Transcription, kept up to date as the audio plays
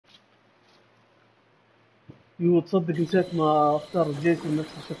تصدق نسيت ما اختار جيسون نفس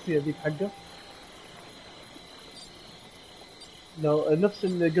الشخصية ذيك حقه. لو نفس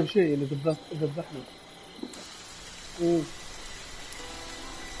اللي قبل شيء اللي ذبحنا.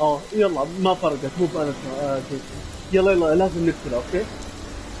 يلا ما فرقت، مو بأنا جيسون. يلا لازم نقتله. اوكي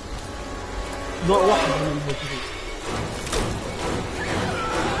نوع واحد من الموجودين.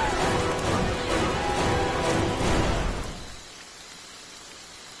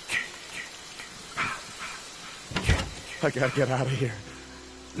 I gotta get out of here.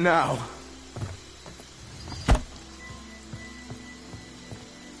 Now.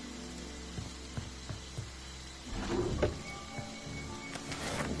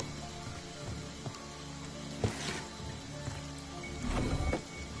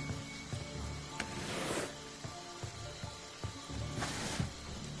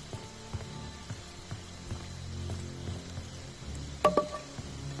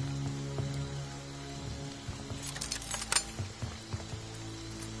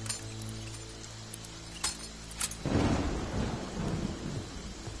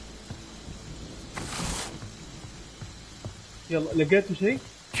 يلا لقيتوا شيء؟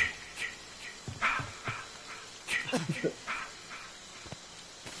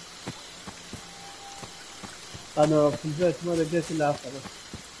 انا في البيت ما لقيت الا عصا بس.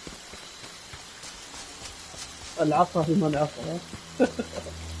 العصا في من عصا.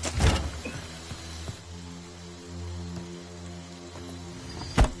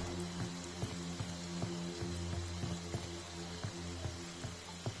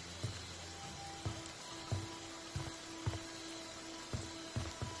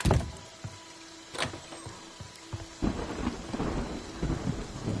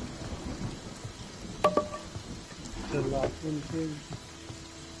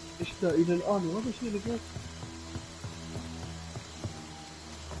 ايش ذا الى الان ولا شيء لقيت.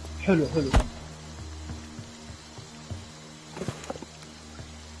 حلو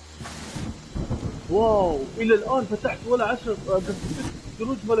واو، الى الان فتحت ولا 10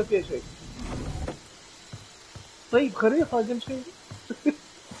 دروج ولا فيها شيء. طيب خريطة اقل شيء.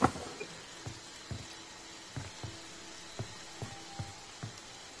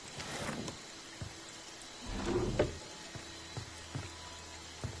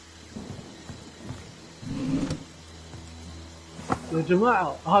 يا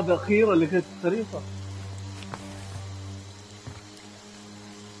جماعة هذا أخيرا لقيت الخريطة.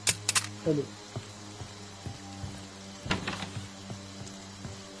 حلو.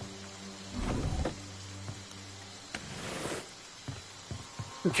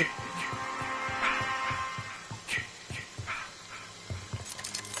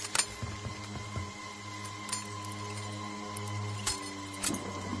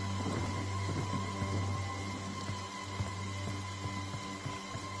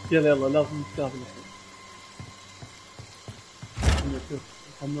 يلا لازم نتقابل الحين. نشوف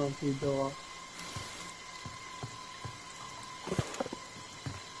الحمام فيه دواء.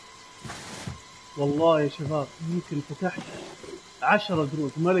 والله يا شباب يمكن فتحت 10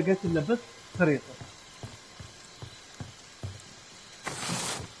 دروج ما لقيت الا بس خريطة.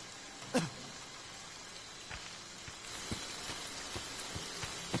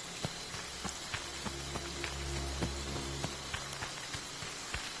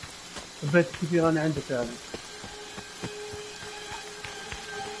 البيت كثير انا عندي فعلا.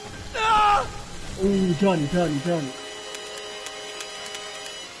 جاني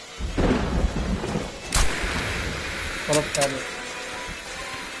طلبت عليه.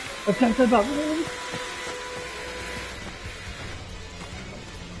 افتح الباب.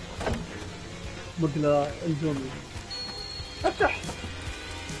 مقلة الجومي. افتح.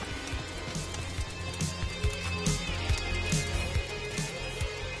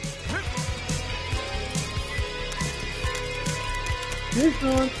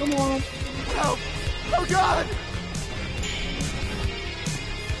 Jason, come on. Help! Oh God!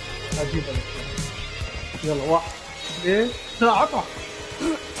 عجيب يلا 1 2 عطى.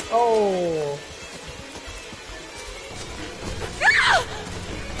 اوه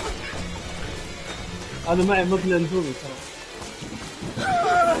انا معي مبنى نجومي ترى.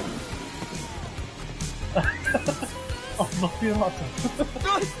 ما في راسه.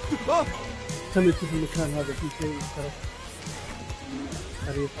 خلينا نشوف المكان هذا فيه شيء ترى.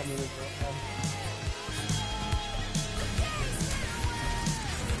 خريطة من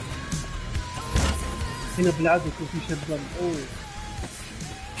هنا بالعادة يكون في شجن.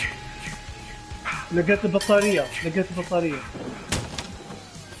 لقيت البطارية.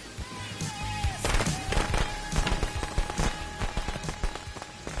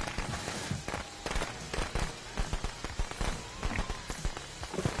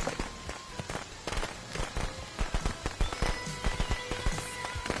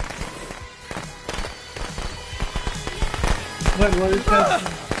 وين انت؟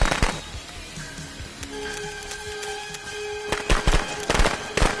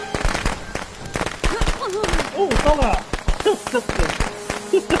 اوه طلع.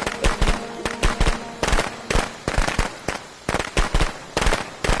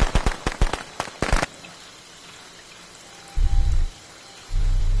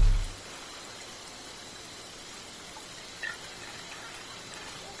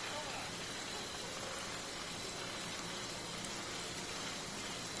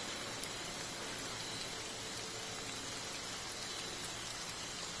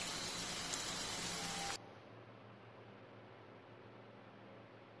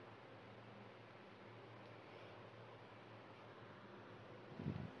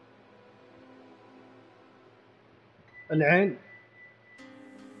 العين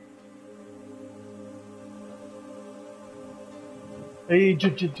اي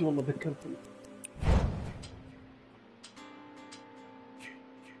جد والله ذكرتني.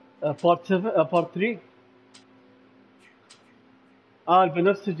 بارت 7 بارت 3.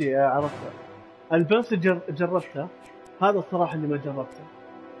 البنفسجي عرفته. البنفسجي جربته، هذا الصراحة اللي ما جربته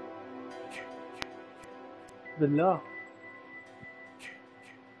بالله.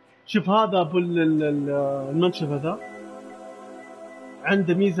 شوف هذا ابو المنشفة ذا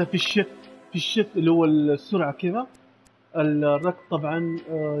عنده ميزة في الشفت اللي هو السرعة كذا. الركض طبعا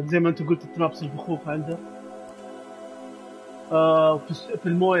زي ما انت قلت ترابس الفخوخ عنده. في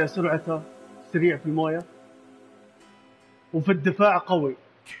المويه سرعته سريع في المويه، وفي الدفاع قوي.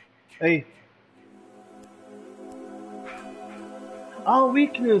 اي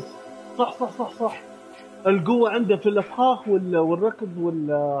ويكنس. صح. القوة عنده في الافخاخ والركض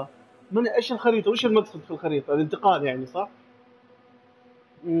من ايش الخريطة؟ وش المقصد في الخريطة؟ الانتقال يعني، صح؟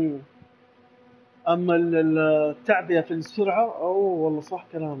 اما التعبئة في السرعة، والله صح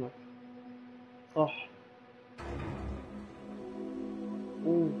كلامك، صح.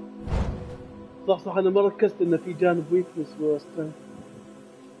 صح انا ما ركزت انه في جانب ويكنس وسترينث.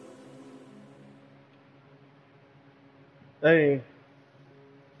 اي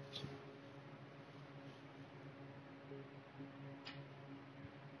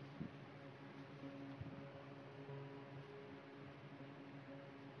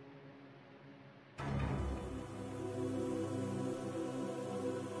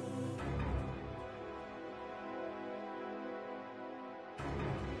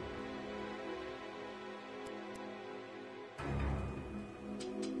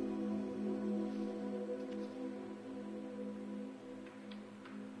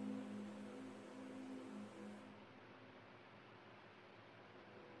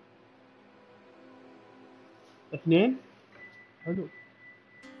اثنين. حلو.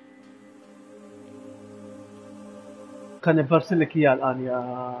 كان برسل لك اياه الان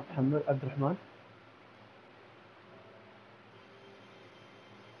يا محمد عبد الرحمن.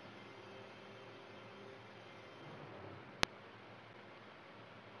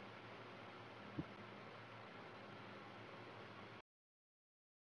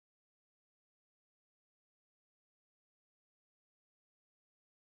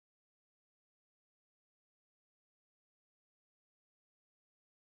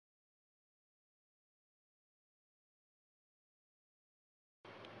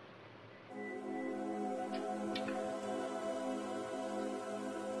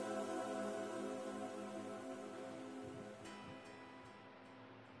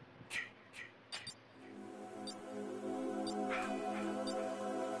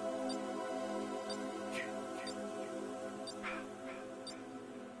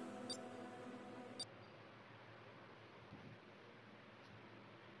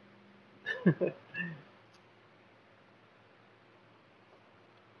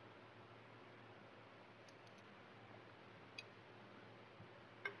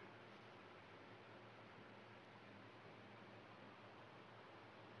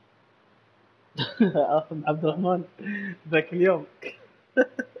 عبد الرحمن ذاك اليوم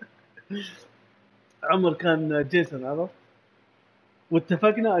عمر كان جيسون، عرفت؟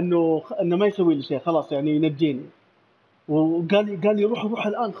 واتفقنا انه ما يسوي لي شيء خلاص، يعني ينجيني. قال لي روح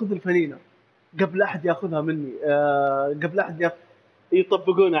الان خذ الفلينه قبل لا احد ياخذها مني. قبل لا احد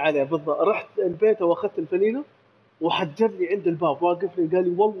يطبقونها عليه بالضبط. رحت البيت واخذت الفلينه وحجر لي عند الباب، واقف لي قال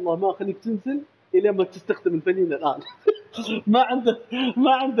لي والله ما اخليك تنزل الى ما تستخدم الفلينه الان.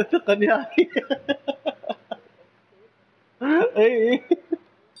 ما عنده ثقه نهائي. اي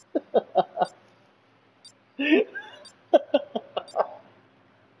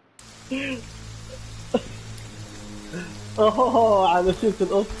على شيء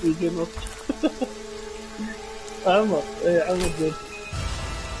القط يجي نط. عمر جد.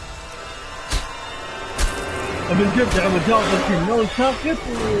 من جد يا عمر جاوب الحين نون ساكت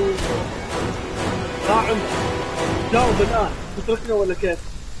و راعم جاوب الان تتركنا ولا كيف؟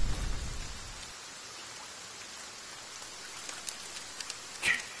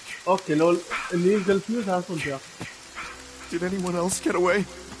 اوكي لو اللي يلقى الفيوز هذا صدق يا اخي. Did anyone else get away?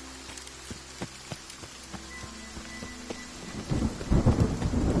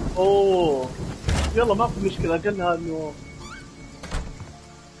 اوه يلا ما في مشكله قلنا انه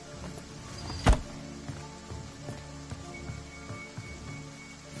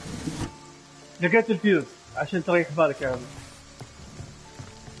لقيت الفيوز عشان تريح بالك يا عمر.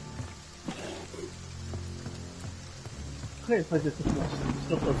 تخيل فجأة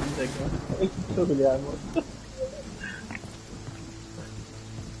تخلص من دقيقة انت تشتغل يا عمر.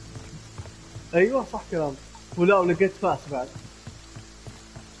 ايوه صح كلام. ولا ولقيت فاس بعد.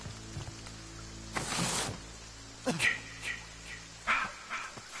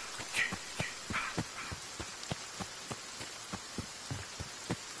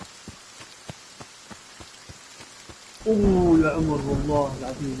 اوه يا عمر والله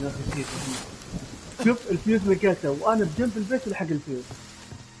العظيم يا اخي شيء رهيب. شوف الفيوز لقيته وانا بجنب البيت اللي حق الفيوز.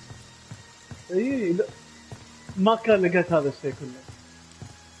 اي لا ما كان لقيت هذا الشيء كله.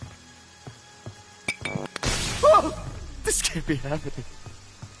 Oh, this can't be happening.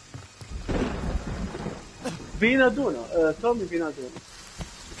 بينادونا تومي بينادونا.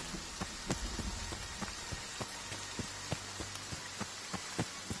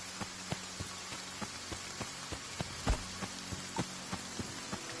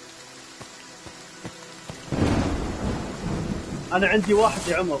 انا عندي واحد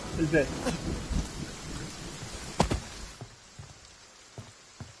يا عمر في البيت.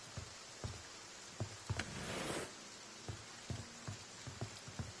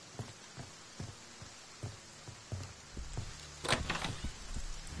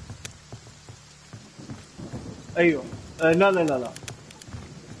 ايوه لا لا لا لا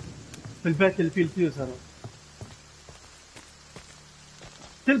في البيت اللي فيه الفيوز انا.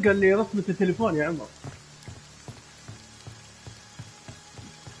 تلقى اللي رسمة التليفون يا عمر.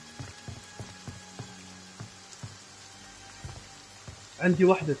 عندي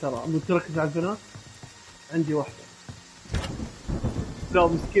واحدة ترى متركز على البنات. عندي واحدة. لا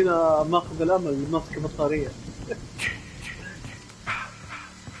مسكينة ماخذ الامل ماسكة بطارية.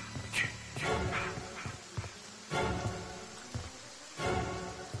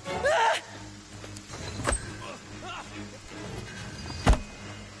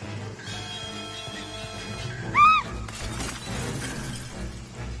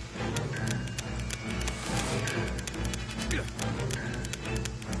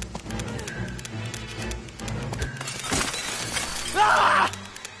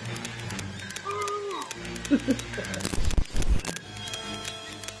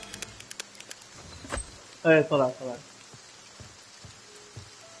 ايه طلع.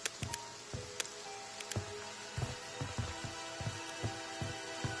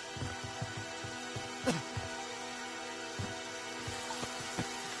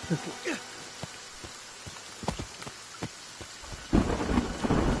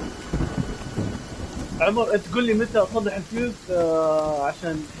 عمر انت تقول لي متى اصلح الفيوز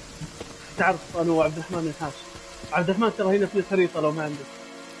عشان تعرف انا وعبد الرحمن نتحاش. عبد الرحمن ترى هنا في خريطة لو ما عندك.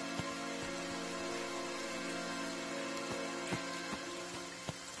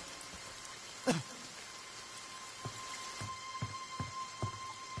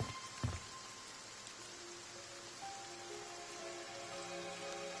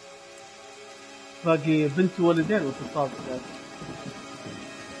 باقي بنت وولدين وتصاب يعني.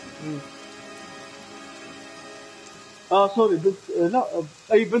 سوري بنت لا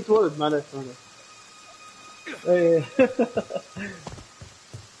اي بنت ولد معليش ايه.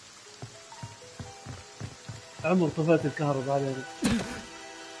 عمر طفيت الكهرباء علينا.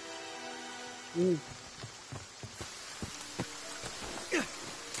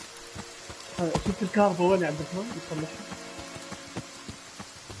 شفت الكهرباء وين يا عبد الرحمن يصلحها.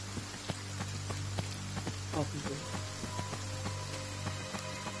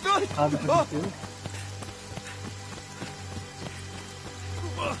 هذا حق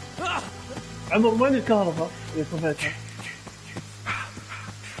عمر وين الكهرباء اللي طفيتها؟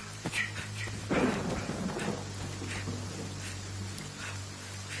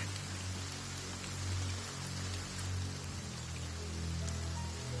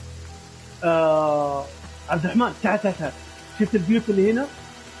 عبد الرحمن تعال شفت البيوت اللي هنا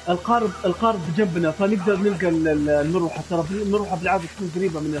القارب بجنبنا فنقدر نلقى المروحة. ترى المروحة بالعادة تكون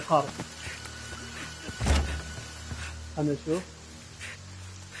قريبة من القارب. أنا أشوف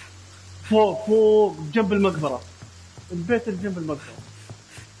فوق جنب المقبرة. البيت اللي جنب المقبرة.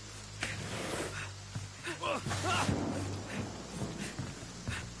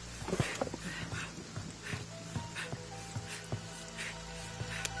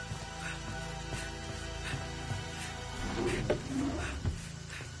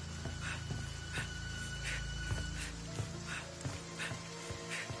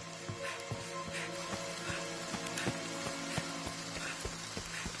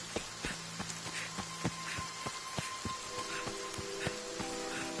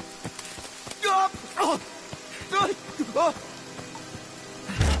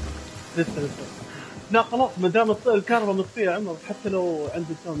 لسه لا خلاص ما دام الكهرباء مطفية يا عمر حتى لو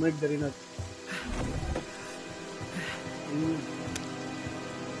عنده سام ما يقدر ينزل.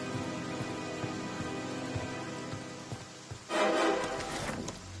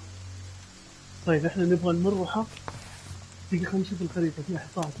 طيب احنا نبغى المروحة. دقيقة خلينا نشوف الخريطة فيها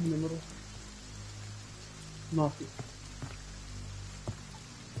حصان من المروحة. ما في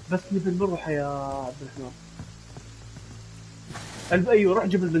بس نبي المروحة يا عبد الرحمن. ايوه روح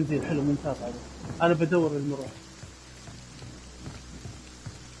جيب البنزين. حلو ممتاز هذا. انا بدور المروحة.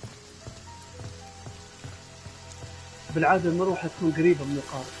 بالعادة المروحة تكون قريبة من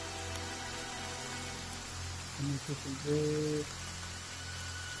القارب. نشوف البيت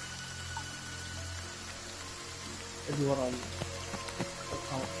اللي وراء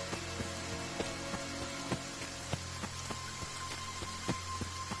القارب.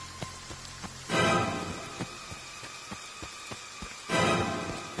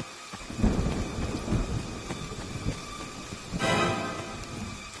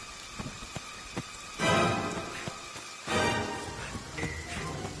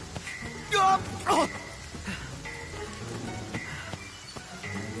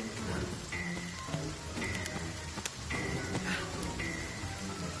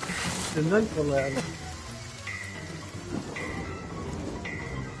 جننت والله يعني.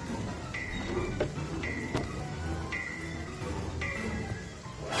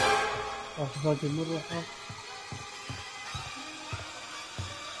 باقي المروحة.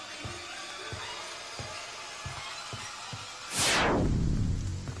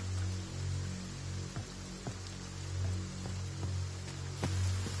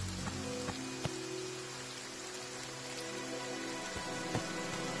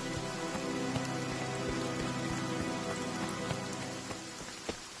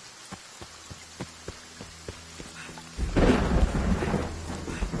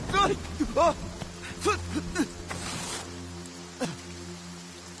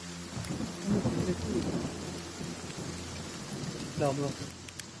 لا ما في.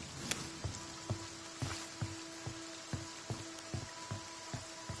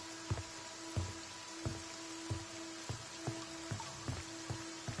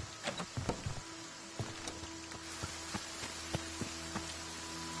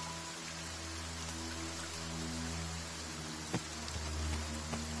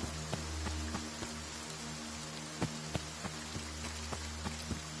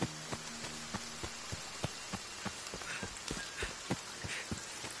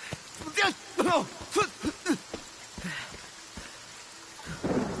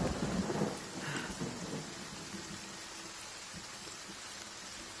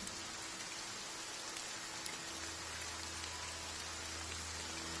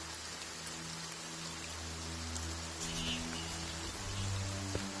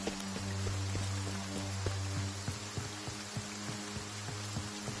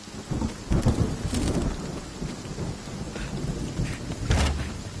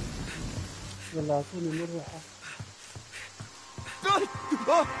 والله اعطوني المروحة.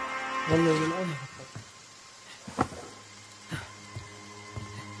 والله من الآن حطيت.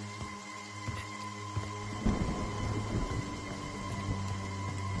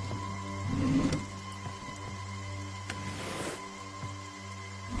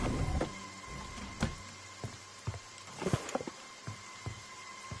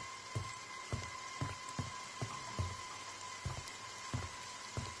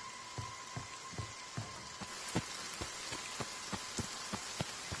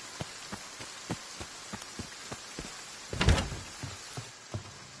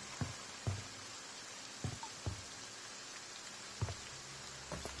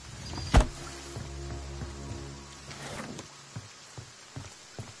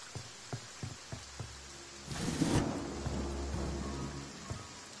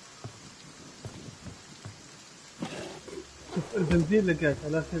 شوف البنزين لقيته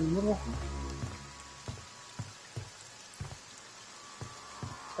لكن المروحة.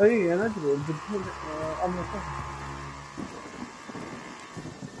 اي انا ادري البنزين امر سهل.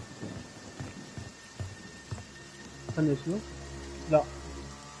 خلني اشوف. لا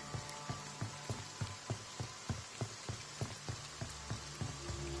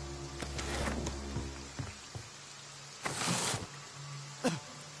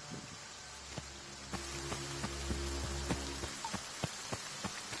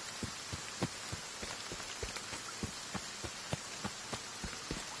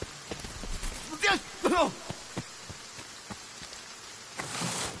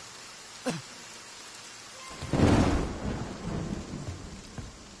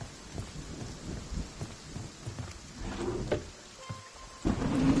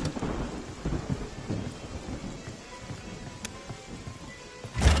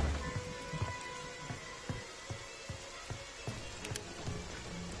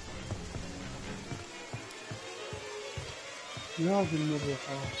لازم نروح.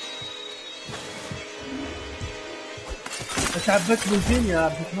 تعبت بنزين يا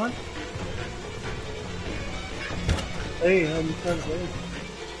عبد الرحمن؟ اي هذا مثال بعيد.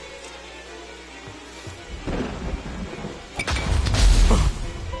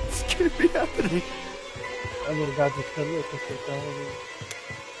 It's gonna be happening. عمر قاعد يتكلم كسر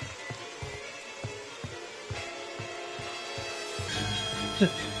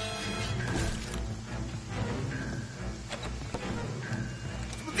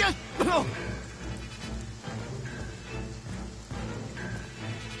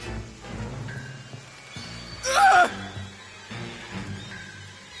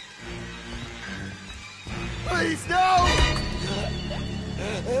Please, no!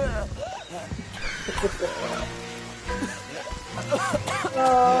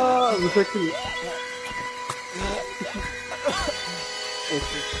 مسكين.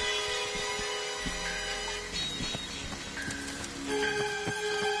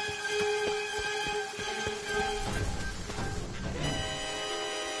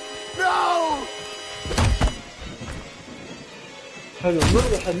 No! حلو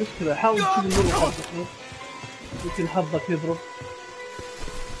المروحة المشكلة حاول تشيل المروحة يمكن حظك يضرب.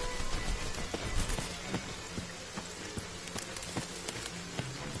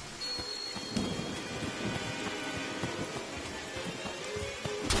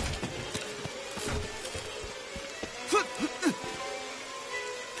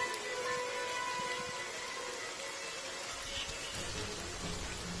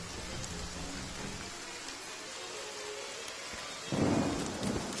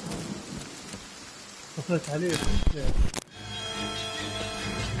 طفيت عليه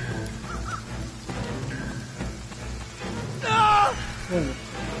وين؟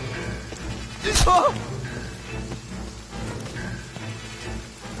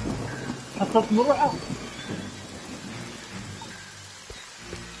 حطيت مروحة؟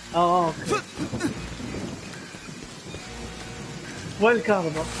 اوكي. وين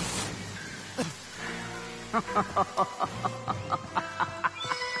الكهرباء؟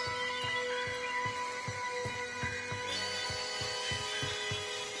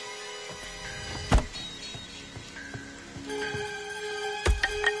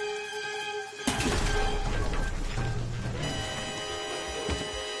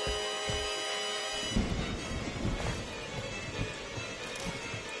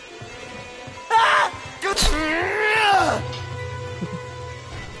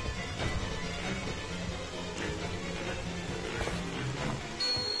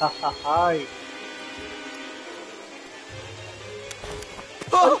 هاي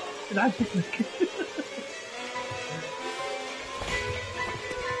العب شكلك.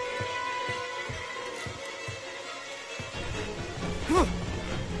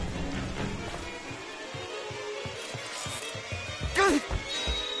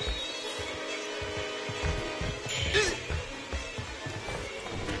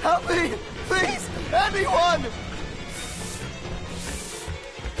 Help me! Please! Anyone!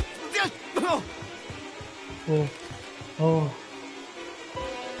 اوه اوه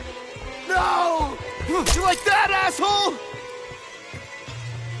No! You like that, asshole?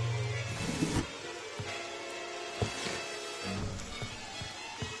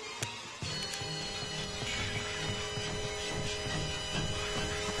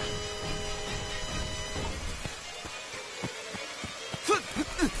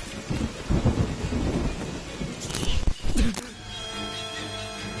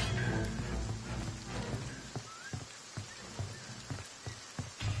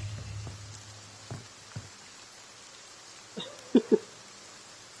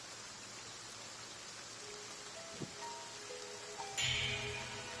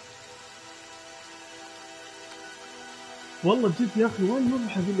 والله جد يا اخي وين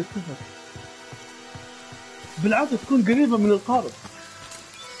المروحة ذي اللي اختفت؟ بالعادة تكون قريبة من القارب.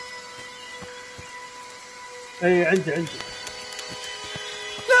 اي عندي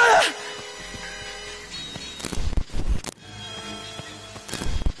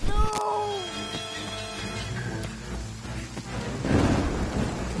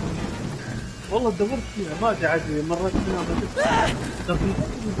والله دورت فيها ما ادري عاد مرات فيها ما ادري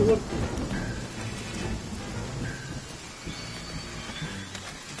دورت فيها.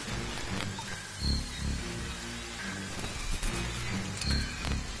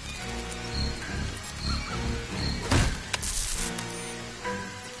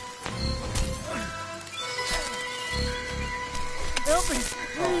 Help me!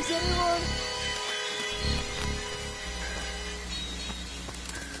 Please, anyone!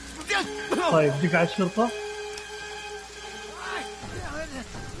 طيب دق على الشرطة.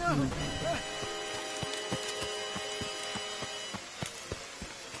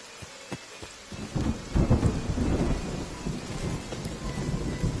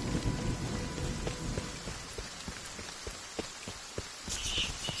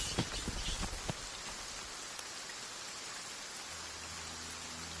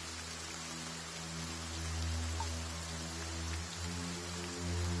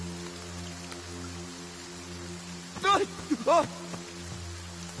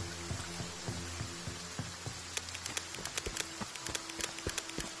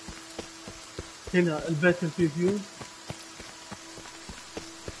 هنا البيت اللي فيه فيوز.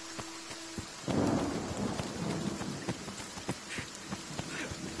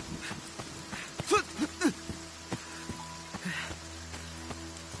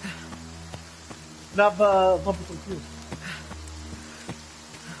 لا ضبط الفيوز.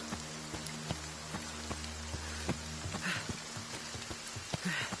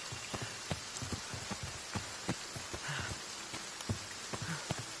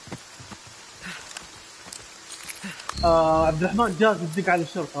 عبد الرحمن جاهز تدق على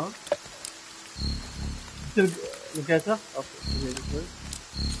الشرطة ها؟ لقيته؟ اوكي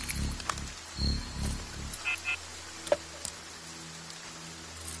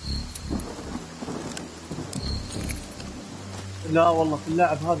لا والله في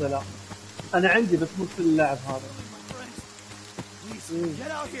اللاعب هذا لا. انا عندي بس مو في اللاعب هذا.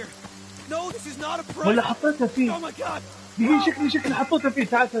 ولا حطيتها فيه. دقيقة شكلي حطيتها فيه.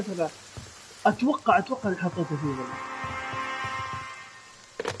 تعال اتوقع اني حطيتها فيه والله.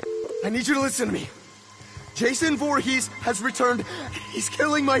 I need you to listen to me. Jason Voorhees has returned. He's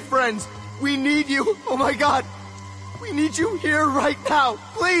killing my friends. We need you. Oh my god. We need you here right now.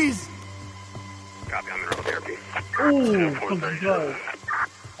 Please. Copy on the road therapy. اوه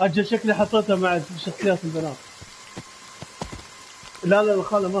اجل شكلي حطيتها مع شخصيات البنات. لا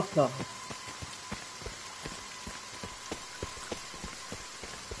الخالة ما اختارها.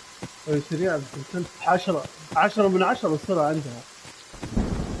 سريع كنت 10 من 10 السرعة عندها.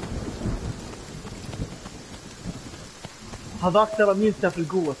 هذاك ترى ميزته في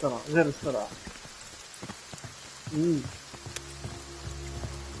القوة ترى غير السرعة.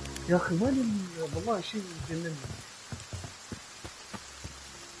 يا اخي ماني والله شيء يجنني.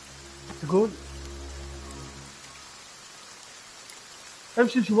 تقول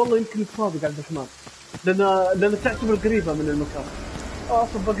امشي والله يمكن صادق عبد الرحمن لان تعتبر قريبة من المكان.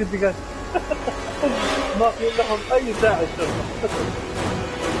 اصلا باقي دقائق. ما في لهم اي داعي الشرطة.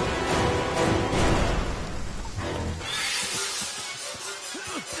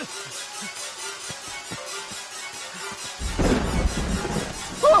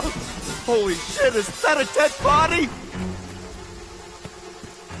 Holy shit, is that a dead body?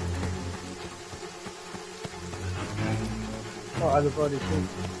 على بالي شيء.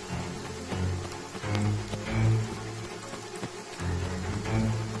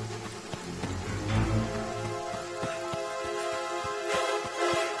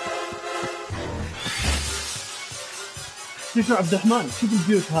 شوف عبد الرحمن شوف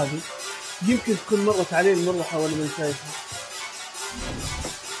البيوت هذه يمكن تكون مرت علي المروحة ولا من شايفها.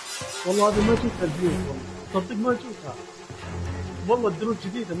 والله هذه ما شفتها البيوت والله صدق ما شفتها والله. الدروج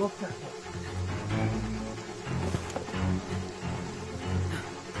جديدة ما فتحتها.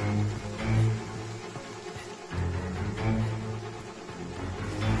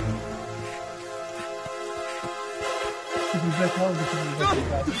 شوف البيت هذا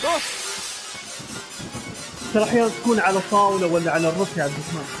ترى احيانا تكون على طاولة ولا على الرف يا عبد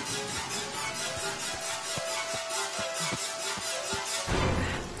الرحمن.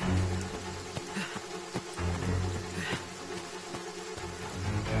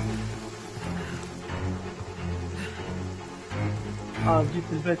 جيت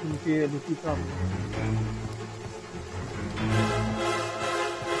البيت اللي فيه كامل.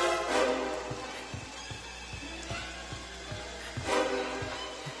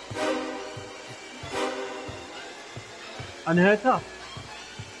 انهيتها.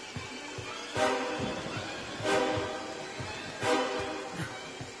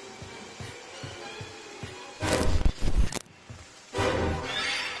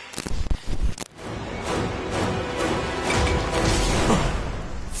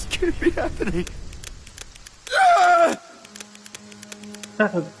 This can't be happening.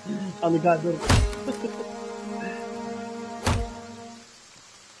 انا قاعد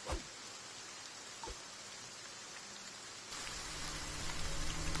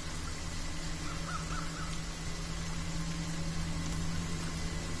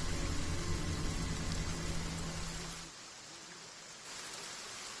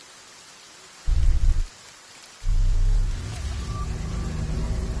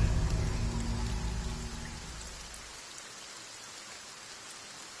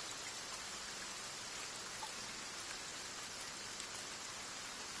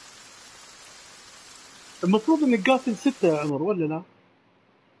المفروض انك قاتل 6 يا عمر ولا لا؟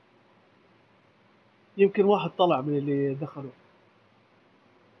 يمكن واحد طلع من اللي دخلوا.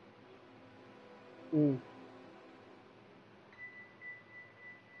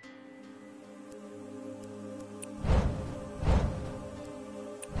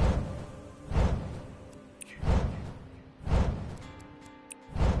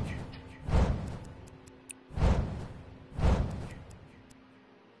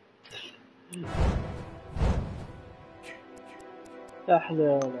 يا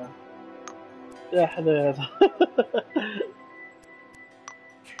حليله يا حليله.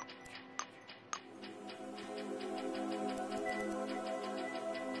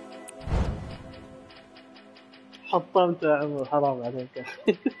 حطمت يا عمر، حرام عليك.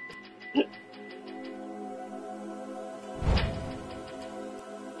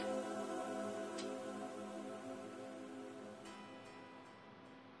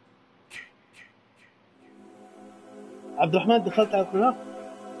 عبد الرحمن دخلت على القناة؟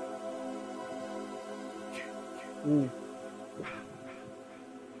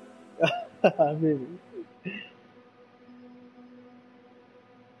 حبيبي.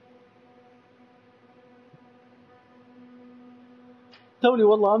 توني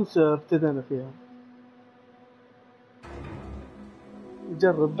والله امس ابتدينا فيها.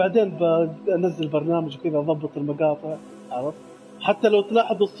 جرب بعدين بنزل برنامج وكذا اضبط المقاطع، عرفت؟ حتى لو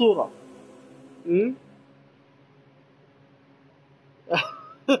تلاحظ الصورة.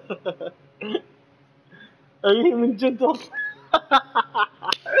 اي من جد والله.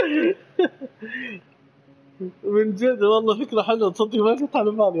 من جد والله فكرة حلوة، تصدق ما جت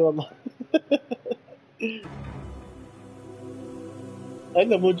على بالي والله.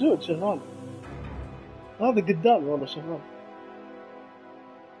 الا موجود شغال، هذا قدامي والله شغال.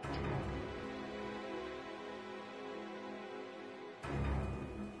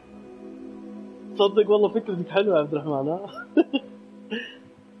 تصدق والله فكرتك حلوة يا عبد الرحمن. ها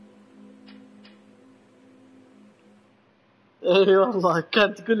اي والله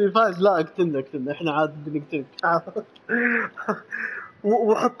كانت تقول لي فايز، لا اقتلنا احنا عاد بنقتلك.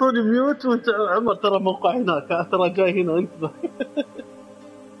 وحطوني ميوت، وانت عمر ترى موقع هناك، ترى جاي هنا انتبه.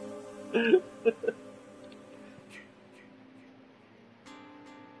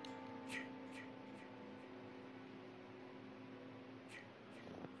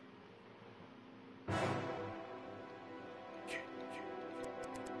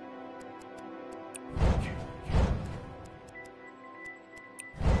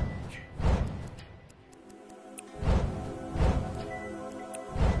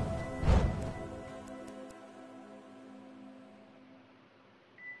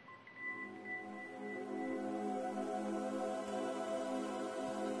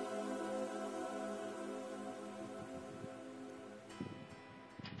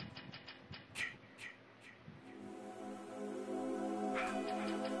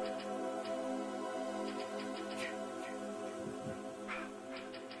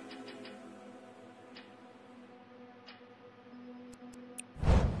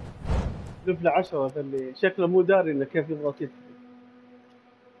 قبل 10 ذا اللي شكله مو داري انه كيف يضغط يدك.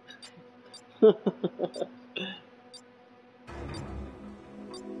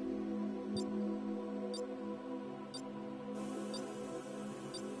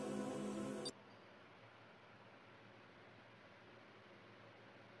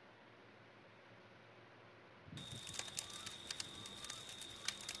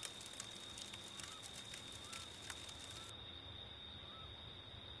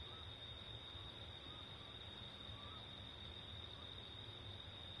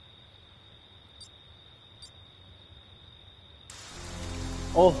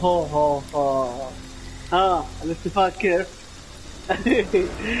 اوه ها الاتفاق كيف؟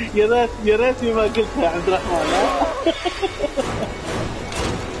 يا ريتني ما قلتها يا عبد الرحمن.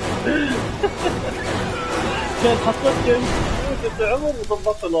 كان حطيت كلمة عمر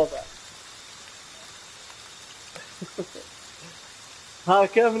وضبطت الوضع. ها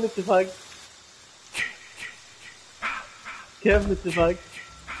كيف الاتفاق؟ كيف الاتفاق؟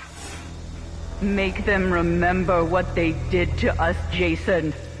 Make them remember what they did to us, Jason.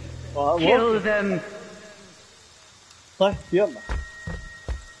 Kill them. طيب يلا.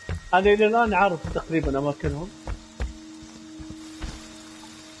 أنا إلى الآن عارف تقريبا أماكنهم.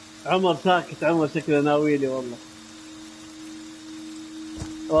 عمر ساكت، عمر شكله ناويلي والله.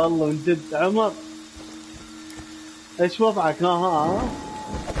 والله من جد عمر. إيش وضعك؟ ها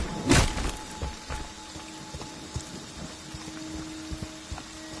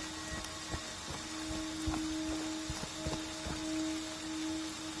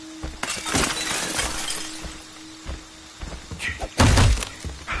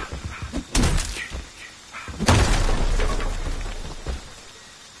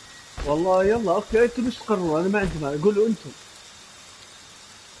والله يلا اوكي، انتم مش تقرروا، انا ما عندي مانع، قولوا انتم.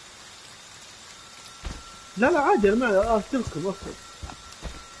 لا عادي، انا ما ارسلكم اوكي.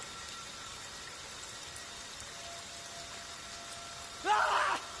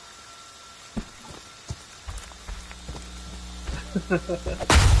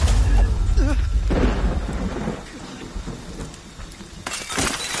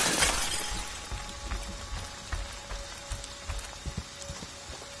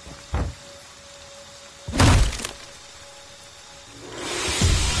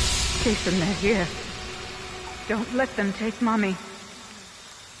 Jason, they're here. Don't let them take Mommy.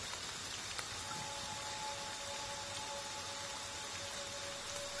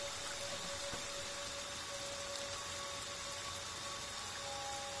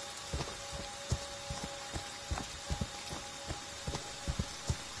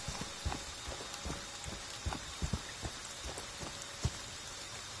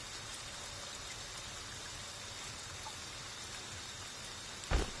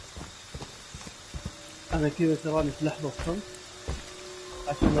 أنا كذا تراني في لحظة صمت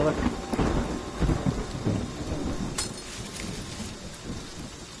عشان أركز.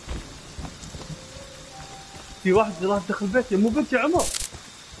 في واحد راح دخل بيتي، مو بنتي عمر.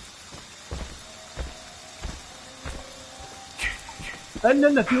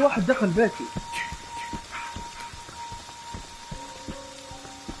 لا في واحد دخل بيتي.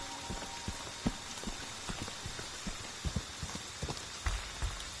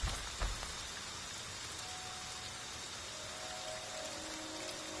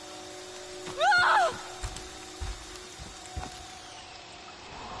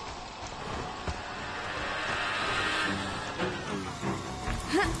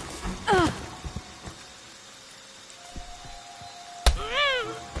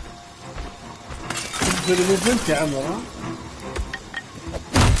 مو بنت يا عمر، ها؟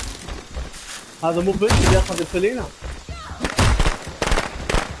 هذا مو بنت اللي ياخذ الفلينة.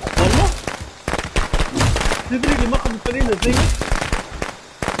 والله تدري اللي ما اخذ الفلينة زيك.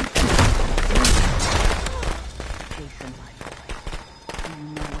 Jason, my boy, you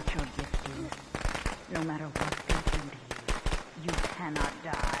know what your gift is. No matter what they do to you, you cannot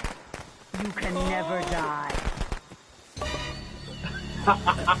die. You can never die.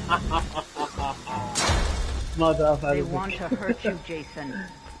 ماذا أفعل They بك؟ want to hurt you, Jason.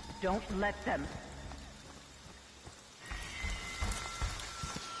 Don't let them.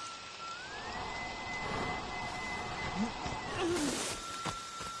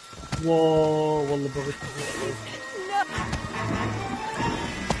 واو والله بغيت.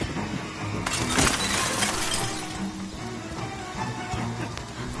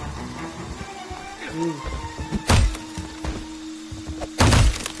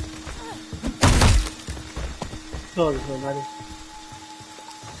 سوري معليش.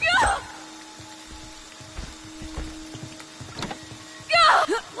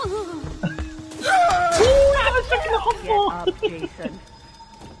 Get up, Jason.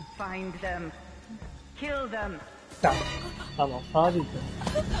 Find them. Kill them. تعال خلاص هذه.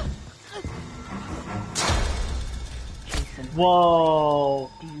 Jason, واو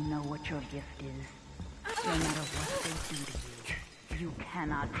do you know what your gift is? No matter what they do to you, you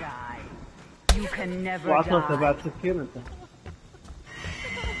cannot die. You can never وعطيته بعد die. سكين انت.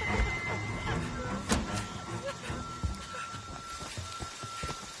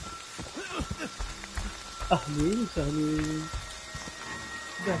 اهلين وسهلين.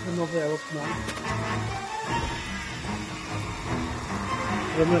 ده الموضوع وقت معي.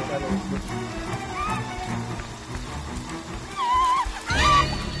 رميت على اسمه.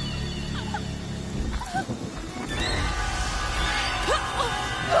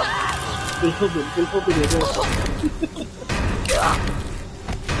 بالفضل بالفضل يا باشا.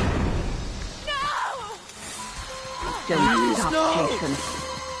 Don't stop, Jason.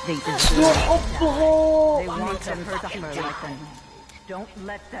 They deserve يا it. حظها They want to hurt you, Jason. Don't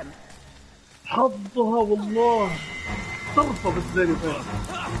let them. حظها والله. طرفه بس بيني وبينك.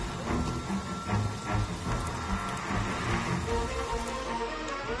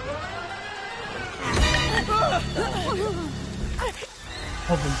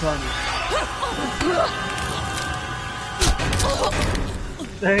 حظ ثاني.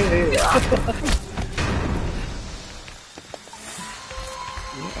 ايه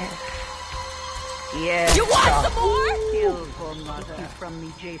Yes. You want some more? Kill for mother from me,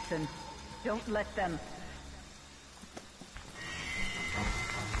 Jason. Don't let them.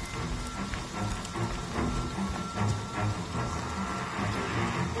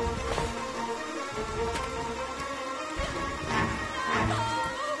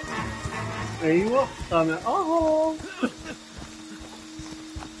 ايوه سامع اهو.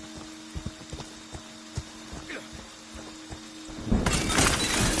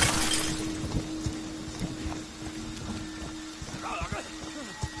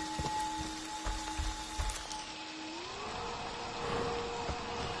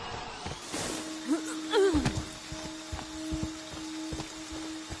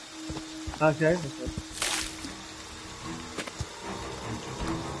 ها شايف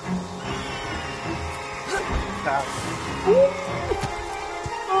تعال.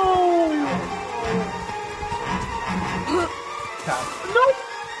 تعال.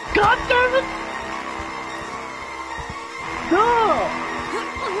 نو God damn it! لا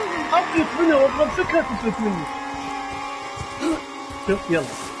افلت منها وابغى امسكها تفلت مني. شوف يلا.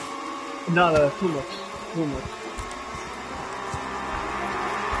 لا تو ماتش.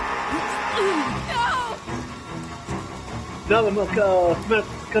 لا ما سمعت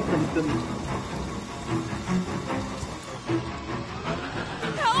كثرة من الدم.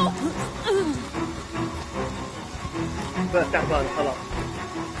 بس تعبان خلاص.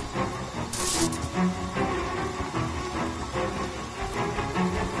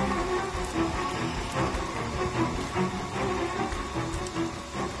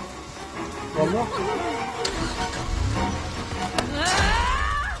 والله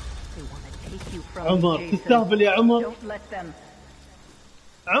عمر تستهبل يا عمر.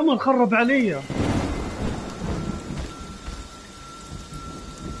 عمر خرب علي.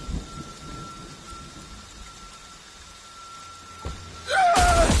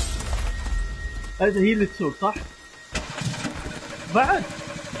 هذه هي اللي تسوق صح؟ بعد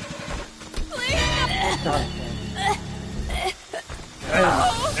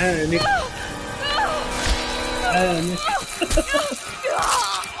عينك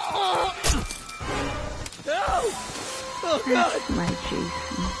That's my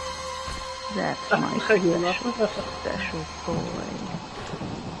Jason. That's my special boy.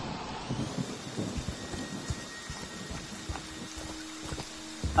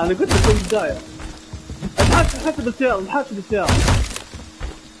 أنا قلت لك في البداية حسب السيارة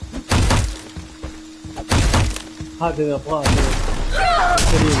هذا اللي أبغاه.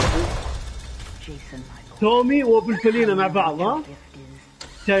 تومي وبالفلينة مع بعض ها؟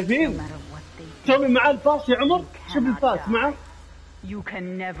 شايفين؟ تومي معاه الفاس يا عمر. شوف الفاس معه.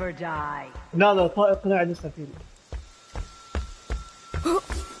 لا طائق قناع لسه فيه.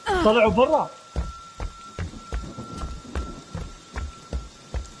 طلعوا برا.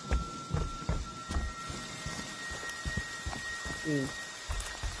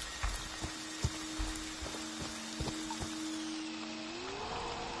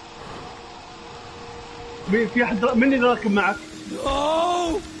 مين في احد مني راكب معك؟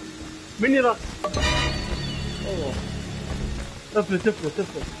 مني راكب. اوه افلت.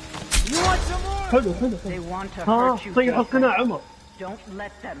 حلو ها طيح القناع عمر.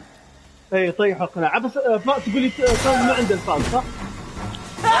 اي طيح القناع بس فاس تقولي كان ما عنده الفاس صح؟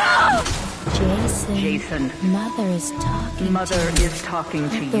 Jason, Mother is talking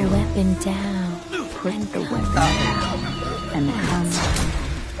to you. Put the weapon down. Put the weapon down and come.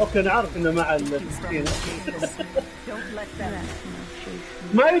 اوكي انا عارف انه مع السكينة.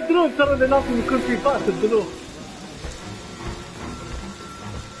 ما يدرون ترى اللي لازم يكون في فاس الدلوق.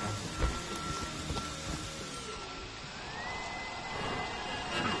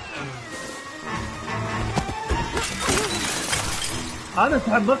 انا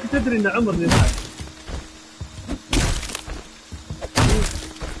سحب ما كنت ادري ان عمر اللي معك.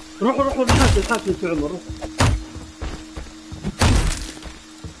 روحوا الحاسب في عمر. روح.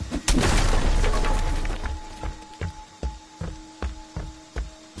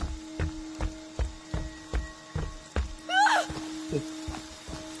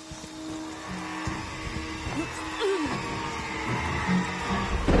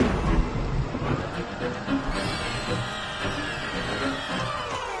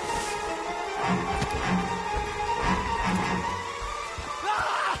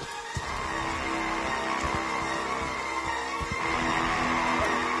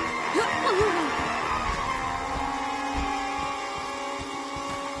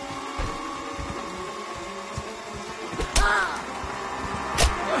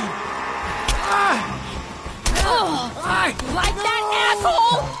 Like that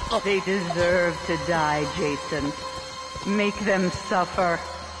asshole! They deserve to die, Jason. Make them suffer.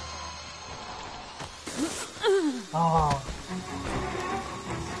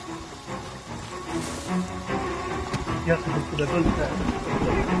 يا اخي كذا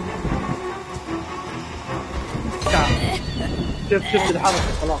قلت شفت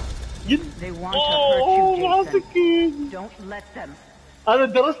الحركة خلاص. اوه سكين. انا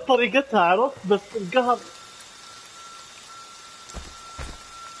درست طريقتها عرفت بس القهر.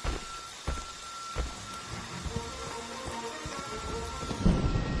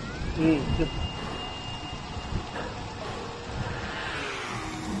 شوف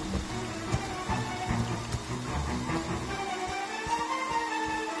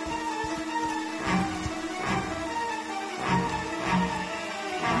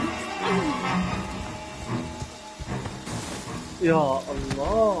يا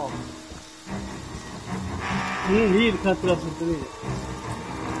الله. هي اللي كانت لابسه الدنيا.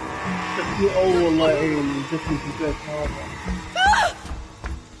 والله يعين جسمي في البيت هذا.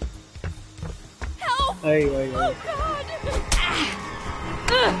 ايوه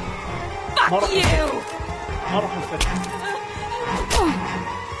Fuck you! ما راح نفكر.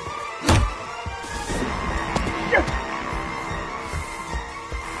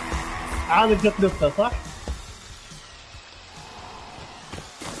 عالجت نفسها صح؟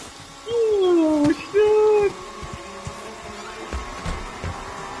 شلون؟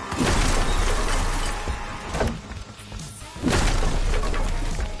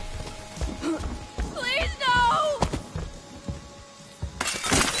 Please no!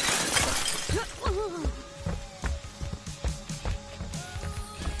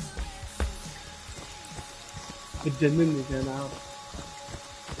 بتجنني دي انا عارف.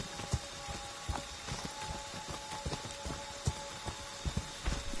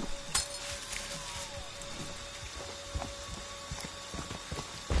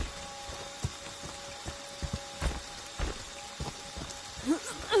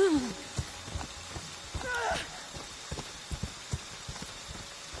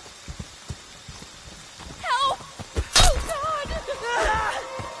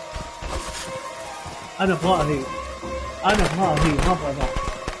 انا ابغاها هي، انا ابغاها هي، ما ابغى ذا.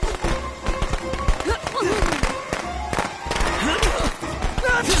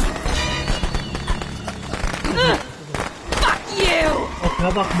 Fuck you! اوكي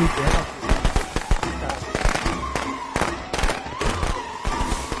هذاك ميتي هذاك.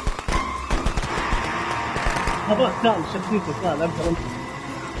 هذاك سال شخصيته سال اقدر انت.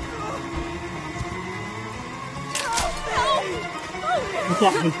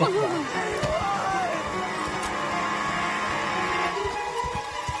 وصاحب الفخر.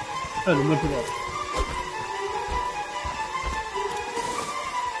 حلو مجرد.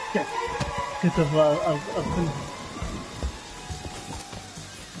 كنت ابغى ادخلها.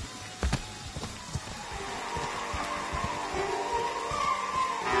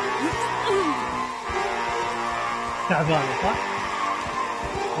 تعبانة صح؟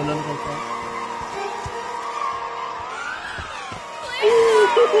 ولا انا غلطان؟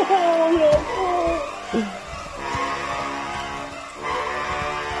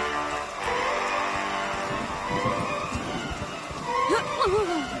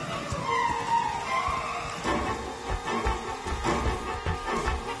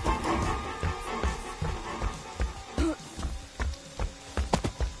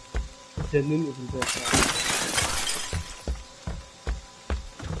 جنني في البيت.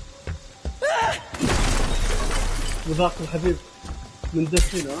 وذاك الحبيب من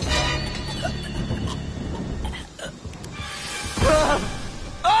دسنا.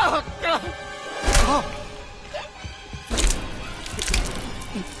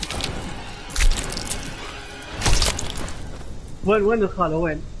 وين الخالة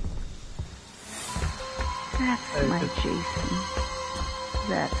وين؟ That's my Jason.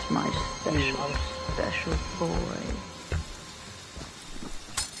 That's my special boy.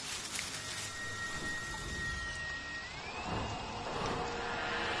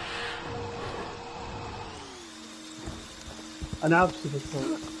 أنا عارف شو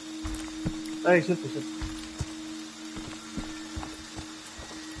بتصور. أي شفت.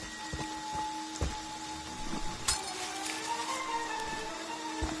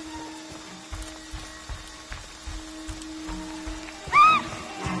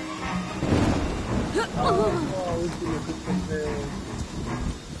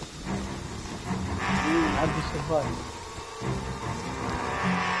 عبد الشباك.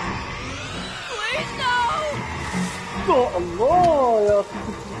 Please no! يا الله يا أخي.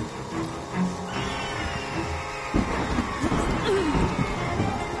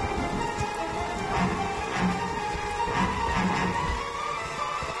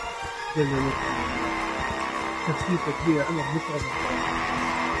 جميل. شخصيته كبيرة عمر متعبة.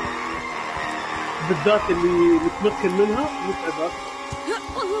 بالذات اللي متمكن منها متعبة.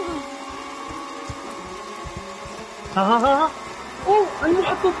 ها اوه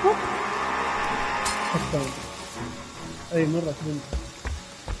المحطة الصف حتى اي مرة منها.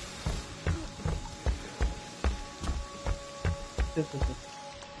 شوف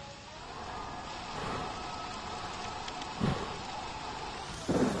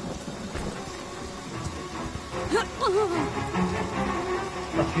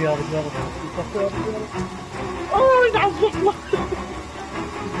اخي يا رجال اوه يعذب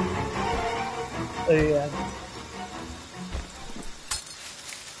اي يعني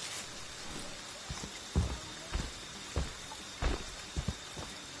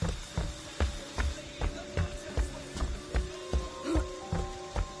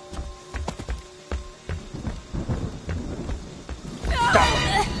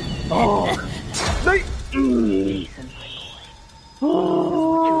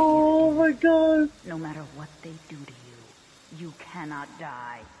Oh my god! No matter what they do to you, you cannot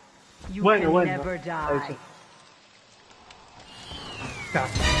die. You وين can وين never die.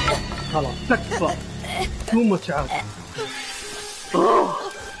 خلاص تكفى تو ماتش عاد.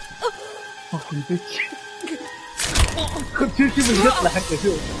 فاكن بيتش كنت شوف القتلة حقه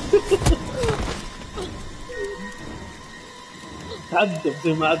شوف تعذب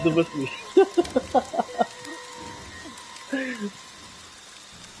زي ما عذبتني.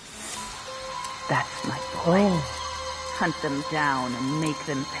 That's my boy. Hunt them down and make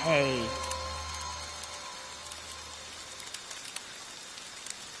them pay.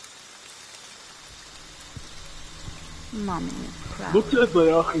 Mommy is proud. متعبة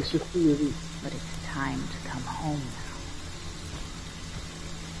يا أخي شفتني ذي. But it's time to come home now.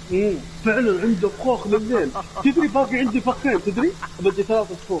 فعلا عنده فخوخ لليل. تدري باقي عندي فخين تدري؟ بدي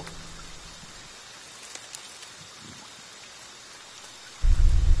 3 فخوخ.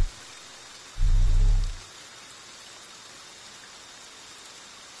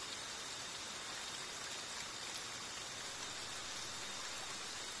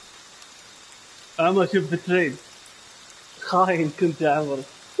 عمر شوف بترين خاين كنت يا عمر.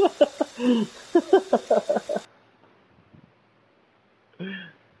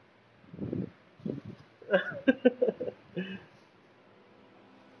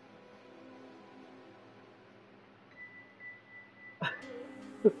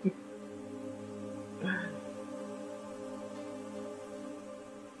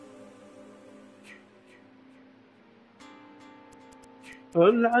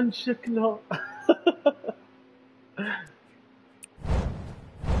 عن شكلها.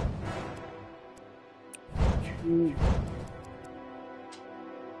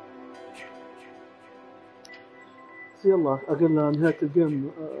 يلا اقول انهيت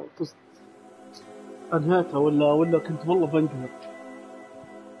الجيم. انهيتها ولا كنت والله بنقهر.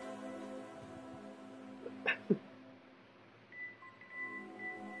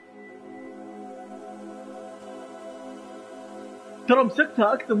 ترى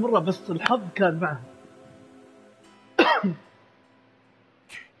مسكتها اكثر مره بس الحظ كان معها.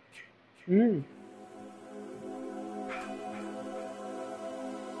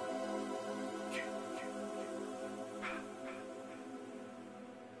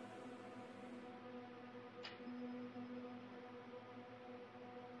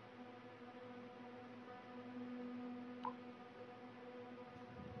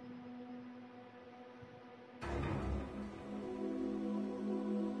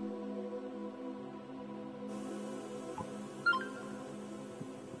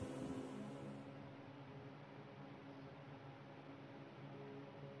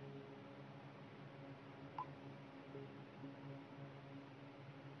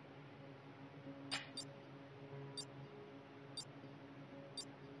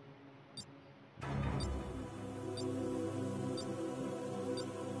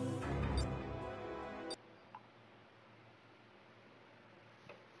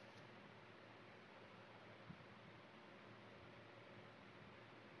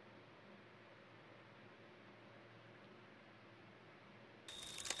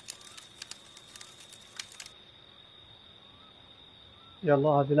 يلا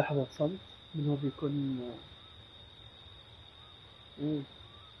هذه لحظة صمت من هو بيكون.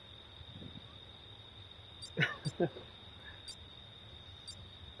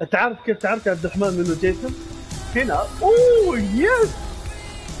 تعرف كيف تعرف يا عبد الرحمن منه جيسون؟ هنا اوه يس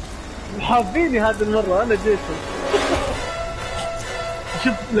حابيني هذه المرة انا جيسون.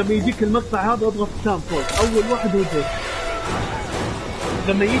 شوف لما يجيك المقطع هذا اضغط تام فوق اول واحد هو جيسون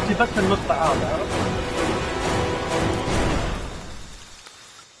لما يجي بس المقطع هذا عرفت؟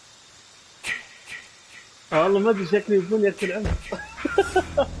 والله ما ادري شكلي يبون ياكل عمر.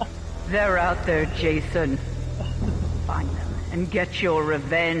 They're out there, Jason. Find them and get your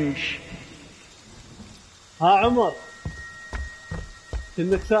revenge. ها عمر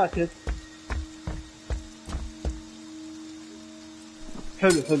انك ساكت.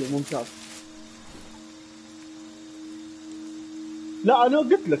 حلو ممتاز. لا انا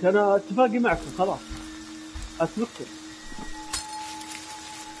قلت لك انا اتفاقي معكم خلاص اسبقكم.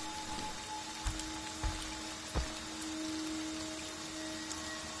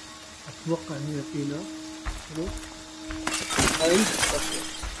 اتوقع هنا في ناس.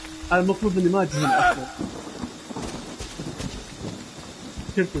 انا المفروض اني ما اجي هنا اصلا.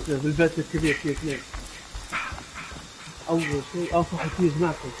 شفتوا بالبيت الكبير فيه 2. اول شيء صح يفيز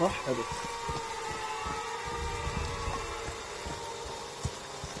معكم صح هذا.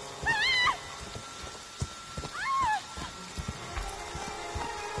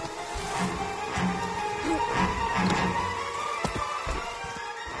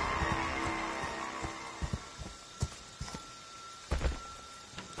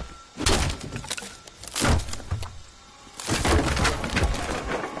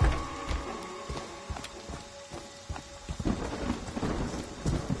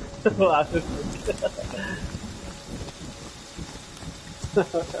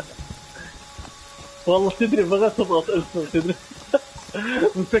 والله تدري بغيت اضغط الفر تدري.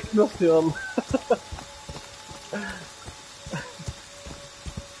 مسكت نفسي والله.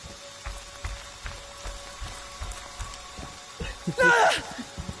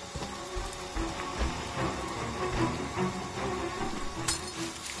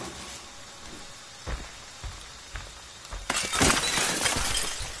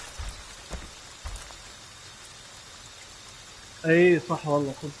 اي صح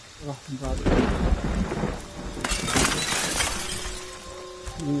والله صدق راح من بالي.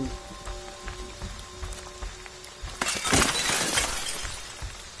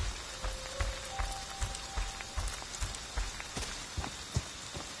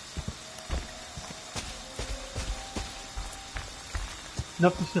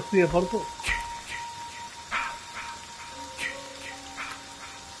 نفس الشخصية برضو.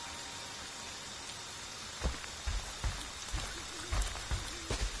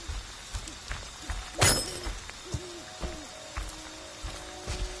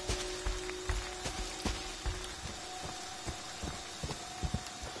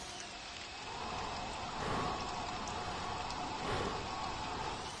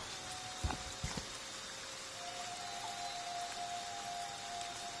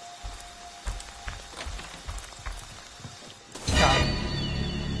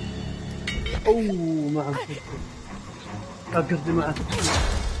 معهم قصدي معه.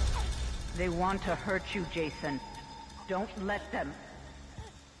 They want to hurt you, Jason. Don't let them.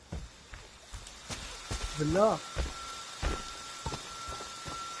 بالله.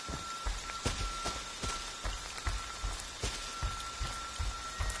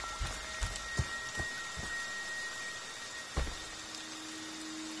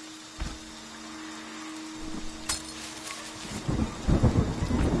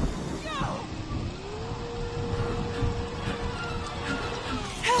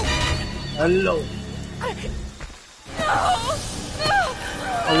 هلو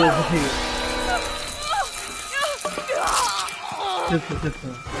أول ضحية. شفته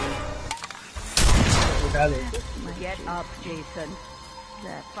Get up, Jason.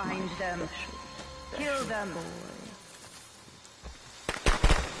 Find them. Kill them.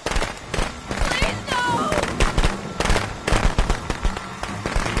 Please no!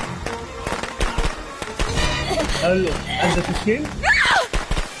 هلو عندك تشكيل؟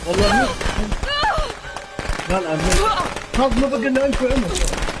 والله لا لا خلاص ما بقى الا انت وعمر.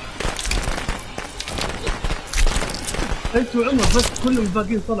 انت وعمر بس، كل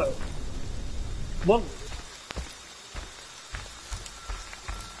الباقيين طلعوا والله.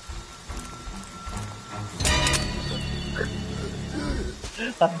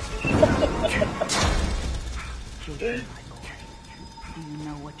 Do you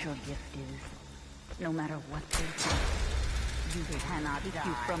know what your gift is? No matter what they do, you cannot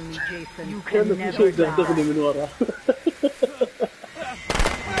die from me, Jason. You can never die. من ورا.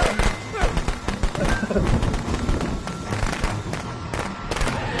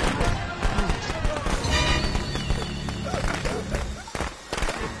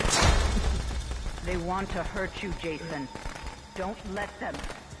 They want to hurt you, Jason. Don't let them.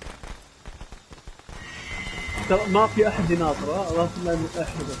 ما في أحد يناظره، لازم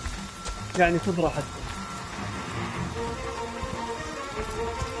أحده يعني تضرع حتى.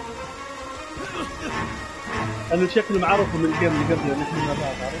 أنا شكله معروف من الجيم اللي قبله نحن مع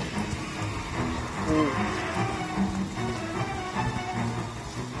بعض عارف.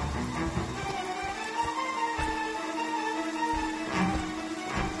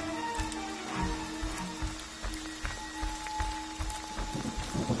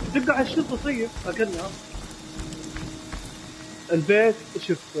 دق على الشرطة طيب أكلنا البيت.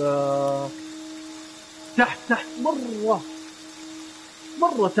 شوف تحت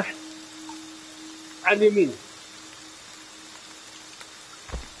مرة تحت على اليمين.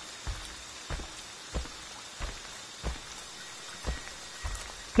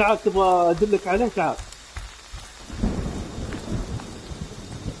 تعال تبغى أدلك عليه تعال.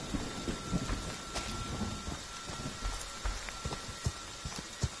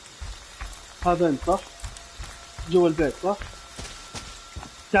 هذا انت صح؟ جوا البيت صح؟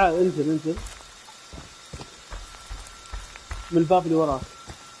 تعال انزل من الباب اللي وراك.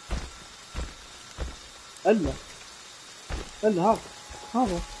 الا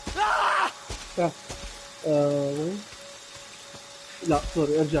هذا تعال. وين؟ لا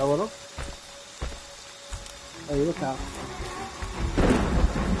سوري ارجع ورا. ايوه تعال.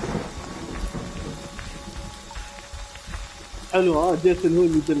 حلو جيسون هو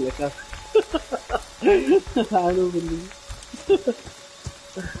اللي يدلك. تعالوا باللي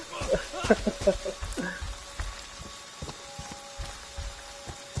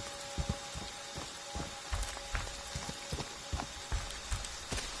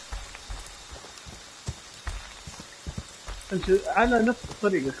على نفس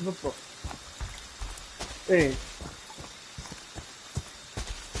طريقك بالضبط. ايه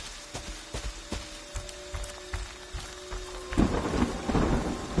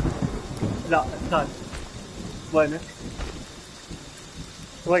لا الثاني وينك؟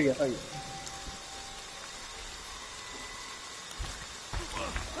 غير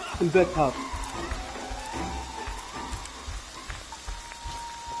البيت هذا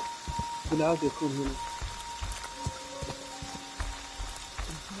بالعادة يكون هنا.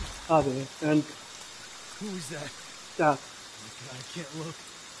 هذا عند Who's that? تعال. God, I can't look.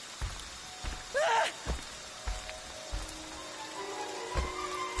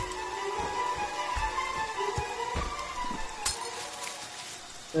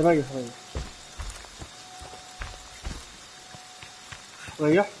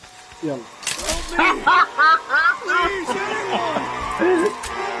 ريح يلا.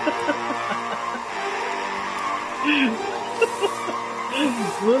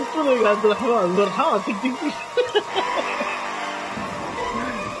 Please, منطلق عبد الرحمن فرحان تك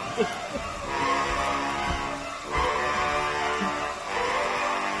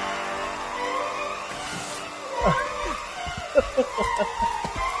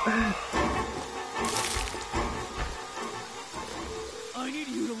I need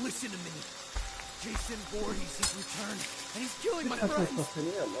you to listen to me. Jason Voorhees has returned, and he's killing my friends.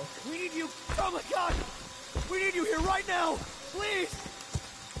 We need you. Oh my God! We need you here right now, please.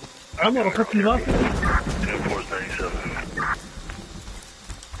 عمر أخذت الباص. 10-4-37.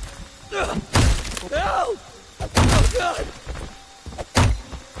 Help! Oh God!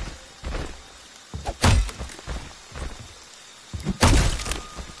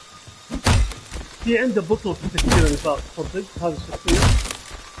 في عنده بطل في تكسير الباب. تصدق هذا الشخصية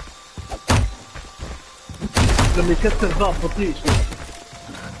لما يكسر باب بطيء شوي.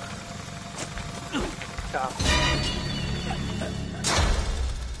 تعال.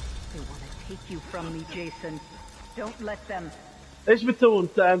 Take you from me, Jason. Don't let them. ايش بتسوون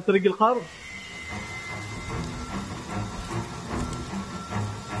عن طريق القارب؟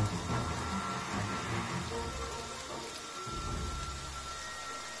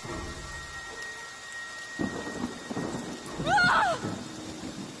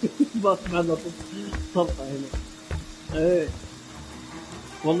 ما سمعنا طلقة هنا. ايه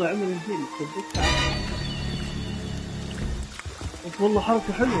والله عمر يجيني تصدق. تعال. والله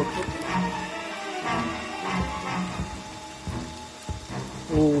حركة حلوة تصدق.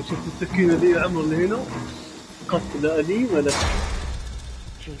 وشفت السكينة ذي عمر اللي هنا قتل أليم ولا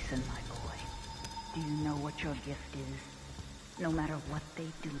Jason, my boy, do you know what your gift is? No matter what they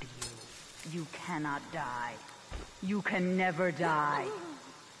do to you, you cannot die. You can never die.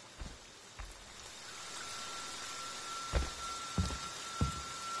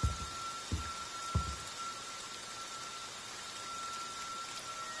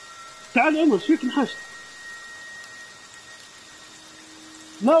 تعال عمر شويك انحشت.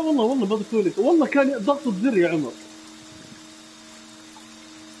 لا والله بضحكولك والله كان ضغط الزر يا عمر.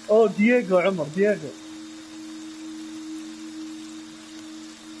 اوه دييغو عمر دييغو.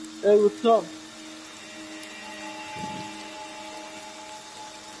 ايوه السام.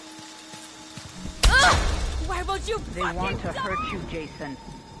 Why won't you They want to hurt you, Jason.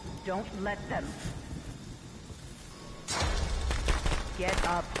 Don't let them. Get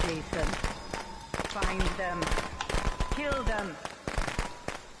up, Jason. Find them. Kill them.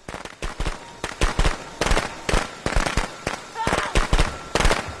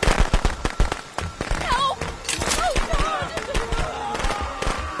 help? Oh God!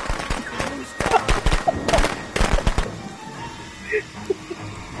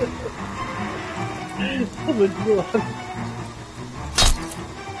 مجنون.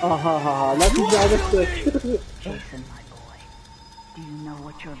 لا تجزع نفسك. Jason, my boy, do you know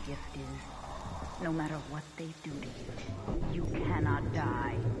what your gift is? No matter what they do to you, you cannot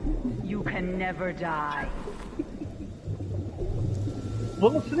die. You can never die.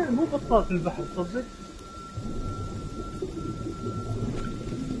 والله سريع مو بطال في البحر تصدق.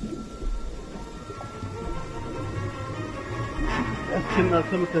 كنا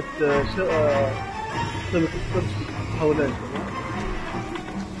سمكة سمكة قرش حوالين.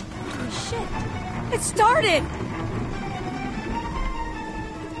 Oh shit! It started!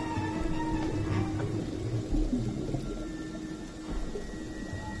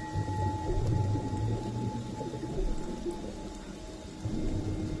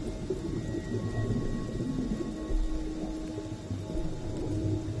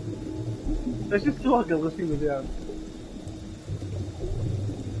 ايش السواقة الغشيمة دي يعني؟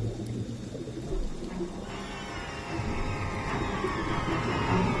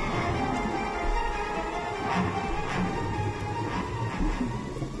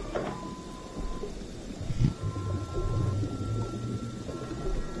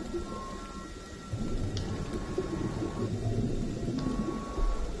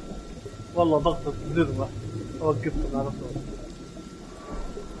 والله ضغطة زر وقفتهم على طول.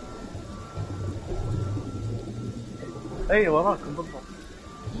 اي وراكم بالضبط.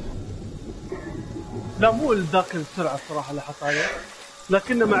 لا مو ذاك السرعة الصراحة اللي حط عليه،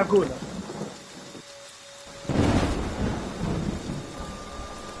 لكنه معقولة.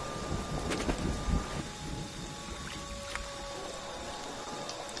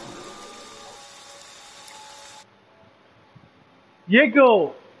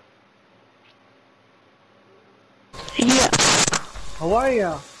 Diego! Yeah. How are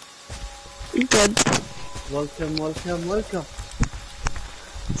ya? Good. Welcome.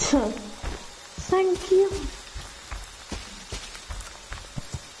 Thank you.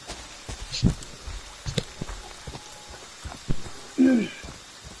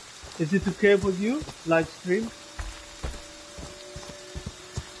 Is it okay with you? Live stream?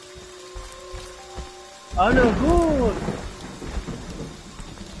 أنا أقول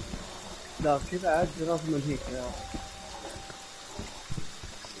لا كذا عاد لازم انهيك يا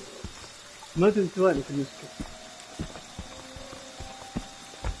ما ادري انت وينك المشكلة.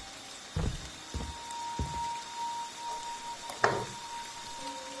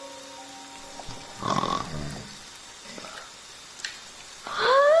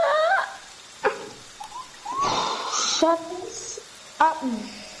 Shut up.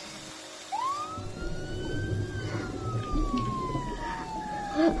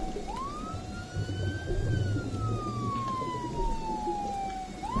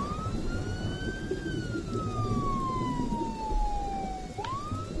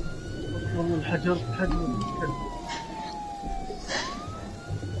 والله الحجر حجم الكلب.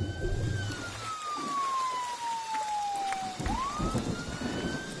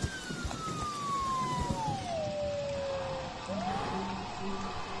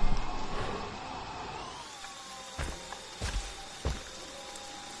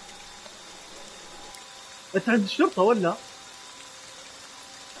 انت عند الشرطة ولا؟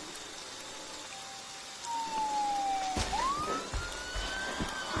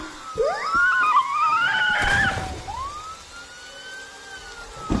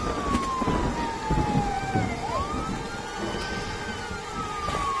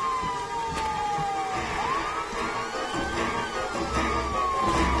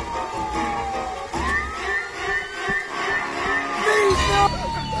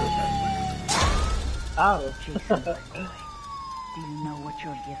 Jason, my boy, do you know what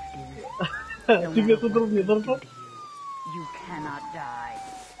your gift is? تبي تضربني ضربة؟ You cannot die.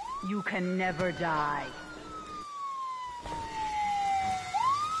 You can never die.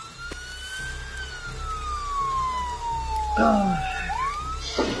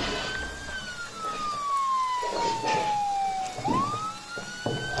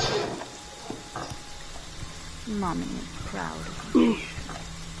 Mommy is proud of you.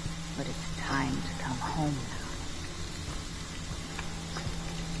 But it's time to come home now.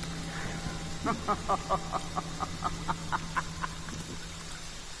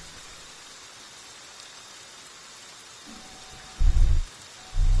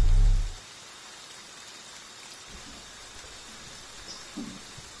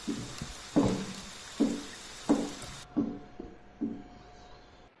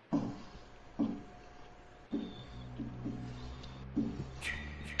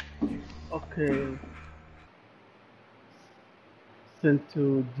 Okay. Sent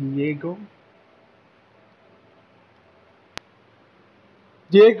to Diego.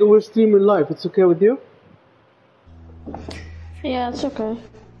 Diego, we're streaming live. It's okay with you? Yeah, it's okay.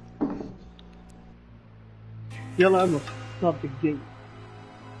 يلا عمر start the game.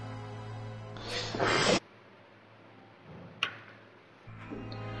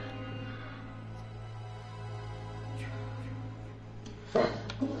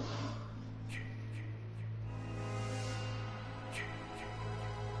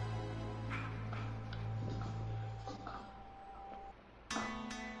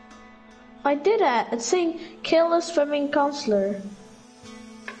 I did it. It's saying kill a swimming counselor.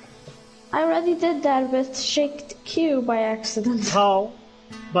 I already did that with Shake Q by accident. How?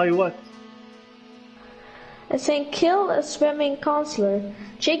 By what? It's saying kill a swimming counselor.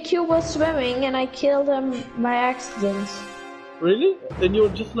 JQ was swimming and I killed him by accident. Really? And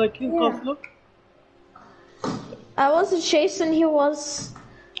you're just like him, Yeah. Counselor? I wasn't chasing, he was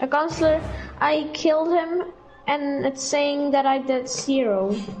a counselor. I killed him, and it's saying that I did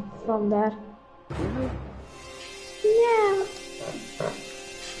 0 from that. Yeah.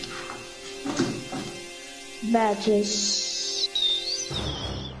 Badges.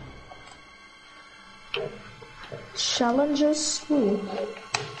 Challenges.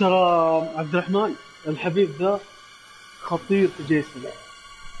 ترى عبد الرحمن الحبيب ذا خطير في جيسون.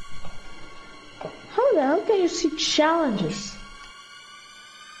 How the hell can you see challenges?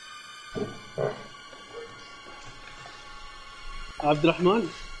 عبد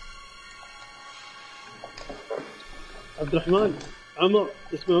الرحمن عمر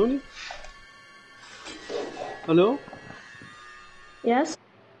تسمعوني؟ Hello? Yes?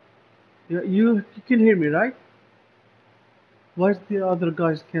 You can hear me, right? Why the other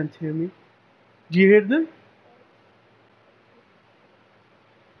guys can't hear me? Do you hear them?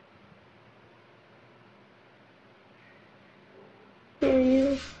 Hear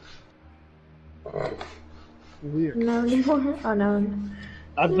you. Weird. No anymore? Oh no.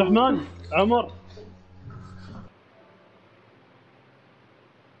 عبد الرحمن عمر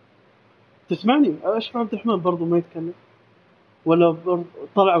تسمعني؟ ايش عبد الرحمن برضو ما يتكلم ولا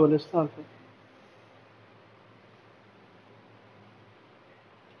طلع ولا ايش السالفه؟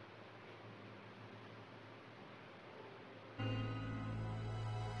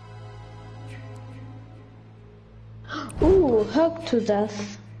 Ooh, hug to death.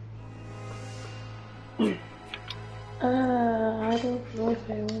 I don't know if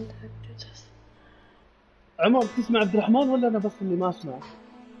I want hug to death. عمر تسمع عبد الرحمن ولا انا بس اللي ما اسمع؟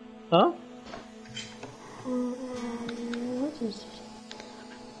 ها؟ What is it?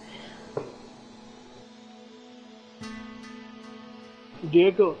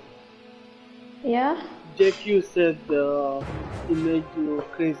 Diego. Yeah? JQ said he made you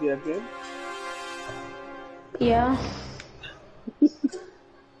crazy again. Yeah.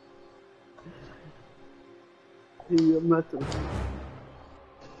 He matters.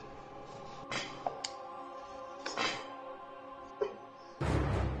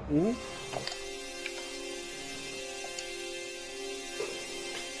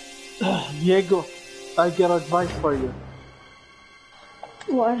 Diego, I got advice for you.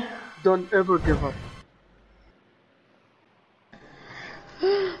 What? Don't ever give up.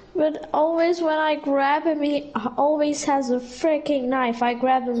 But always when I grab him, he always has a freaking knife. I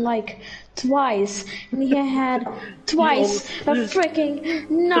grabbed him like twice, and he had twice a freaking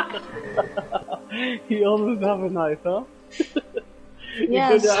knife. He always have a knife, huh?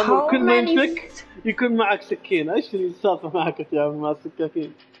 Yes, how كل ما many... يمسك يكون معك سكين. ايش السالفة معك يا عم مع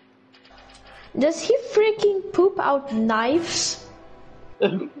السكاكين؟ Does he freaking poop out knives?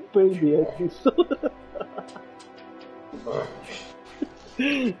 Baby, I think so.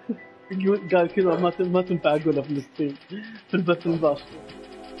 قال كذا ما تنفع اقولها في الستريم في البث المباشر.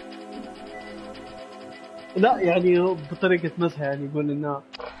 لا يعني هو بطريقة مزحة يعني يقول انها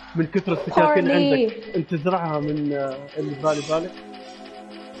من كثر السكاكين عندك انت تزرعها من اللي بالك.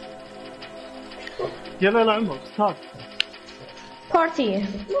 يلا عمر ستارت. Party.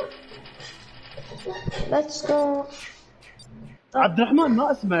 Let's go. عبد الرحمن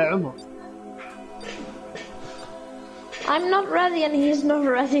ما اسمع يا عمر. I'm not ready and he's not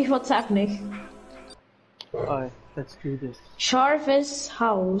ready. What's happening? Alright, let's do this. Jarvis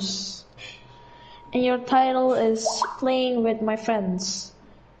House. And your title is Playing with My Friends.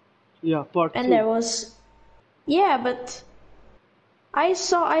 Yeah, part 2. And there was... Yeah, but... I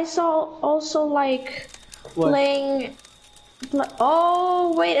saw also like... What? Playing...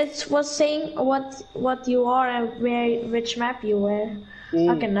 Oh, wait, it was saying what you are and which map you were.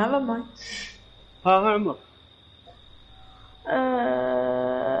 Okay, never mind. ها عمر.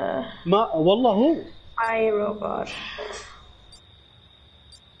 ما والله هو iRobot.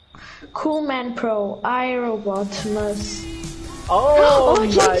 Cool Man Pro. iRobot must. Oh my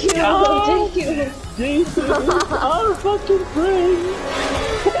thank you. god! Thank you. Jason, our fucking friend.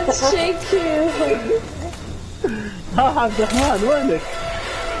 Thank you. ها عبد الرحمن وينك؟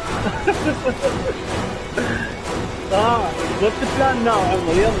 what's the plan now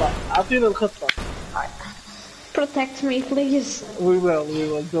عمر يلا اعطينا الخطة. Protect me, please. We will,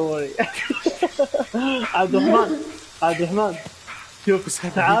 don't worry. عبد الرحمن شوف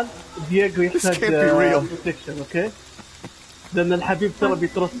تعال دييغو يحتاج protection اوكي؟ لأن الحبيب ترى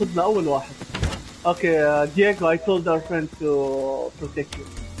بيترصدنا أول واحد. Okay, Diego, I told our friend to protect you.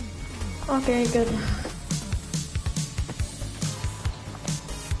 Okay, good.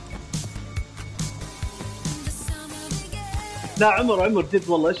 لا عمر جد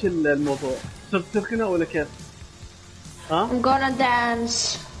والله ايش الموضوع؟ تركنا ولا كيف؟ ها؟ I'm gonna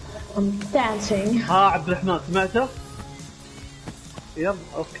dance. I'm dancing. ها عبد الرحمن سمعته؟ يلا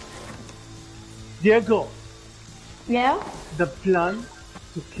اوكي. Diego, Yeah? the plan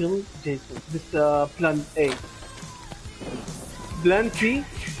to kill Jason. This plan A. Plan B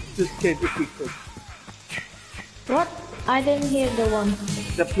to escape if we could. What? I didn't hear the one.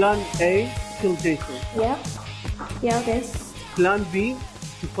 The plan A, kill Jason. Yeah? Yeah, okay. Plan B,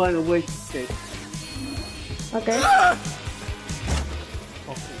 to find a way to escape. Okay.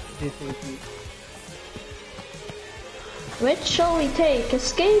 Okay, Jason is me. Which shall we take?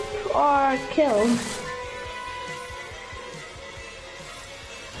 Escape or kill?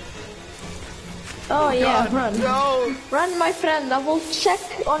 Oh yeah, run. No! Run, my friend. I will check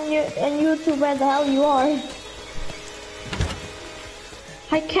on YouTube where the hell you are.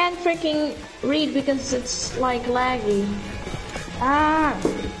 I can't freaking read because it's like laggy. Ah!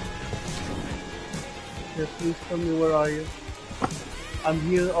 Yeah, please tell me where are you? I'm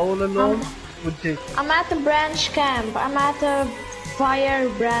here all alone with Jason. I'm at the branch camp. I'm at the fire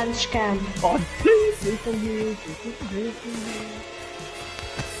branch camp. Oh, Jason here, Jason here.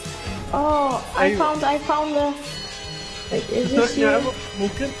 Oh, I found the. Wait, is this you?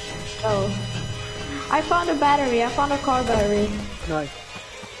 ممكن? Oh. I found a battery. I found a car battery. Nice.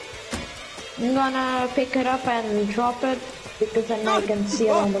 I'm gonna pick it up and drop it because then I can see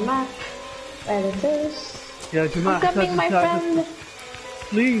it on the map where it is. يا جماعة I'm coming, my friend.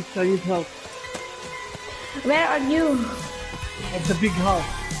 Please, I need help. Where are you? At the big house.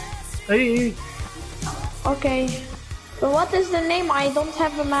 Hey, Okay. But what is the name? I don't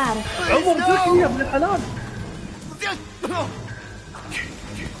have a map. عمر ذكي يا ابن الحلال.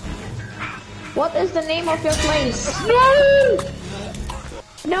 What is the name of your place? No!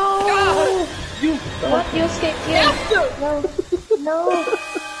 No! You. What? You escaped here? No. No.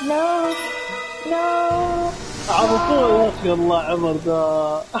 No. No. عرفوه يا اخي الله عمر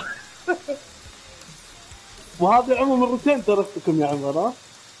ده. وهذا عمر مرتين تركتكم يا عمر ها؟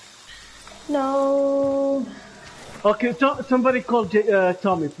 No. Okay, somebody call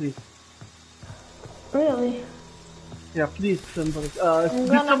Tommy, please. Really? Yeah, please, somebody.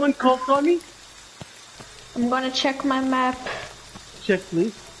 Did someone call Tommy? I'm gonna check my map. Check,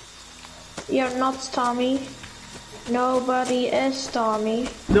 please. You're not Tommy. Nobody is Tommy.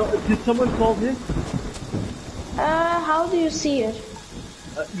 No, did someone call him? How do you see it?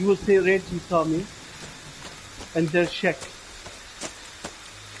 You will say Reggie Tommy, and then check.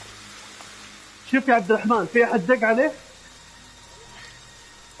 شوف يا عبد الرحمن في أحد دق عليه؟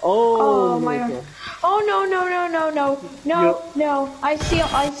 Oh my god. Oh no no no no no no Yeah. no.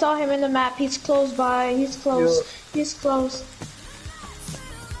 I saw him in the map. He's close by. He's close. Yeah. He's close.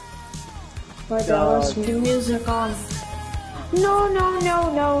 But God. let's the music on. No no no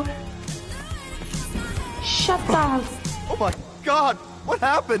no. Shut up. Oh my god! What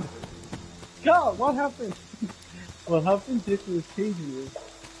happened? God, what happened? What happened? Jason was changing you.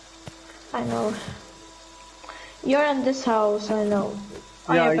 I know. You're in this house, I know.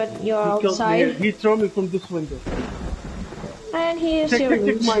 Yeah, but you're he killed me outside. here. He threw me from this window. And he is Check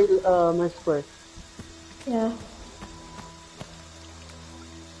serious. my spray. Yeah.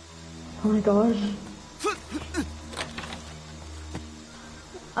 Oh my gosh.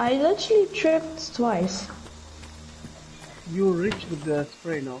 I literally tripped twice. You're rich with the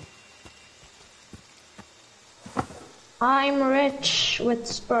spray now. I'm rich with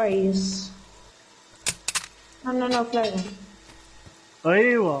sprays. No, flavor.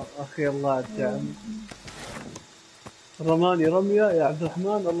 ايوه اخي الله الدعم. رماني رميه يا عبد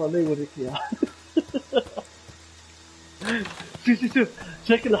الرحمن الله لا يوريك اياها. شوف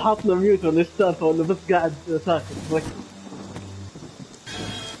شكله حاطنا ميوت ولا السالفه ولا بس قاعد ساكت ركز.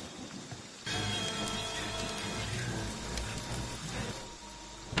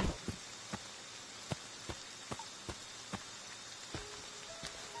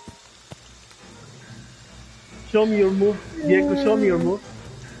 Show me your move, Diego. Show me your move.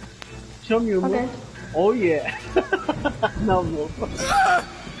 Show me your Okay. move. Oh yeah. Now move.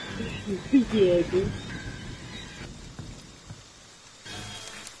 Diego.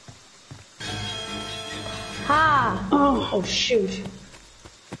 Ha! Oh shoot.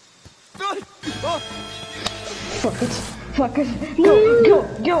 Fuck it. Fuck it.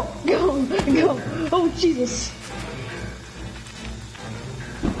 Go. Oh Jesus.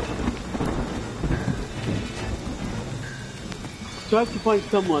 Try to find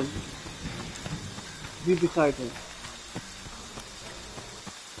someone. Be beside him.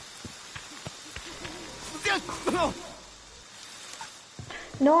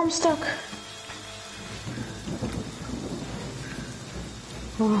 No, I'm stuck.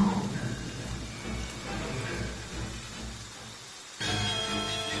 Oh.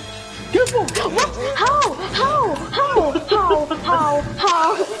 Careful! What? How?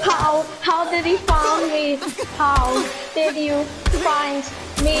 How did he find me? How did you find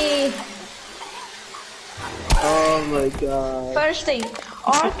me? Oh my god. First thing,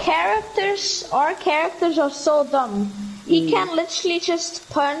 our characters are so dumb. He can literally just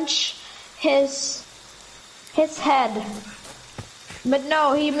punch his head. But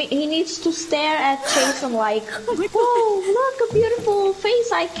no, he needs to stare at Jason like, whoa, look, a beautiful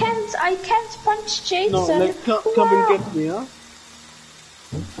face. I can't punch Jason. No, like, come and get me, huh?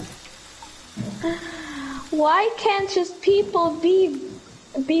 Why can't just people be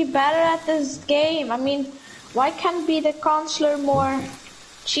better at this game? I mean, why can't be the counselor more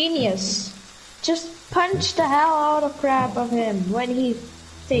genius? Just punch the hell out of crap of him when he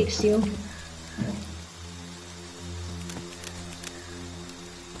takes you.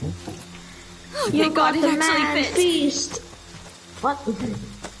 You got the man's beast. What?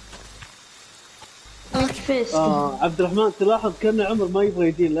 Fist. عبد الرحمن تلاحظ كأن عمر ما يبغى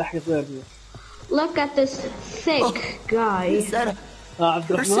يدين لا يحيط غيرنا. Look at this thick guy.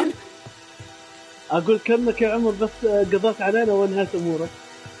 عبد الرحمن أقول كأنك يا عمر بس قضيت علينا وانهيت أمورك.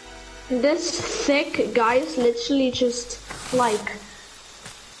 This thick guy is literally just like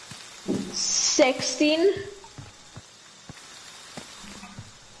 16.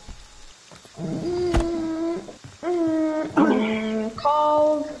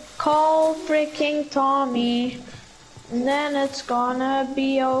 Call freaking Tommy, and then it's gonna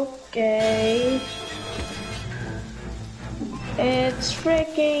be okay. It's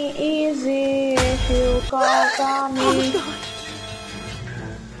freaking easy if you call Tommy.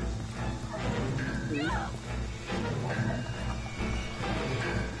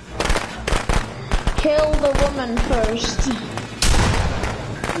 Kill the woman first.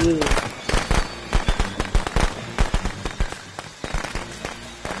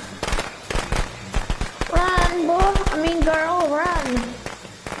 Run, boy. I mean, girl, run.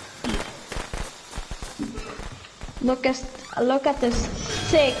 Look at this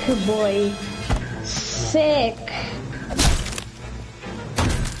sick boy. Sick.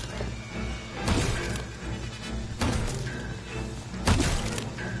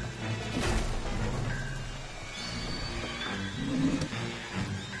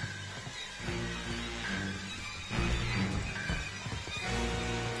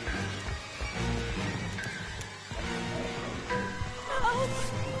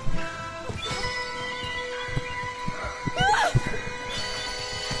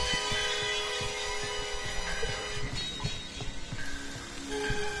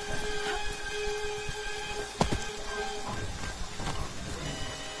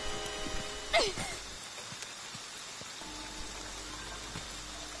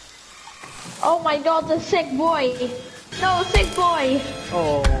 Oh my god, the sick boy. No, sick boy.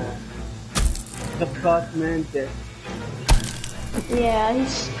 Oh, the fat man dead. Yeah,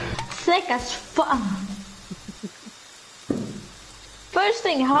 he's sick as fuck. First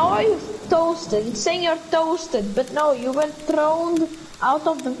thing, how are you toasted? It's saying you're toasted, but no, you were thrown out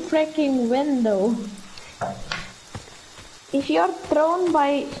of the freaking window. If you're thrown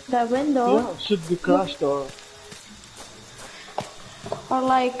by the window... Yeah, should be crushed or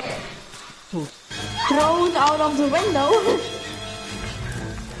like... thrown out of the window.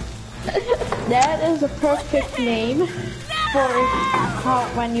 That is a perfect name for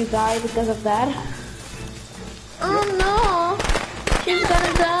when you die because of that. Oh no! She's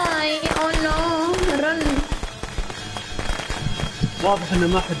gonna die! Oh no! Run! واضح انه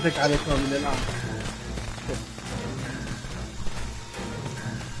ما حد ذك على تومي الان.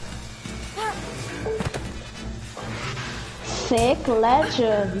 Sick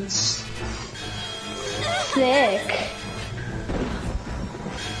legends. Sick.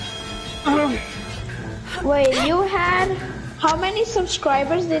 Wait, you had... How many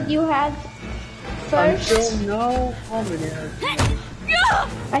subscribers did you have first? I don't know how many.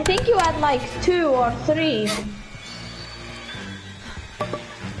 I think you had like 2 or 3.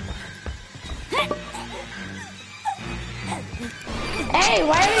 Hey,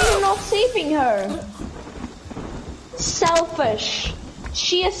 why are you not saving her? Selfish.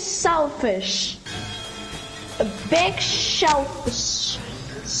 She is selfish. A big selfish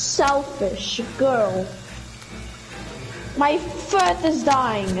girl. My foot is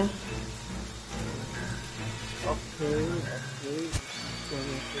dying. Okay.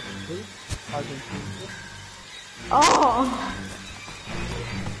 Oh.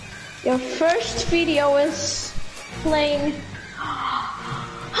 Your first video is playing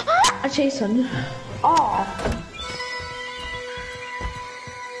Jason. Oh.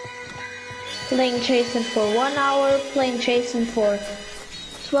 Playing Jason for 1 hour, playing Jason for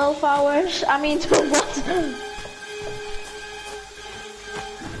 12 hours. I mean, what?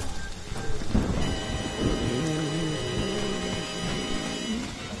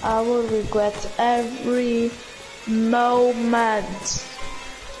 I will regret every moment.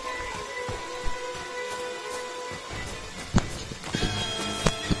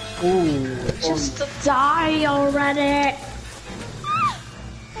 Ooh, Just die already.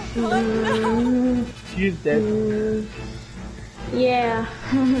 she's dead. Yeah,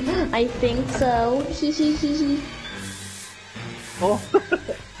 I think so. Oh,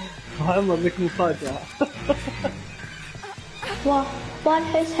 عمر لك مفاجأة. What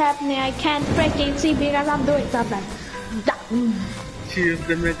is happening? I can't freaking see because I'm doing something. She is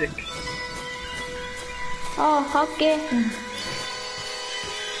the medic. Oh, okay.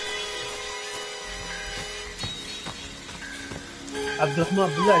 عبد الرحمن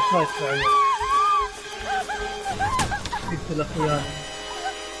بالله ايش رايك في عمر؟ قلت اخويانا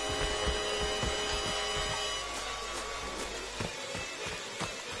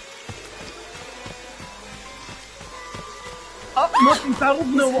ما كنت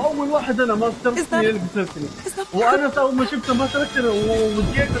عرضنا واول واحد انا ما تركتني اللي قتلتني وانا اول ما شفته ما تركتني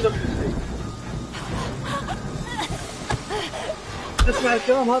وجيت نفس الشيء. تسمع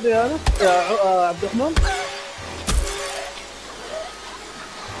الكلام هذا يا انس يا عبد الرحمن؟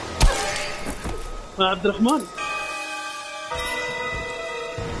 عبد الرحمن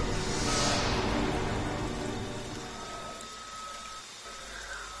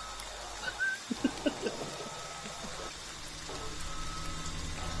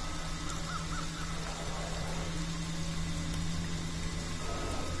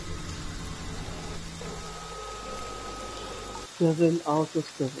Seven out of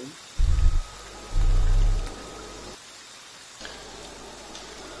 7.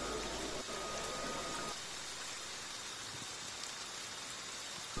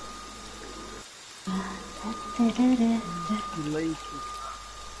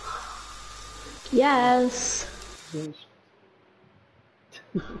 Yes.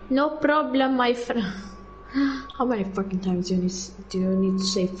 No problem, my friend. How many fucking times do you need to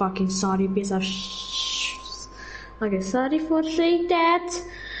say fucking sorry, piece of Okay, sorry for saying that.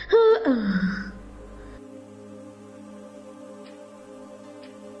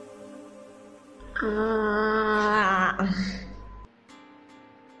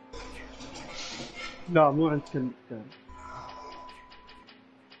 لا مو عند كلمة كان.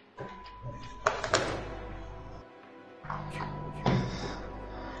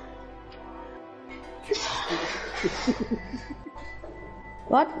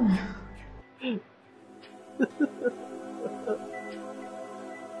 What?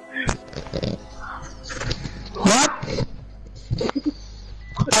 What?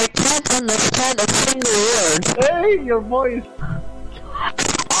 I can't understand a single word. Hey, your voice.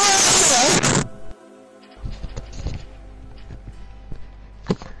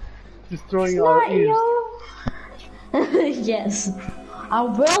 Destroying our ears. Yes, I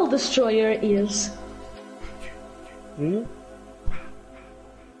will destroy your ears. Hmm?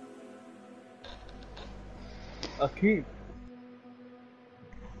 أكيد.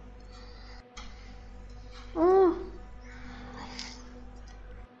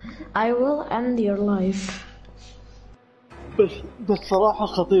 I will end your life. بس صراحة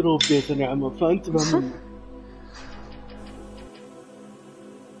خطير وبديتني يا عمر فانتبه مني.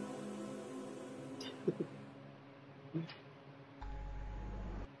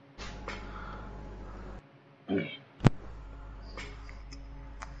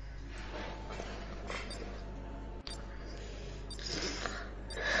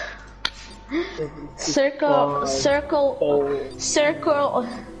 Circle.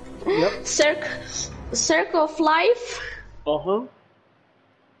 Yep. Circle of life.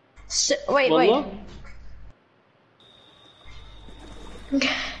 Wait.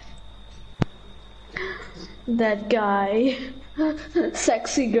 That guy,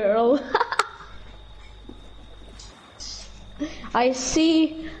 sexy girl. I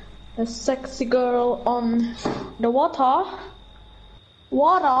see a sexy girl on the water.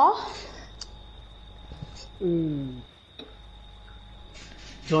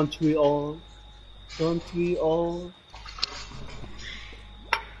 Don't we all?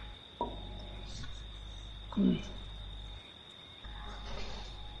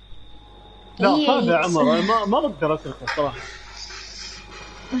 لا هذا عمر أنا ما بقدر اتركه صراحة.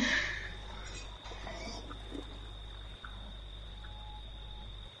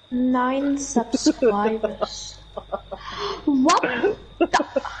 Nine subscribers. What?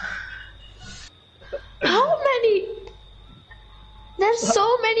 How many? There's so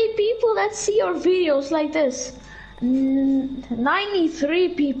many people that see your videos like this. 93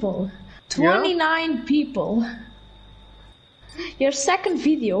 people. 29 people. Your second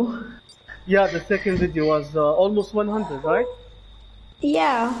video. Yeah, the second video was almost 100, right?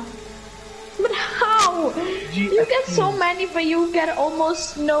 Yeah. But how? You get so many, but you get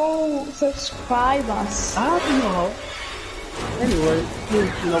almost no subscribers. I don't know how. Anyway, you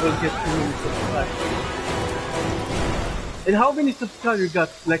never get too many subscribers. And how many subscribers you got?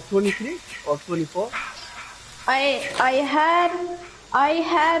 Like 23 or 24? I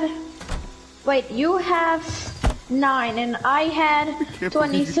had. Wait, you have 9 and I had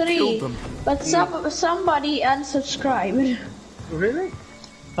 23. But somebody unsubscribed. Really?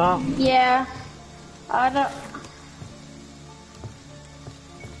 Yeah. I don't.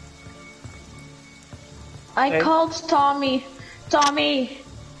 I called Tommy. Tommy.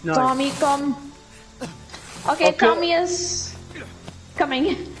 Nice. Tommy, come. Okay, Tommy is coming.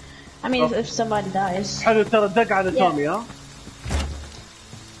 I mean, if somebody dies. حلو ترى دق على تومي ها.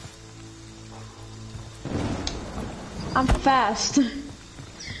 I'm fast.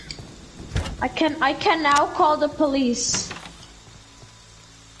 I can now call the police.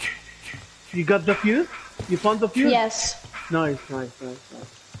 You got the fuse? You found the fuse? Yes. Nice.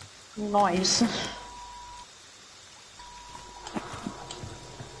 Noise.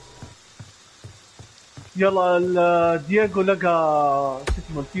 يلا دييغو لقى شو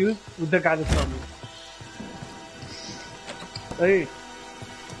اسمه الفيوز ودق على تومي. اي.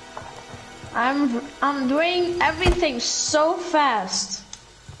 I'm doing everything so fast.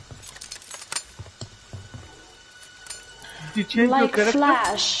 Did you change like your character?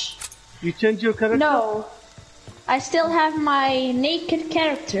 Flash. You change your character? No. I still have my naked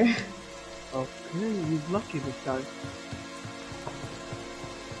character. Okay, he's lucky this time.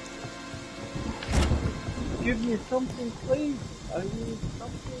 Give me something, please. I need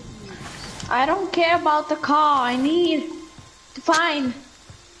something. I don't care about the car. I need to find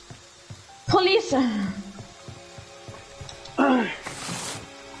police.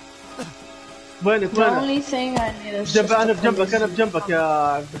 وينك The only thing I need is أنا بجنبك يا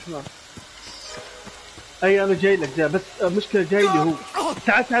عبد الرحمن. أي أنا جاي لك جاي بس مشكلة جاي لي هو.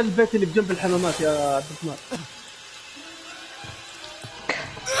 تعال البيت اللي بجنب الحمامات يا عبد الرحمن.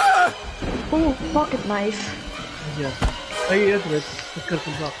 Oh, pocket knife. أي أدرس فكرت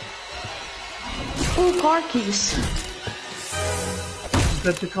الباقي. Oh, car keys. Is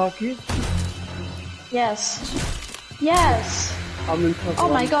that the car key? Yes. Yes. Oh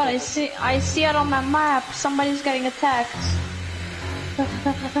my god, I see it on my map. Somebody's getting attacked.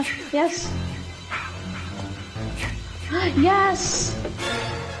 Yes. Yes.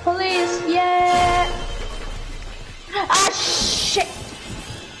 Police, yeah. Ah shit.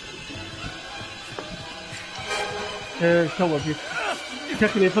 ايه سوى فيك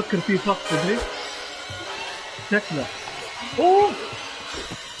شكله يفكر فيه فقط تدري شكله اوه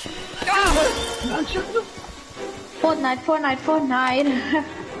لا شكله Fortnite.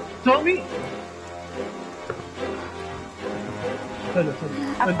 تومي حلو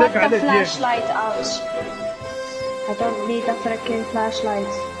I put the flashlight out. I don't need a freaking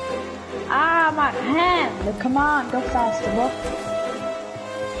flashlight. Ah, my hand! Come on, go faster, bro.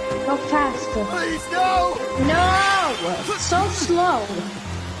 Go faster. Please, no! No! So slow.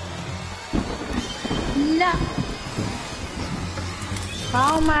 No.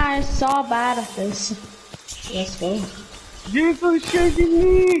 How am I so bad at this? Yes, go. Jesus is chasing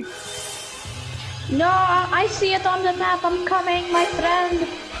me! No, I see it on the map. I'm coming, my friend.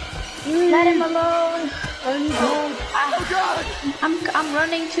 Let him alone. Oh God! I'm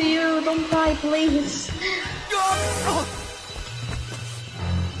running to you. Don't die, please.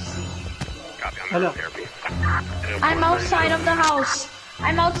 Hello. I'm outside of the house.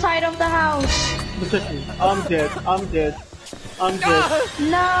 I'm outside of the house. I'm dead.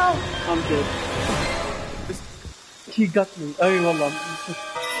 No. I'm dead. He got me. أي والله.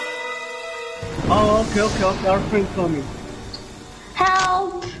 Oh, okay. Our friend Tommy.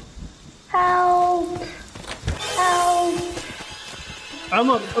 Help!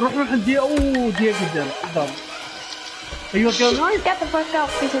 عمر روح دي دي قدام. أيوة كمان. Get the fuck out,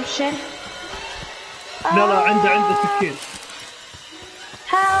 piece of shit. لا عنده سكين.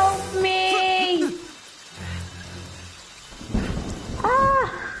 Help me!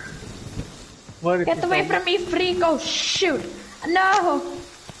 Get away from me, freak! Oh shoot! No!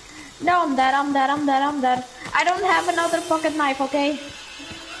 No, I'm dead. I don't have another pocket knife, okay?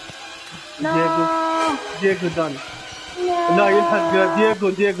 No! دييغو دان. No! لا يلحق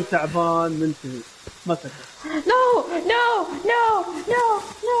دييغو تعبان منتهي. مسكه. No!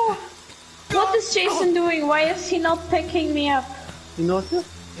 What is Jason doing? Why is he not picking me up? You notice?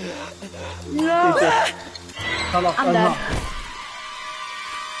 No! خلاص I'm dead.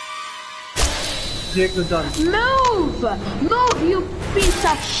 دييغو دان. Move, you piece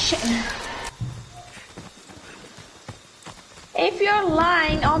of shit! if you're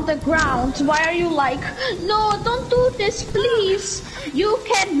lying on the ground, why are you like, no, don't do this, please? You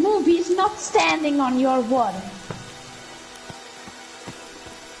can move. He's not standing on your wood.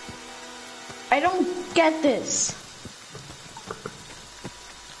 I don't get this.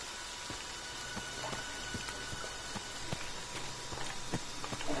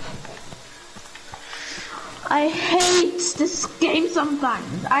 I hate this game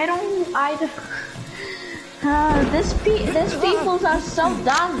sometimes. These people are so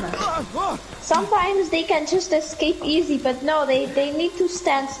dumb. Sometimes they can just escape easy, but no, they need to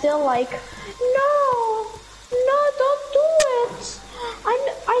stand still like, no, don't do it.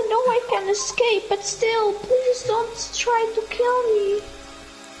 I know I can escape, but still, please don't try to kill me.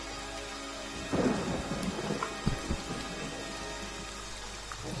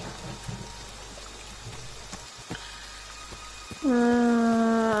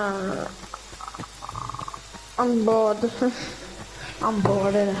 I'm bored. I'm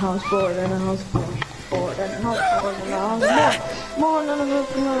bored in the house, bored in the house, bored in the house, bored in the house, bored in the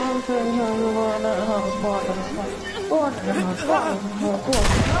house, bored in the house, bored in the house, bored in the house,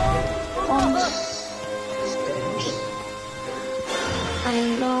 on the stairs.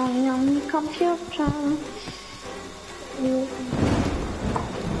 I'm going on the computer.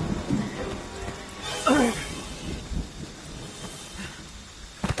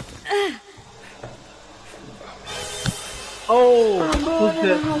 Oh, who's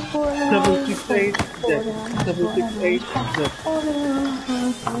that? 768, 768,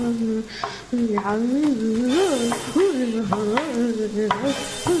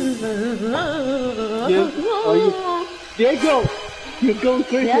 Are you? Diego! You're going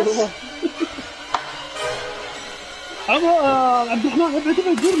crazy. Yes. عبد الرحمن ابعد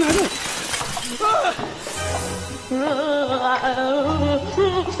دورنا عليك.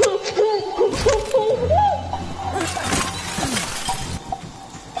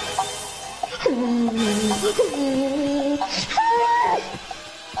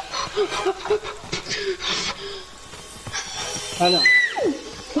 Hello.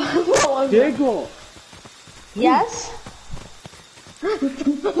 Diego. Yes. I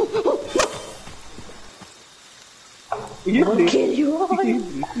will kill you all.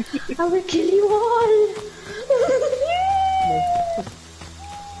 I will kill you all.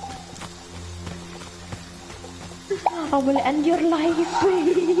 I will end your life.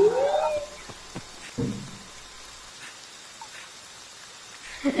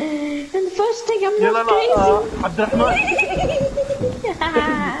 And the first thing, I'm not crazy. عبد الرحمن.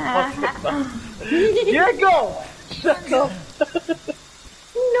 Diego! Shut up.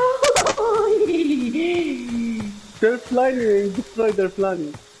 No. They're planning. Destroy their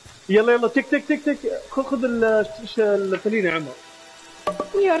planning. يلا تك تك تك تك خذ الفلين يا عمر.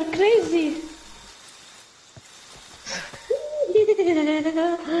 You're crazy.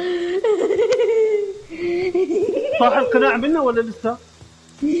 صاح القناع منه ولا لسه؟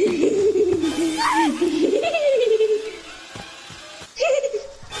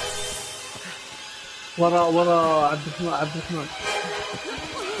 ورا عبد الرحمن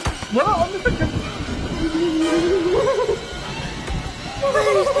ورا أمي فكر.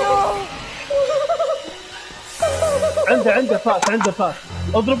 عنده فاس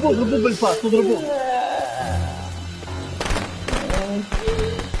اضربوه بالفاس اضربوه.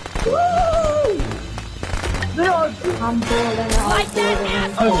 I'm bored and Like that,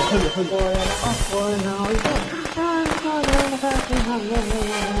 حلو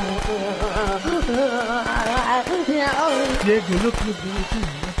Diego, look.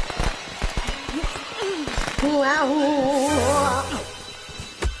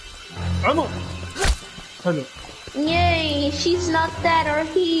 عمر حلو. Yay, she's not that or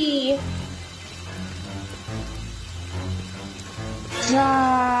he.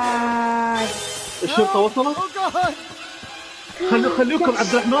 Die. الشرطة وصلت؟ خلوكم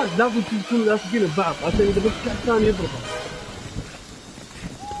عبد الرحمن لازم تكونوا لاصقين ببعض عشان إذا بس واحد ثاني يضربه.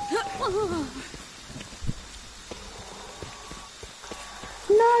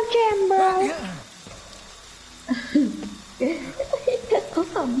 No jam, bro.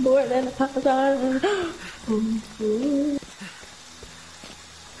 I'm bored and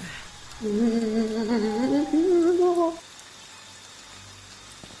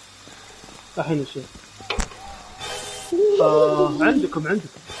الحين الشيء عندكم ما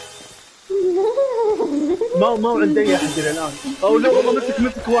عند اي احد الى الان. او لا والله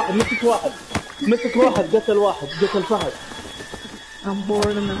مسك واحد قتل فهد. I'm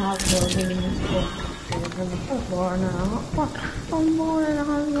bored in the hospital. I'm bored in the hospital.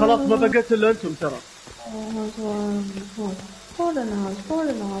 خلاص ما بقيت الا انتم ترى.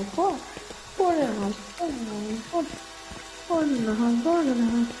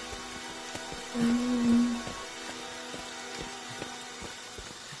 Born.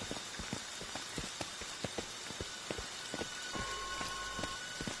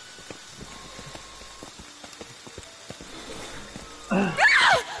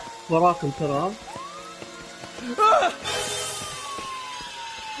 وراكم ترى.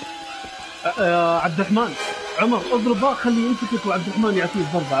 عبد الرحمن عمر اضربه خليه يمسكك وعبد الرحمن يعطيه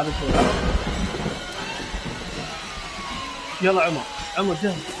ضربه على طول. يلا عمر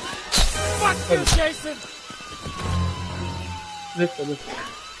جاهز. لسه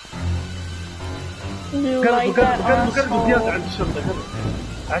قربوا زيادة عند الشرطة قرب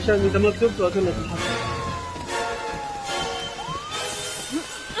عشان إذا ما قدرتوا أقلت الحصة.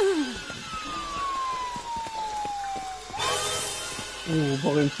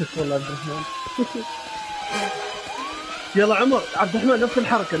 بغي يمسك والله عبد الرحمن. يلا عمر عبد الرحمن نفس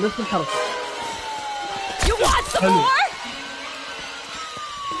الحركة حلو.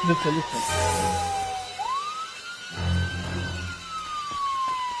 لسه نايس.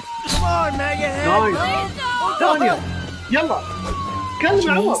 ثانية يلا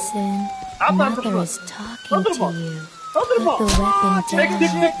كلم عمر. عطى عبد الرحمن اضربه. تك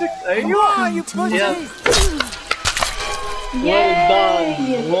ايوه.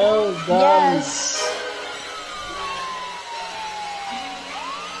 well done.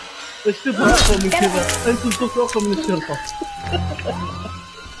 ايش تبغى اقوى من كذا؟ انتم تبغوا اقوى من الشرطة.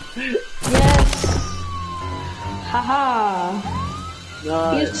 Haha.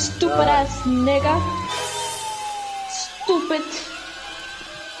 You stupid ass nigga. Stupid.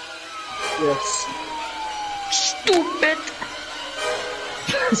 Yes. Stupid.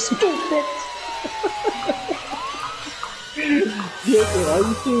 Jason, are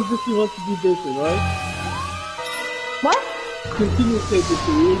you saying this you want to be Jason, right? What? Continue to say this,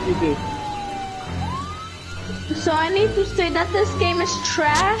 you will be Jason. So I need to say that this game is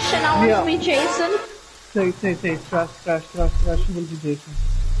trash and I want to be Jason? Say, trash, you will be Jason.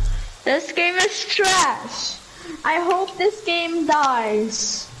 This game is trash. I hope this game dies.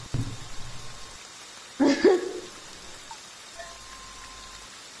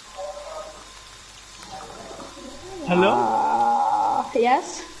 Hello? Yes?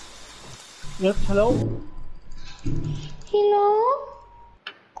 Yes, hello? Hello?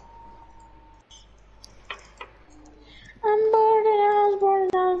 I'm bored and I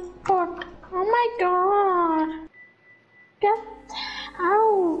was bored. Oh my god. Get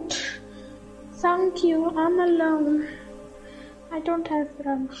out. Thank you, I'm alone. I don't have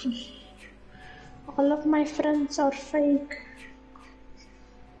friends. All of my friends are fake.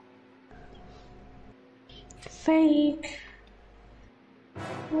 Fake.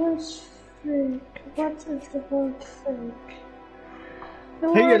 What's fake? What is the word fake?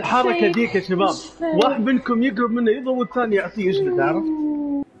 هي الحركة ديك يا شباب. واحد منكم يقرب منه يضرب والثاني يعطيه يجلد عرفت؟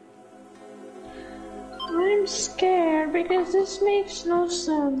 I'm scared because this makes no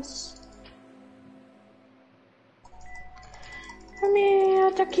sense. Come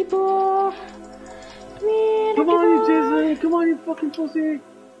here, Ducky boy. Come on, you Jason. Come on, you fucking pussy.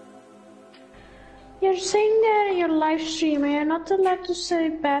 You're saying that in your live stream and you're not allowed to say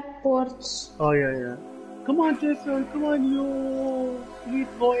bad words. Oh, yeah. Come on, Jason. Come on, you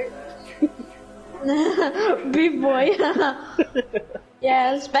sweet boy. Big boy.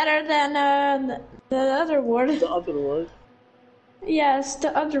 Yes, better than the other word. The other word? Yes,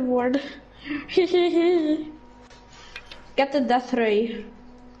 the other word. Get the death ray.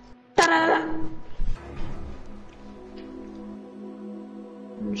 Ta-da!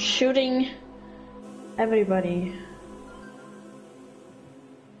 I'm shooting everybody.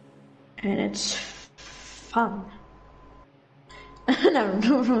 And it's fun. No,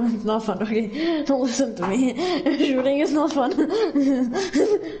 it's not fun, okay? Don't listen to me. Shooting is not fun.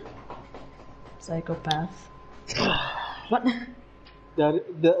 Psychopath. What?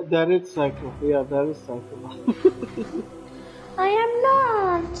 That is psycho. Yeah, that is psycho. I am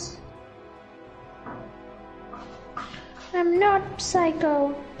not. I'm not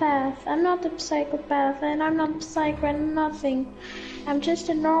psychopath. I'm not a psychopath, and I'm not psycho and nothing. I'm just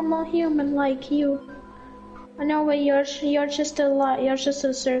a normal human like you. I know, but you're just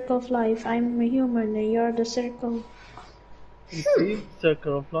a circle of life. I'm a human, and you're the circle. You see,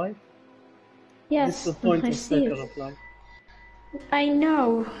 circle of life. Yes, this is the point of circle of life. I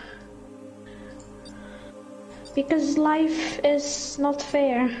know. Because life is not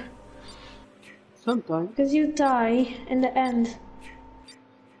fair. Sometimes. Because you die in the end.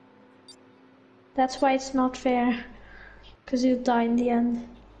 That's why it's not fair. Because you die in the end.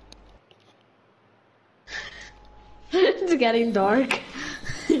 It's getting dark.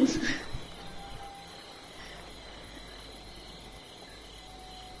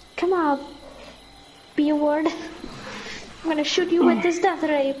 Come on, B-word. I'm gonna shoot you with this death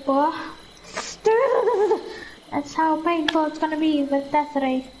ray, boy. That's how painful it's gonna be with death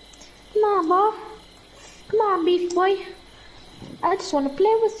ray. Come on, boy. Come on, beef boy. I just wanna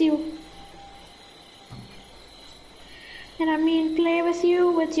play with you. And I mean play with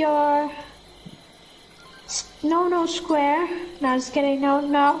you with your... No, square. No, just kidding.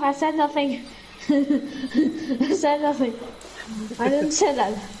 No, I said nothing. I said nothing. I didn't say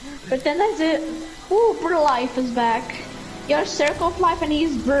that. But then that's it. Ooh, bird life is back. You're circle of life and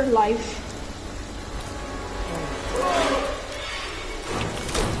he's bird life.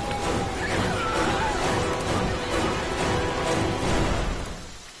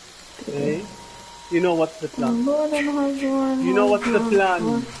 Okay. You know what's the plan. You know what's the plan.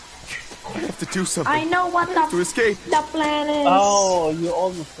 I have to do something. I know what to escape. The plan is. Oh, you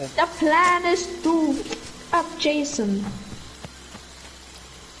almost said. The plan is to up Jason.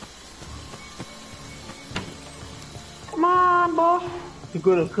 Come on, boy.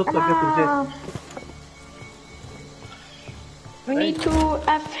 تقول الخطة قتل جيسون. We need to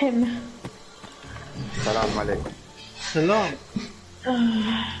F him. السلام عليكم. سلام.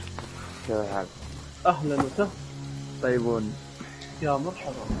 كيف الحال؟ أهلا وسهلا. طيبون. يا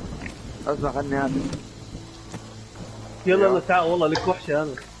مرحبا. اسمع خلني هذا. يلا تعال والله لك وحشة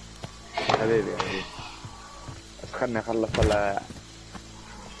أنا. حبيبي بس خلني أخلص ولا.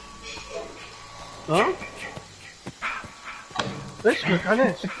 ها؟ ايش بك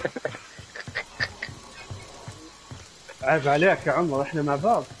عليش؟ عيب عليك يا عمر احنا مع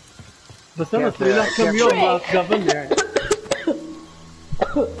بعض. بس انا صار له كم يوم ما تقابلنا يعني.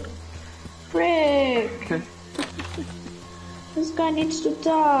 Frick! This guy needs to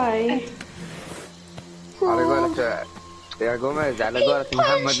die. على قولة يا قوميز على قولة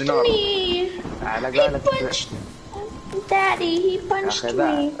محمد نور. على قولة Daddy, he punched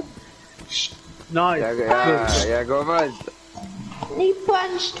me. نايس. يا قوميز. He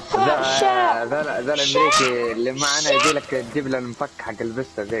punched. Shut up. ذا الامريكي اللي معنا يجي لك تجيب له المفك حق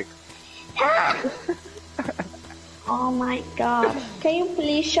البسة ذيك. Oh my god. Can you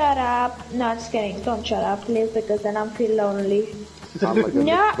please shut up? No, just kidding. Don't shut up, please, because then I'm feel lonely.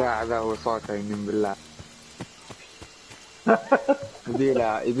 No. ذا هو صوته يمين بالله.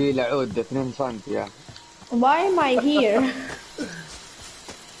 يبيله عود 2 سنتي يا. Why am I here?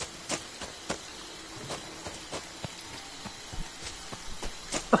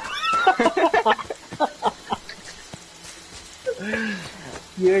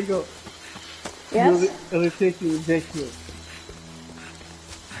 Diego. Yes? You're irritating Ezekiel.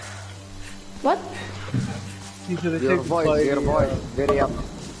 What? He's irritated your voice, very up.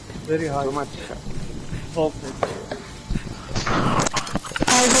 Very high. Too much. Voltage.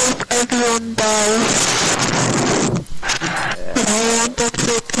 I hope everyone dies. But I want that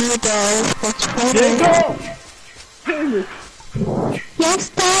to die. What's funny? Diego! Yes,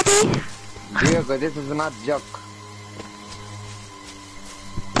 Daddy? Diego, this is not joke.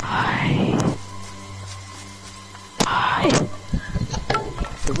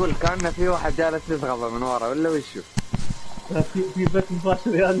 تقول كأن في واحد جالس يصغبه من ورا ولا وشو؟ في بيت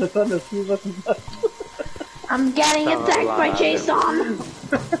مباشر يا أنا تونس في بيت مباشر. I'm getting attacked by Jason.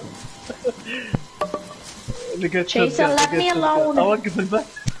 Jason, let me alone. أوقف البث.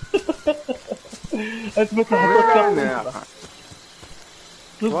 أنت متى حتذكرني يا أخي؟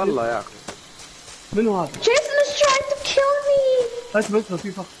 والله يا أخي. منو هذا؟ Jason is trying to kill me. أنت بس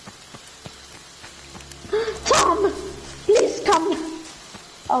في فخ. Tom, please come.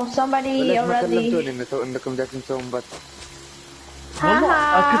 Oh, somebody ما already. كلمتوني إنكم جالسين تسوون بث.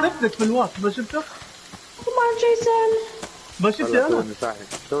 والله كتبت لك في الواتس ما شفته؟ Come on, Jason. ما شفت والله أنا؟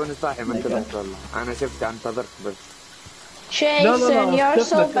 توني صاحي ما انتبهت والله. أنا شفت انتظرت بس. Jason, you're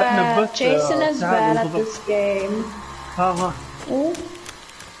so bad. Jason is bad at this game. ها.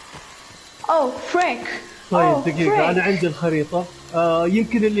 Oh, frick. طيب دقيقة أنا عندي الخريطة.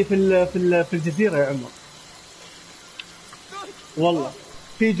 يمكن اللي في الجزيرة يا عمر. والله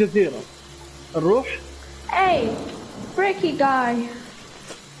في جزيرة. نروح؟ Hey, fricky guy.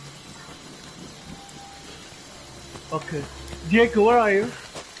 Okay. Diego, where are you?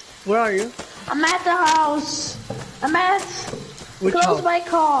 Where are you? I'm at the house. I'm at Which close house? by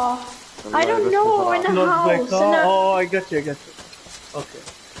car. I don't know, in a Close by house. car? Oh, I got you. Okay.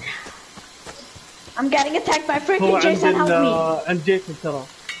 I'm getting attacked by هو freaking Jason, help me. عند جيسون ترى.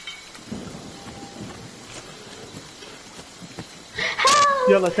 Help!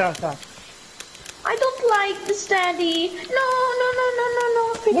 يلا تعال. I don't like this, Daddy. No.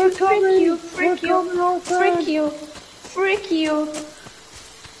 Frick you.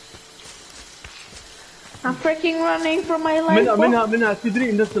 I'm freaking running for my life. منها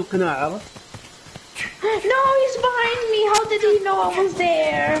تدري نفس القناع عرفت؟ No, he's behind me. How did he know I was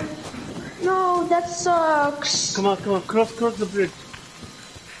there? No, that sucks. Come on, cross the bridge.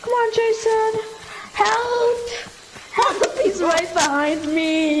 Come on, Jason. Help! Help! He's right behind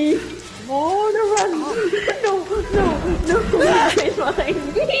me. Oh, no, run! No, he's right behind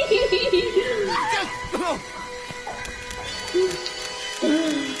me.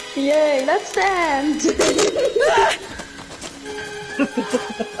 Yay, let's stand.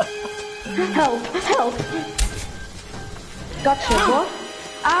 Help! Gotcha, boy.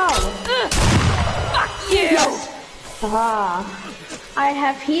 Ow! Fuck you! Yes. I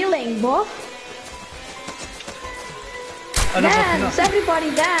have healing, boy. Dance! Everybody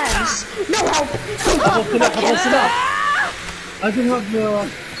dance! No help! I don't have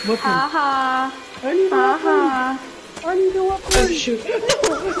weapon. Haha! I need a weapon. I need a weapon. Oh shoot!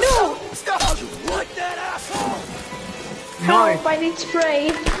 No! Stop! What that asshole? Help! I need spray!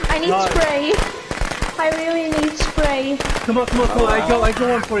 I need spray! I really need spray! Come on! I got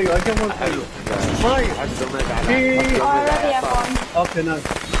one for you. Mine! Already have one. Okay, nice.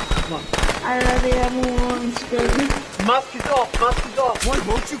 Come on. I already have one spray. Mask is off. Why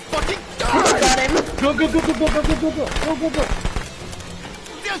won't you fucking I die? got him! Go.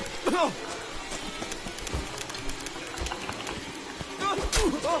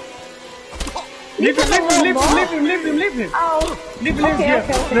 Leave him. Oh! Leave him Okay, here.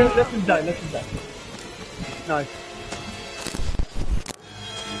 okay. Let him die. Nice.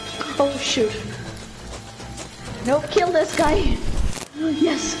 Oh shoot. No, kill this guy.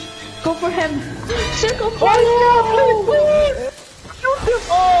 Yes. Go for him. Circle please. Please.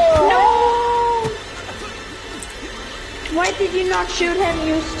 No. Why did you not shoot him,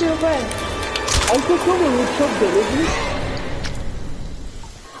 you stupid? I thought someone would shot them, isn't it?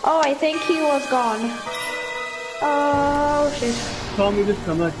 Oh, I think he was gone. Oh shit. Tommy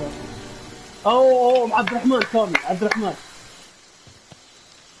لسه ما شاف. Oh, عبد الرحمن. Tommy, عبد الرحمن.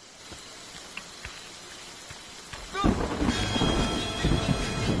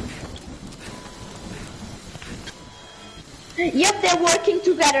 Yep, they're working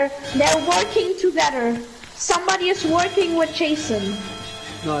together. Somebody is working with Jason.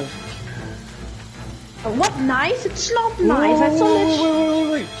 Nice. What nice? It's not nice. I saw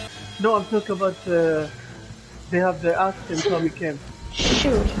this. Wait. No, I'm talking about they have the axe and Tommy came.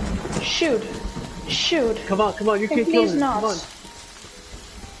 Shoot. Come on, you can kill Please him. not. Come on.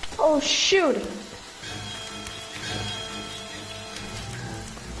 Oh shoot.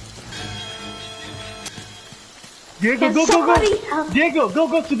 Diego, Can go. somebody help? Diego,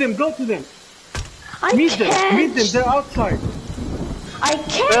 go to them. I Meet can't. them, they're outside. I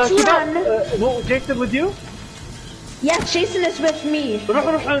can't run. Jason with you? Yes, Jason is with me.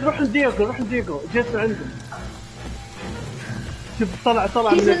 روح دييغو جيسون عندهم. شوف طلع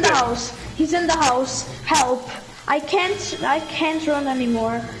He's in the house. Help. I can't run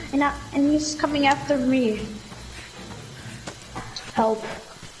anymore. And he's coming after me. Help.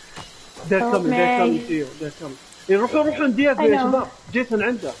 They're Help coming me. to you. They're coming. روحوا دييغو يا شباب. جيسون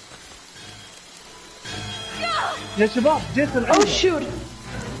عنده. يا شباب جيسون عنده. Oh shoot.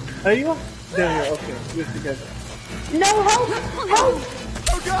 ايوه. There, okay. We're together. No, help.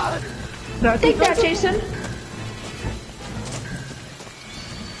 Oh God! Take that, Jason.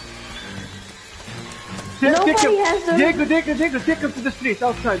 Nobody has the... Diego, take him to the street,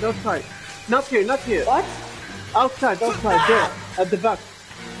 outside. Not here. What? Outside, there, at the back.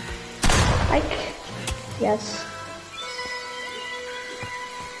 Yes.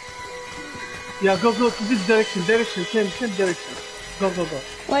 Yeah, go to this direction, same direction. Go.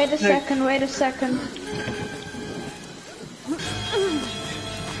 Wait a second.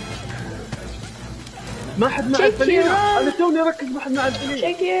 ما حد مع الفلينة. أنا توني أركز ما حد مع الفلينة.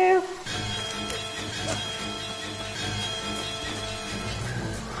 Thank you.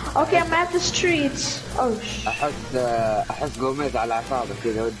 Okay, I'm at the streets. Oh shit. أحس قوميت على أعصابك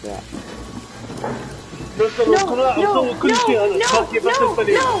كذا ودها. نوصل القراءة ونسوي كل شيء أنا. باقي بس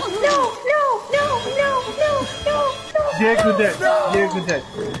الفلينة. No. Diego dead.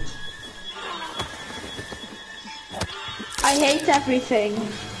 I hate everything.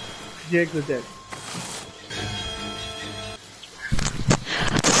 Diego dead.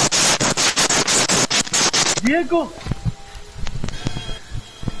 Diego!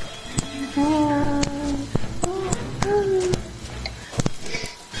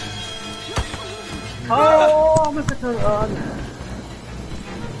 Oh, مسك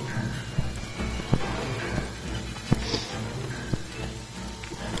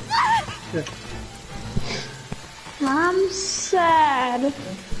I'm sad.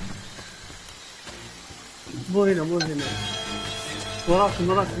 مو هنا مو هنا. وراكم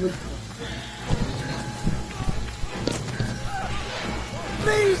وراكم انت.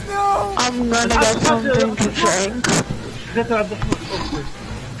 Please no! I'm gonna get something to drink. قتل عبد الرحمن.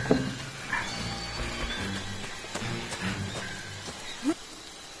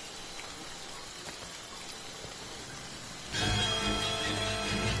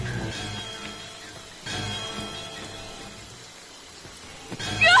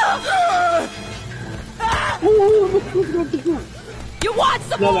 You want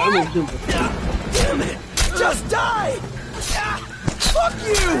some لا لا more? عمر جنبك. Damn it! Just die! Fuck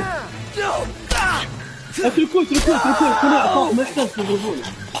you! No! اتركوه قناع صح ما يحتاج تضربونه.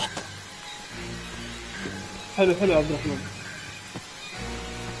 حلو حلو عبد الرحمن.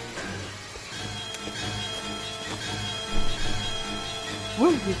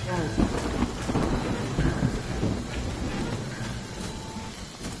 وين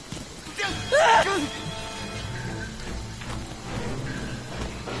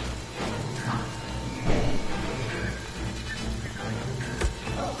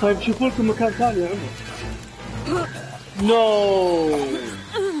طيب شوفوا لكم مكان ثاني يا عمر. نو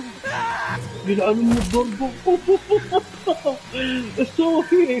يلعن ام الضربة. ايش سوى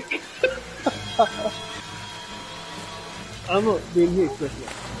فيك؟ عمر بينهيك شكله.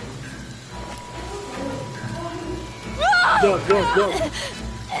 دور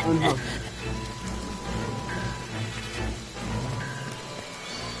انهار.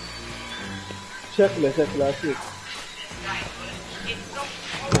 شكله اكيد.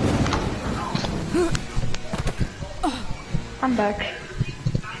 I'm back.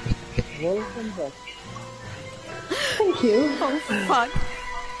 Welcome back. Thank you. Oh, fuck.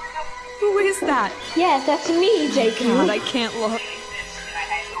 Who is that? Yes, that's me, Jacob. God, I can't look.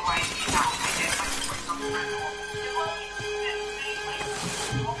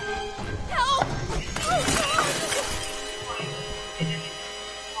 Help!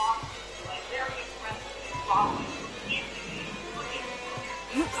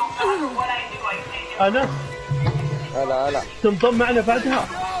 أنا هلا تنضم معنا بعدها.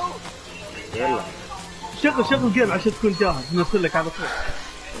 يلا شغل جيم عشان تكون جاهز نرسل لك على طول.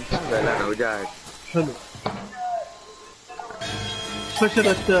 لا انا وجاهز. حلو.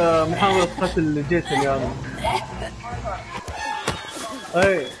 فشلت محاولة قتل جيسون يا عمي.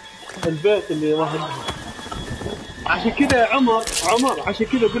 اي البيت اللي واهدها. عشان كذا يا عمر عشان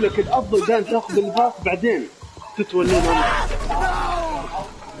كذا اقول لك الافضل دائما تاخذ النفاس بعدين تتولين عمر.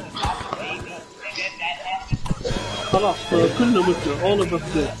 خلاص كلنا متنا all of us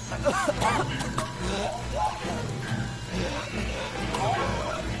dead.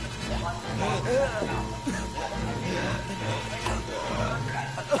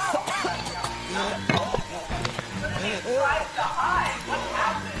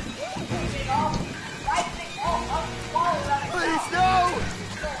 Please no!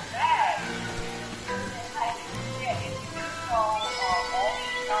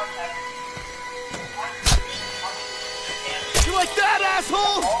 You like that,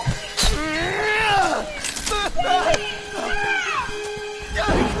 asshole?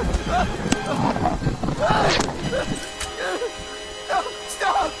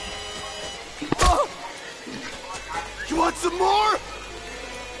 Stop! You want some more?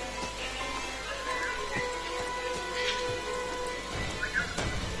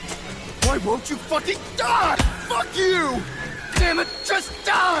 Why won't you fucking die? Fuck you! Damn it, just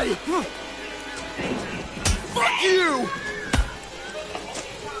die! Fuck you!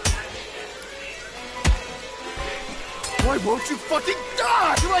 Why won't you fucking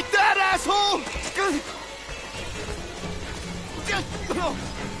die? You like that, asshole?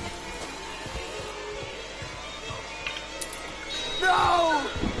 No!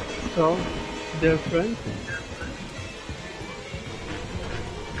 So, dear friend.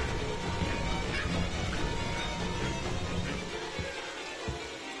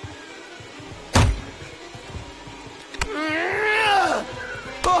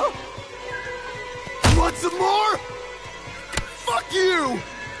 You want some more? Fuck you!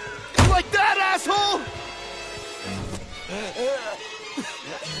 You like that, asshole?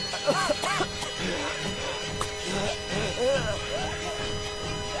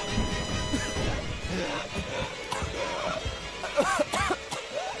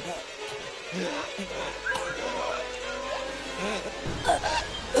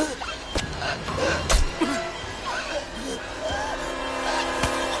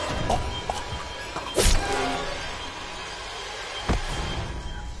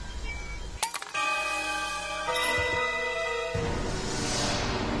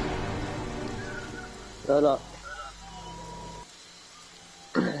 لا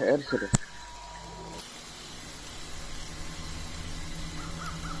ارسله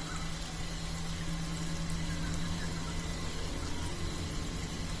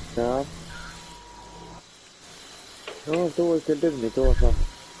تمام. تو يكلمني تو صح.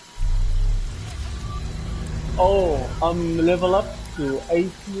 Oh, I'm level up to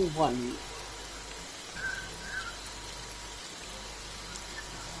 81.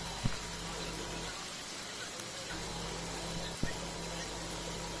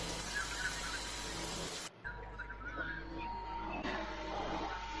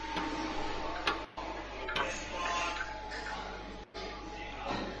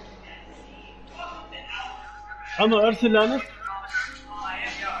 عمر ارسل لانس.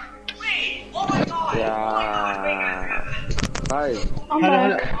 يا هاي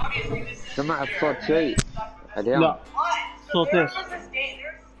عمر سمعت صوت شيء اليوم؟ لا صوت ايش؟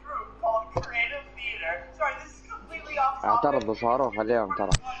 اعترضوا صاروخ اليوم ترى.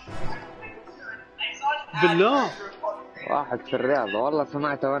 بالله واحد في الرياض والله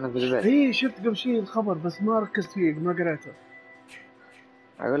سمعته وانا في البيت. اي شفت قبل شيء الخبر بس ما ركزت فيه ما قريته.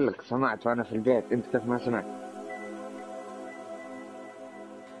 اقول لك سمعت وانا في البيت، انت كيف ما سمعت؟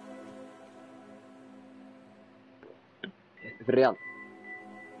 في الرياض.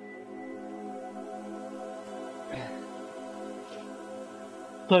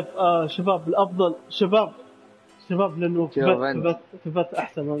 طيب شباب الافضل شباب لانه في بث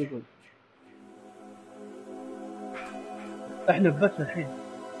احسن ما نقول. احنا في بث الحين.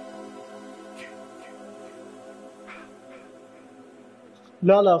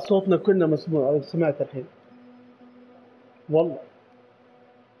 لا صوتنا كنا مسموع. سمعت الحين والله.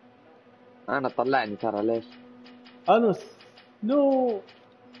 انا طلعني ترى ليش؟ انس نو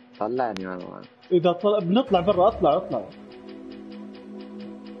طلعني انا. اذا بنطلع برا. اطلع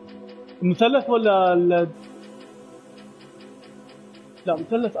مثلث ولا لا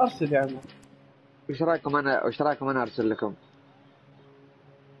مثلث ارسل يعني. وش رايكم انا ارسل لكم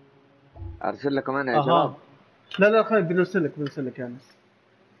انا يا شباب؟ لا خلينا بنرسلك يا انس.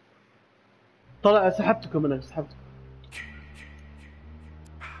 طلع سحبتكم انا سحبتكم.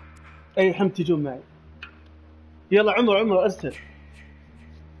 اي حمد تجون معي. يلا عمر ارسل.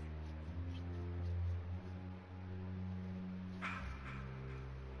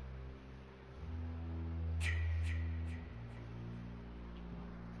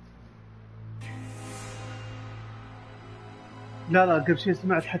 لا قبل شيء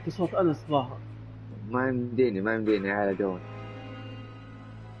سمعت حتى صوت انس ظاهر. ما يمديني على دون.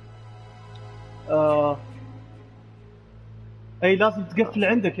 اي لازم تقفل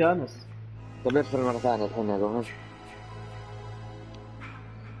عندك يا انس. طيب ارسل مرة ثانية الحين يا قوم.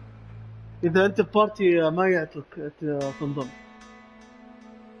 اذا انت بارتي ما يعطيك تنضم.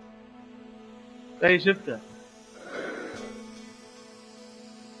 اي شفته.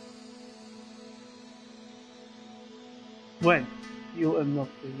 وين؟ يو ام نوت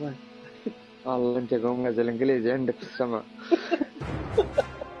وين؟ والله انت قوم غاز الانجليزي عندك في السماء.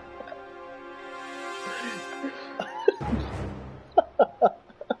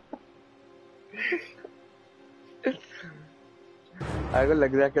 اقول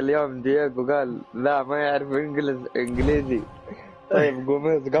لك ذاك اليوم دييغو قال لا ما يعرف انجليزي. طيب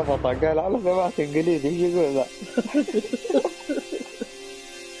قوميز قفطه قال على سمعت انجليزي ايش يقول ذا؟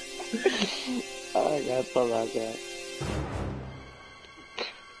 قاعد طبعا قاعد.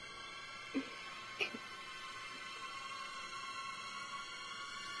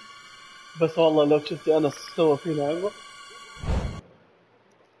 بس والله لو شفتي انس سوى فينا عمر.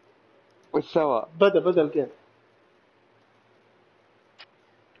 وش سوى؟ بدأ الجيم.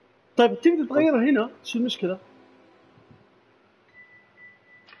 طيب تقدر تغيرها هنا شو المشكلة؟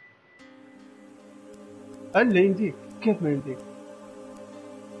 الا يمديك. كيف ما يمديك؟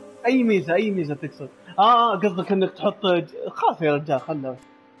 اي ميزة تقصد؟ قصدك انك تحط خلاص يا رجال خلنا.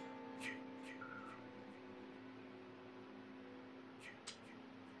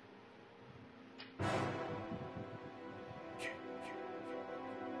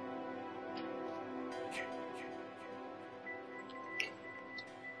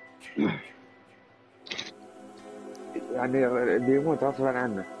 يعني بيموت غصبا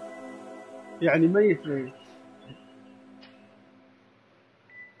عنه. يعني ميت.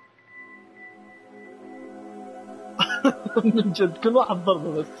 من جد كل واحد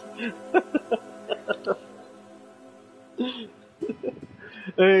ضربه بس.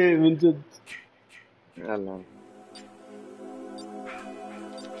 ايه من جد. يلا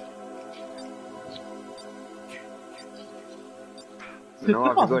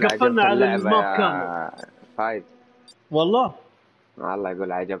قفلنا على الماب كامل. فايز والله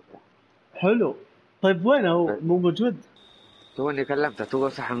يقول عجبته. حلو. طيب وين هو؟ مو موجود. توني كلمته تو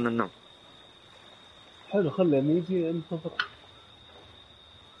صح من النوم. حلو خليه يجي انتظر.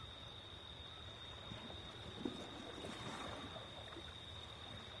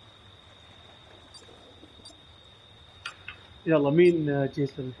 يلا مين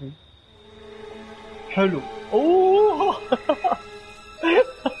جيسون الحين؟ حلو. اوه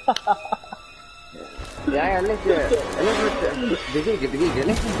يا عيال ليش دقيقة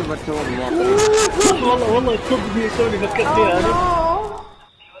ليش انتم ما تسوون مواطنين؟ والله تصدقني توني فكرت فيها انا.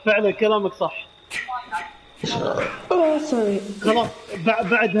 فعلا كلامك صح. سوري. خلاص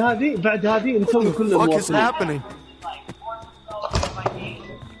بعد هذه نسوي كل المواطنين.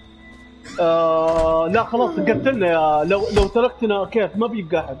 لا خلاص قتلنا يا لو تركتنا كيف ما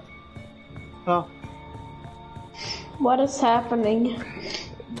بيبقى احد. ها What is happening?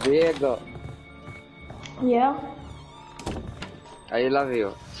 Diego. Yeah. I love you.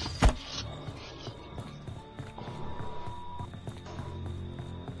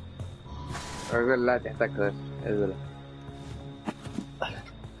 أقول لا تحتكر. إذن.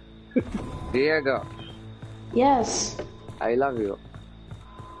 Diego. Yes. I love you.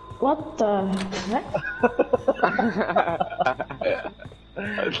 What the heck?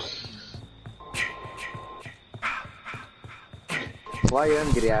 Why are you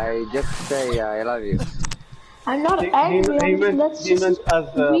angry? I just say I love you. I'm not angry. That's just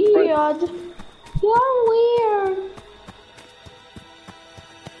weird. You're weird.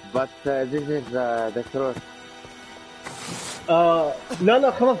 But this is the truth.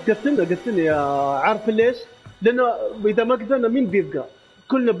 لا خلاص قتلنا يا عارف ليش؟ لأنه إذا ما قتلنا مين بيبقى؟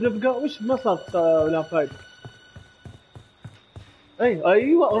 كلنا بنبقى وش ما صارت لا فايدة.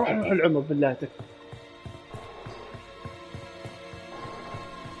 أيوة روح العمر بالله تكفى.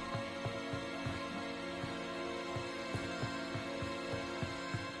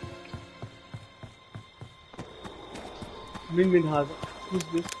 من هذا؟ Who's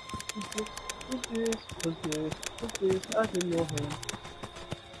this? I don't know him.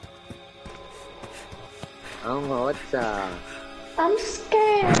 What's up? I'm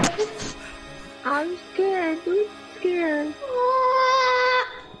scared. I'm scared. I'm scared.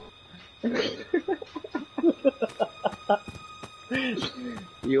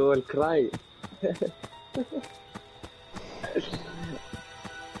 You will cry.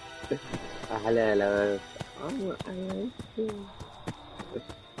 أحلى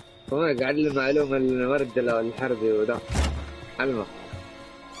هو قاعد لي معلومة المردلة والحربي وده علمه.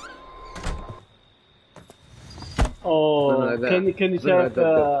 كاني شايف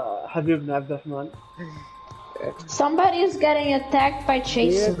حبيبنا عبد الرحمن. Somebody is getting attacked by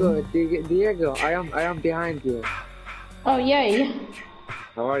Jason. Diego, I am behind you. Oh yay.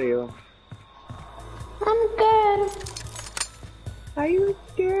 How are you? I'm good. Are you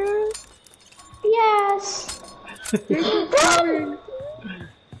scared? Yes.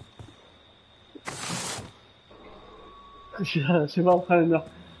 شباب خلينا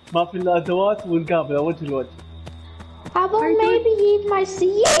ما في الا ادوات ونقابل وجه لوجه. How about maybe eat my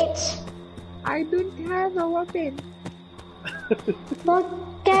seat? I don't have a weapon. Well,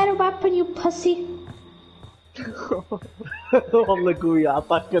 get a weapon, you pussy. والله قوية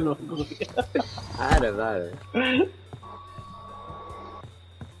أعطاك كلمة قوية. عارف.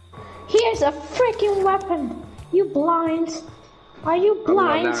 Here's a freaking weapon. You blind? Are you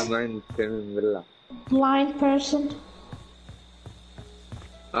blind? Blind person.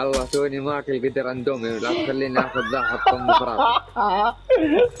 الله توني ماكل قدر اندومي لا تخليني اخذ ذا احطه مفرط.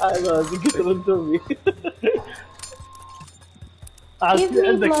 هذا قدر اندومي.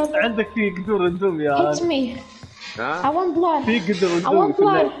 عندك في قدور اندومي يا. Hit me. I want blood. في قدر I اندومي. want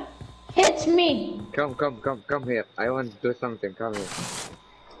blood. Hit me. Come here. I want to do something. Come here.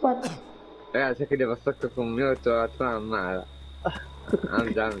 What? يا شكلي بسكتكم ميوت واتفاهم معه.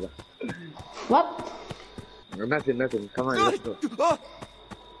 عمزة. What? Nothing. Come on, let's go.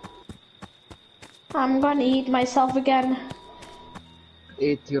 I'm gonna eat myself again.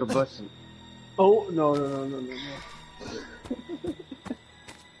 Eat your pussy. Oh no.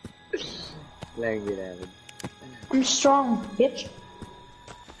 I'm strong, bitch.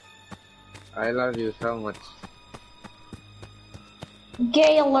 I love you so much.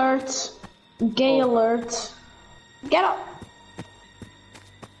 Gay alert. Get up.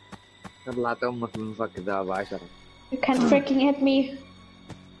 طلعت امك من فك ذا ب10. You can't freaking hit me.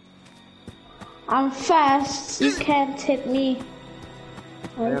 I'm fast. You can't hit me.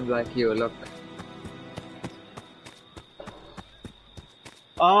 I am like you, look.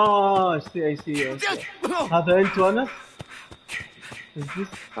 I see. هذا أنت وأنا؟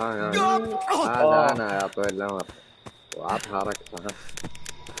 هذا أنا يا طويل العمر. وعطها ركضة.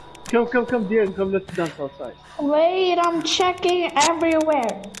 Come, Diego, come, let's dance outside. Wait, I'm checking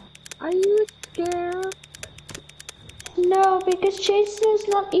everywhere. Are you scared? No, because Jason is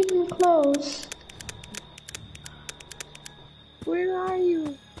not even close. Where are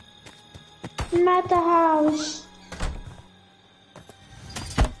you? I'm at the house.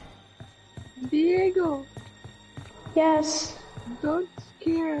 Diego. Yes. Don't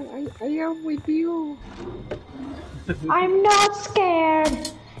scare. I am with you. I'm not scared.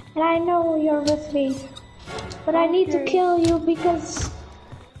 And I know you're with me. But I need to kill you because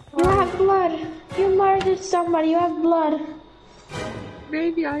you have blood. You murdered somebody. You have blood.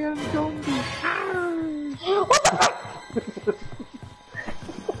 Maybe I am zombie. What the fuck?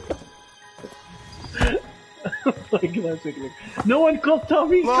 No one called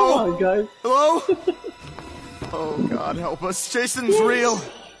Tommy. Hello? Come on, guys. Hello? Oh God, help us. Jason's real.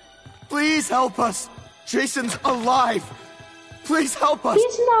 Please help us. Jason's alive. Please help us.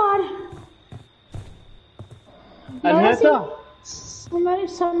 He's not. Aneta.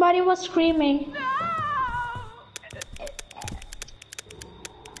 Somebody was screaming.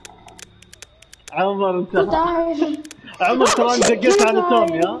 عمر انت Who died? عمر ترى انت دقيت على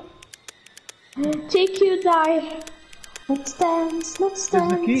تومي ها TQ died. Let's dance, let's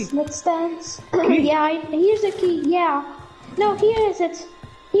dance, let's dance. Yeah, here's the key, yeah. No, here is it.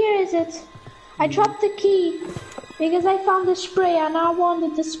 Here is it. I dropped the key because I found the spray and I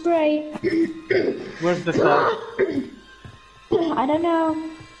wanted the spray. Where's the car? I don't know.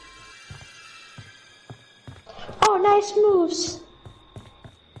 Oh, nice moves.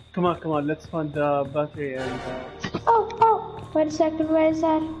 Come on, let's find the battery and... Oh, wait a second, where is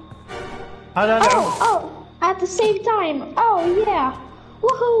that? Oh, at the same time. Oh, yeah.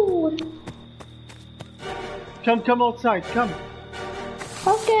 Woohoo! Come outside, come.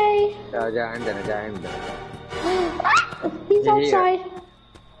 Okay. جاء عندنا. He's outside.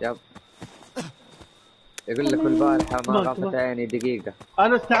 يب. يقول لك البارحة ما غفت عيني دقيقة.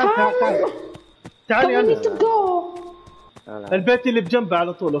 أنس تعالي We need to go. البيت اللي بجنبه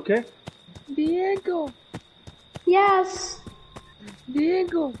على طول اوكي؟ دييغو. Yes.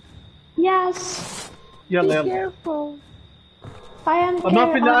 دييغو. Yes. يلا. Careful. I am ما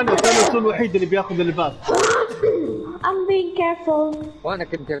في الا أنس الوحيد اللي بياخذ الباب. I'm being careful. وانا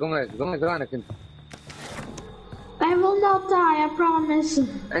كنت يا قميز وانا كنت. I will not die, I promise.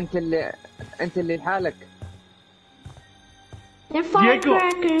 انت اللي لحالك. They're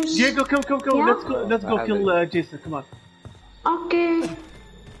firecrackers. Diego, come. Yeah? Let's go kill Jason. Come on. Okay.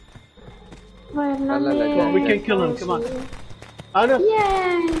 Wait, let me... We can kill him. Come on. أنس.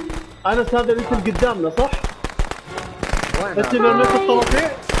 Yay. أنس هذا اللي اللي قدامنا صح؟ وين؟ بس إنه نفس الطرفين.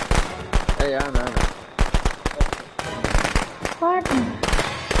 اي انا. What?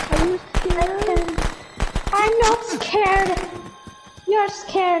 Are you scared? I'm not scared. You're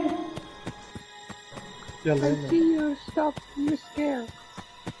scared. يلا. I see you. Stop. You're scared.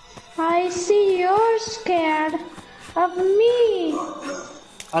 I see you're scared of me.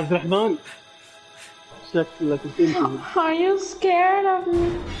 عبد الرحمن. شكلك تنتهي. Are you scared of me?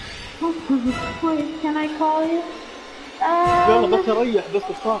 Wait, can I call you? يلا بس ريح بس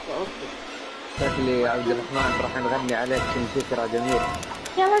الطاقة أصلا. شكلي عبد الرحمن راح نغني عليك فكرة جميل.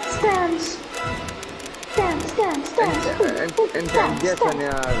 Yeah, let's dance. Dance. انت جيسون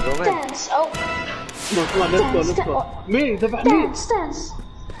يا قميز. Dance. Oh. come on, let's go. مين ذبح مين؟ Dance.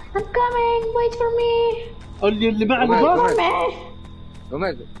 I'm coming. Wait for me. اللي مع الباب.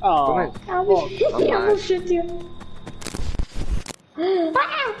 قميز. I will shoot you.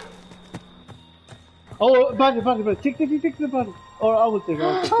 Oh, body. Take the body. Or I will take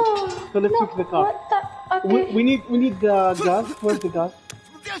it. So let's fix the car. What the? Okay. We need the gas. Where's the gas?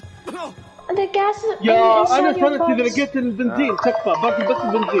 The gas is يا أنا inside your صرت إذا box. لقيت البنزين تكفى باقي بس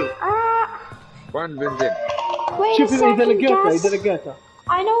البنزين. وين بنزين؟ Wait a شوف إذا second, لقيتها gas.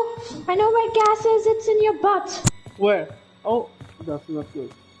 I know where gas is. It's in your butt. Where? Oh, that's not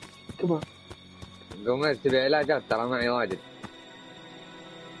good. Come on. قميز تبي علاجات ترى معي واجد.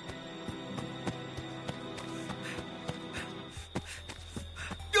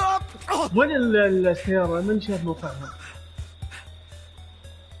 وين السيارة؟ من شاف موقعها؟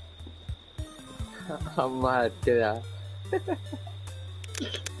 أمهات كذا.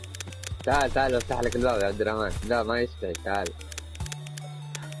 تعال افتح لك الباب يا عبد الرحمن. لا ما يستحي. تعال.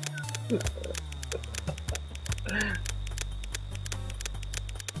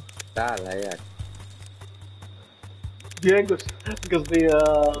 تعال هياك. دييغو قصدي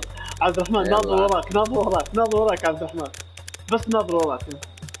عبد الرحمن ناظر وراك عبد الرحمن. بس ناظر وراك.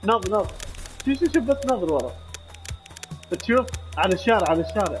 ناظر. شوف بس ناظر وراك. تشوف على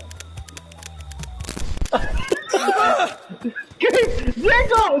الشارع. كيف؟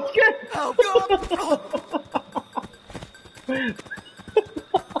 دييغو كيف؟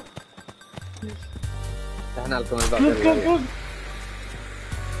 فتحنا لكم الباب.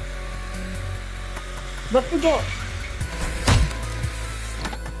 نفذوا.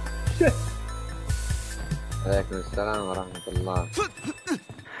 عليكم السلام ورحمة الله.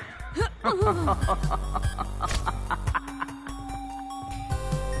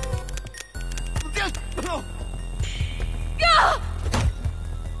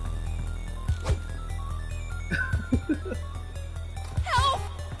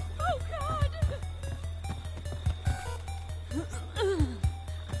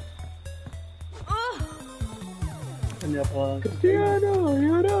 كريستيانو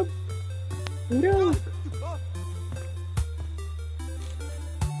يا رب يا رب.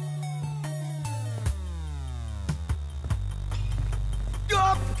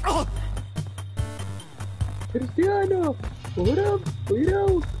 كريستيانو ورب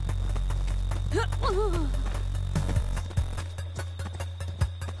ويروق.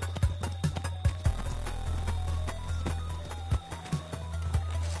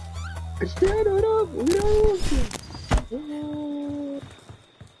 كريستيانو رب ويروق.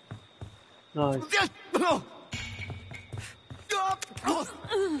 نايس.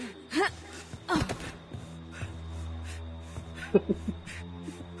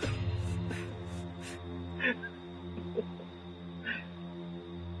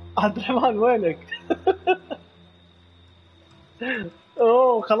 عبد الرحمن وينك؟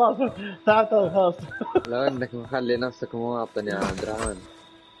 اوه خلاص تعال خلاص. لو انك مخلي نفسك مواطن يا عبد الرحمن.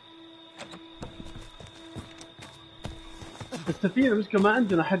 السفينة مشكلة ما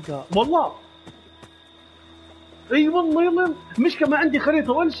عندنا حقها والله. اي والله يلا مشكلة ما عندي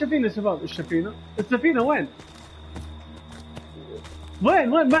خريطة. وين السفينة يا شباب؟ السفينة وين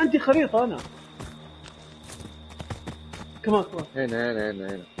ما عندي خريطة انا. كمان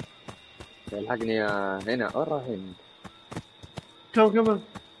هنا الحقني يا هنا. وين رايحين؟ كمان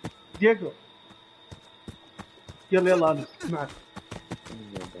دييغو. يلا انا معك.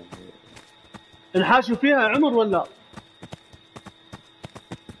 نحاشوا فيها عمر ولا؟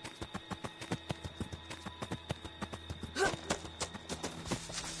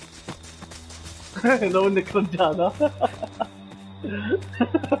 لو انك رجال ها.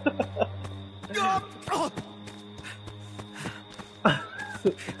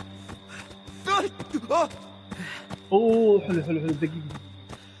 اوه حلو دقيقة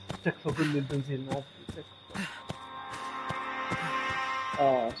تكفى كل البنزين ما تكفى.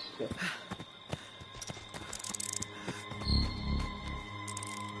 شيت.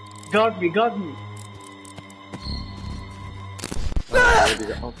 guard me جا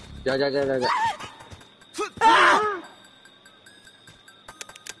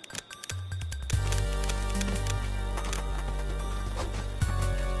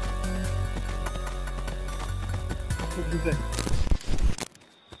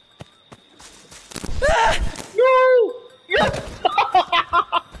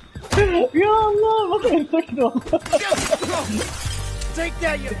يا الله ما تكفى. Take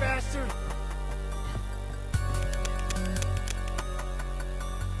that, you bastard!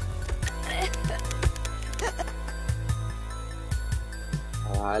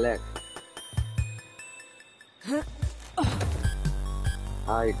 عليك.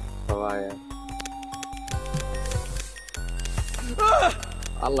 هاي قوايا.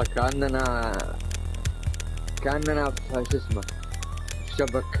 الله كأننا في شو اسمه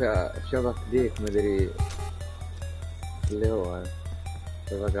شبك ديك مدري اللي هو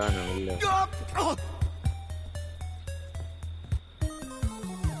شبك انا ولا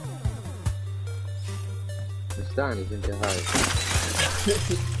مستانس انت هاي.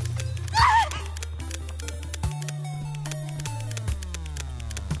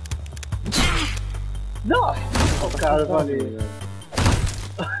 لا اوكي على بالي.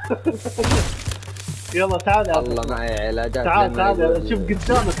 يلا تعال والله معي علاجات. تعال شوف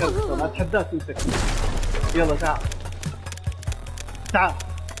قدامك ما اتحداك انت. يلا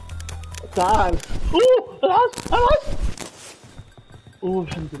تعال. اوه العصر. اوه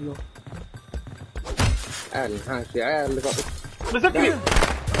الحمد لله. عيال حاشي عيال مسكني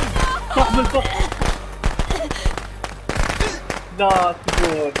صاحب الفخ. لا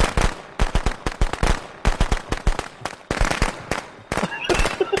تقول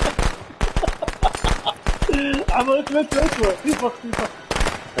عملت اسوء. في فخ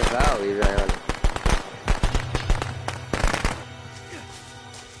تساوي ذا يا ولد.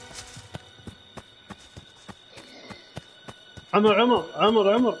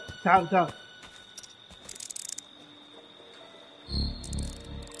 عمر تعال.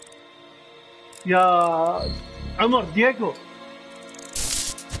 يا عمر دييغو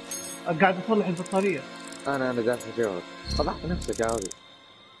قاعد اصلح البطارية. انا جالس اشوفك. فضحت نفسك يا ولد.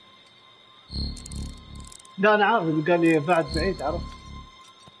 لا انا عارف قال لي بعيد عرفت.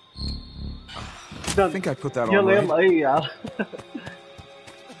 يلا اي عارف.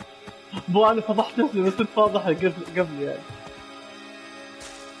 بو انا فضحت نفسي بس انت فاضح قبل يعني.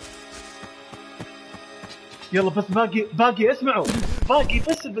 يلا بس باقي اسمعوا، باقي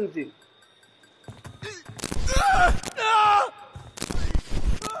بس البنزين.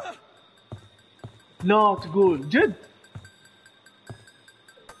 لا تقول جد.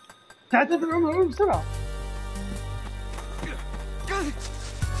 تعال عمر بسرعة.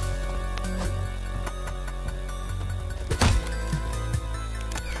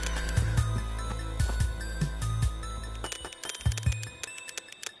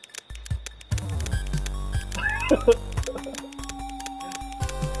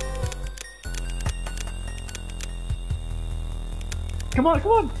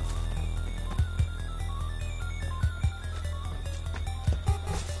 كمان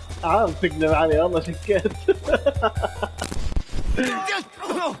عارف تقلب علي والله شكيت.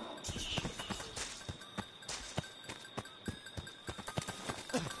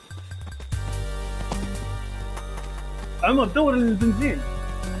 عمر دور البنزين.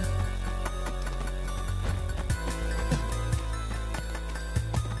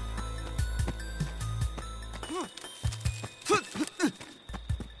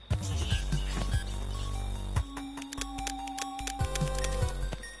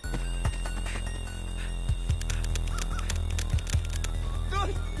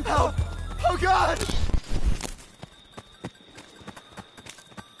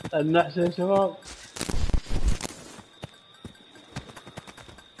 النحشة يا شباب.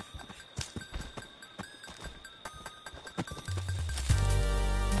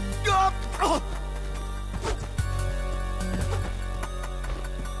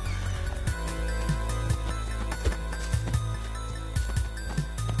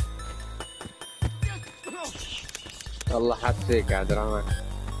 والله حسيك يا عبد الرحمن.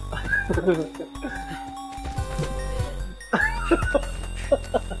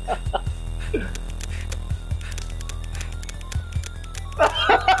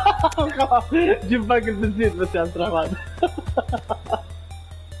 جيب باقي البنزين بس يا عبد الرحمن.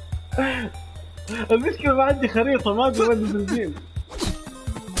 المشكلة ما عندي خريطة، ما ادري وين البنزين.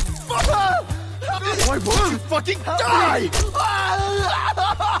 Why won't you fucking die?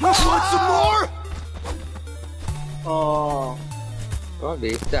 You want some more? ما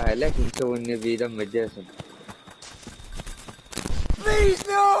بيستاهل. ليش نسوي النبي دم جيسون؟ Please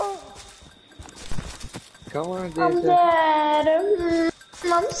no! Come on, I'm Jason. dead.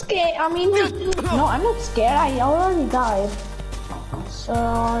 I'm scared. I mean, no, I'm not scared. I already died. So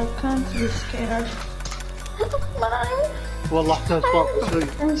I can't be scared. But والله احتاج طاقة شوي.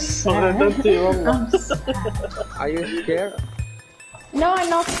 I'm sad. والله. I'm sad. Are you scared? No, I'm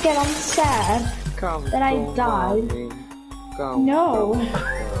not scared. I'm sad Come that I to died. mommy. Come. No.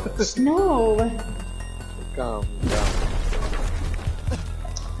 No. Come down.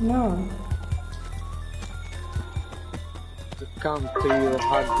 No. Come to your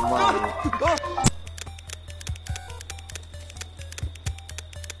hug, mommy.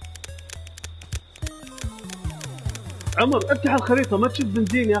 عمر افتح الخريطة، ما تشوف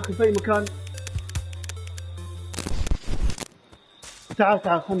بنزين يا اخي في اي مكان.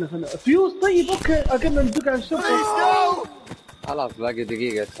 تعال خلنا فيوز. طيب اوكي اقل ندق على الشرطة. خلاص باقي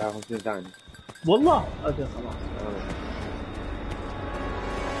دقيقة 59 ثانية. والله اجل خلاص.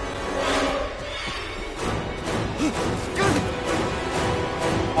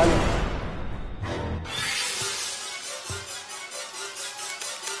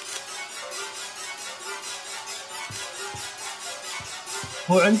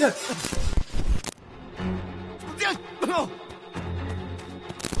 هو عندك؟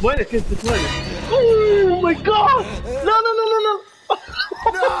 وينك انت وينك؟ اوه ماي جاد! لا لا لا لا لا!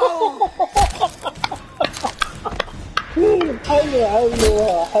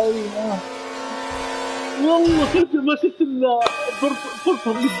 حلوة والله كنت ما شفت الا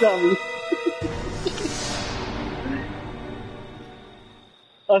فرصة قدامي.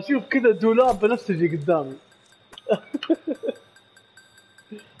 اشوف كذا دولاب بنفسجي قدامي.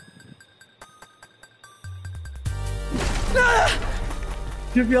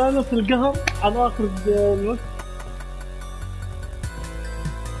 شوف يا انس القهر على اخر الوقت.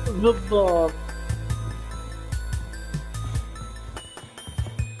 بالضبط.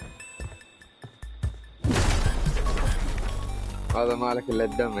 هذا مالك الا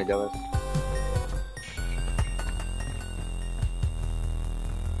الدمجة بس.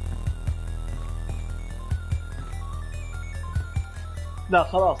 لا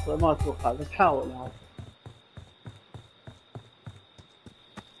خلاص ما اتوقع، بس حاول عاد.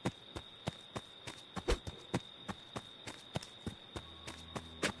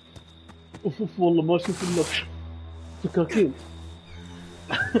 اوف والله ما اشوف الا سكاكين.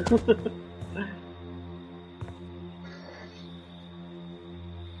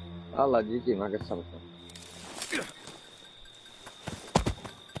 والله جي ما قصرت.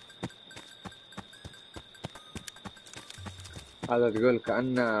 هذا تقول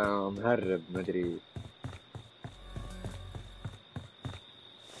كأنه مهرب مدري.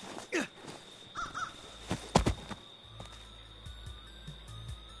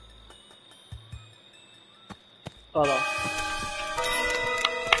 خلاص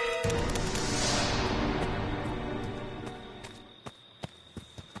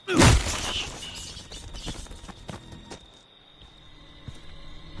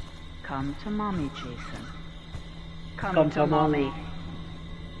Come to mommy, Jason. Come to mommy.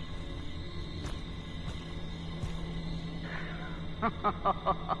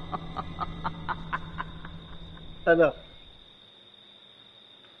 هذا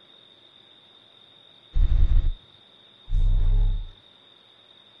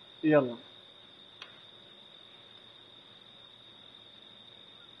يلا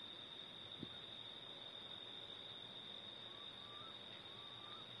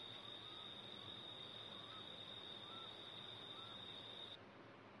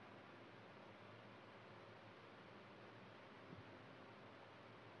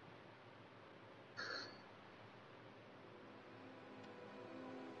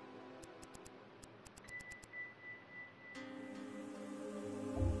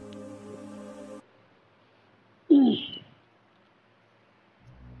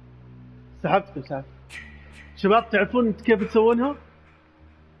سحبت. شباب تعرفون انت كيف تسوونها؟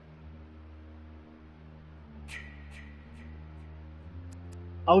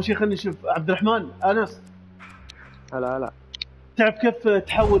 اول شيء خلينا نشوف عبد الرحمن انس. هلا تعرف كيف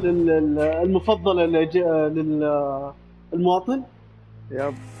تحول المفضله للمواطن؟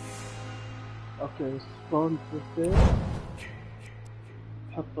 يب. اوكي سبون بروسيس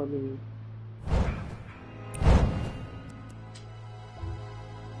حطه لي.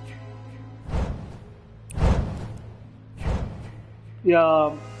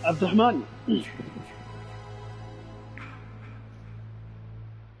 يا عبد الرحمن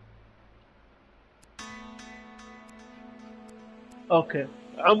اوكي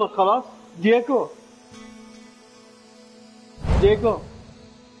عمر خلاص. دييغو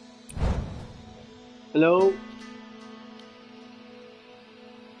هلو.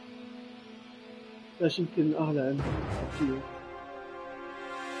 ايش يمكن اهله عندي.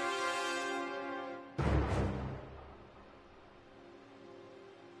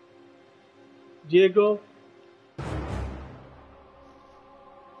 دييغو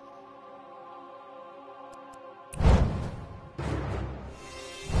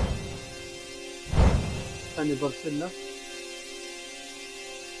أنا برسل له.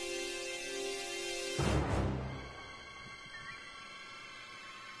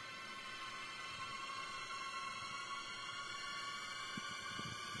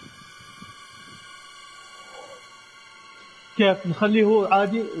 كيف نخليه هو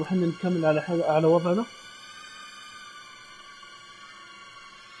عادي وحنا نكمل على وضعنا؟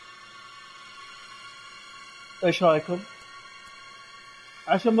 ايش رايكم؟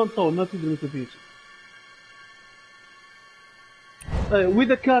 عشان ما نطول ما تدري متى بيجي.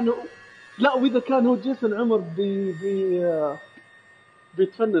 واذا كان لا واذا كان هو جيسون عمر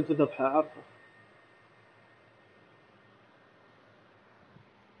بيتفنن في ذبحه عارفه.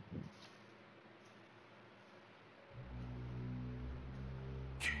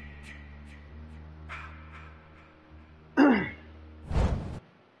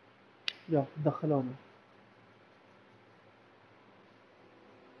 يا دخلونا.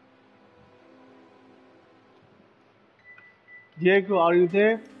 Diego, are you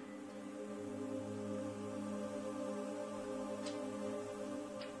there?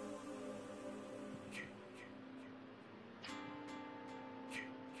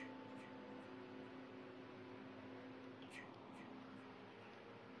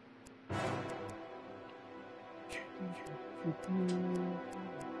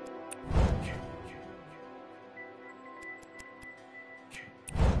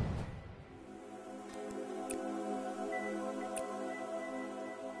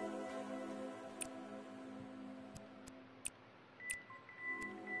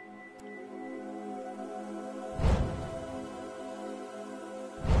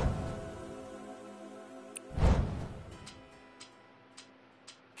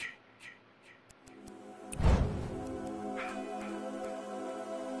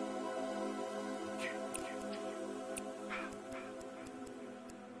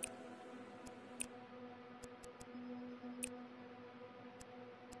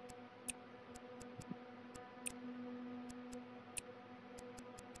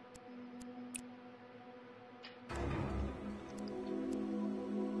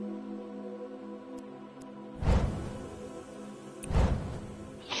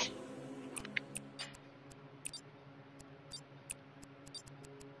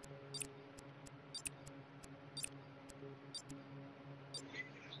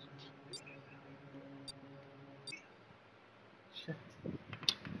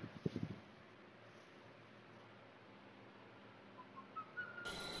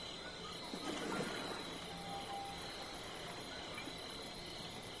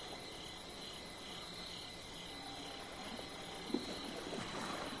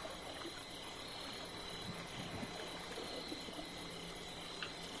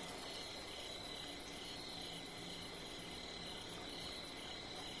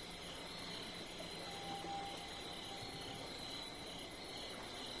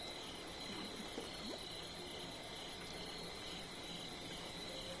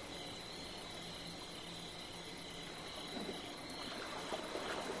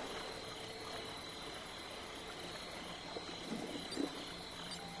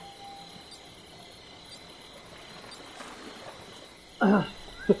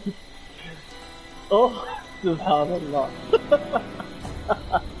 اوه سبحان الله.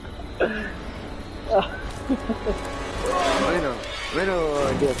 منو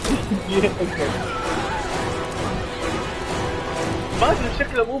ديك؟ ما ادري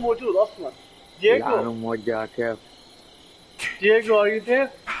شكله مو موجود اصلا. دييغو انا موجه كيف؟ دييغو are you there؟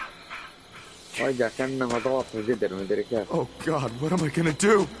 وجه كانه مضغوط في قدر مدري كيف. Oh God, what am I gonna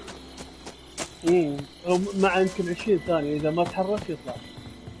do? مع يمكن 20 ثانية إذا ما تحرك يطلع.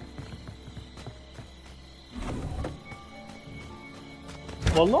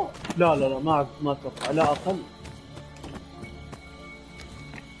 والله لا لا لا ما أتوقع، لا أقل.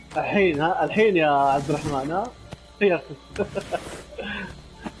 الحين يا عبد الرحمن ها يا أخي.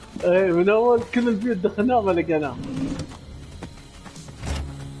 إيه من أول كل البيوت دخلناه ما لقيناه.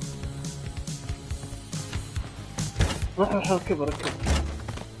 روح ركب.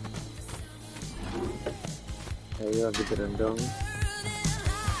 ايوه قدر اندومي.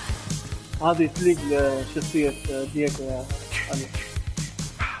 هذه تليق لشخصية دييغو يا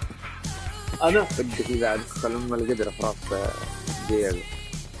أنا بدك إذا أدخل أم القدر في راس دييغو.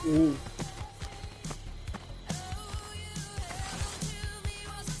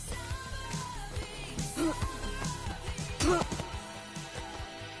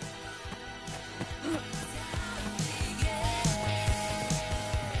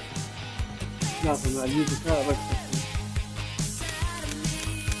 لازم مع اليوزر كذا بس.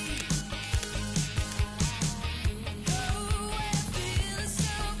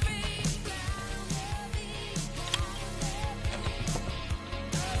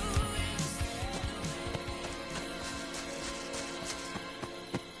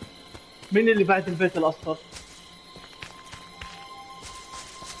 مين اللي بعد البيت الأصفر؟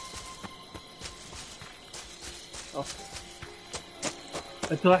 أوكي.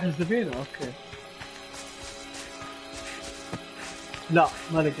 أنت رايح السفينة؟ أوكي. لا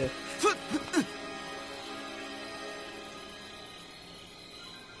ما لقيت.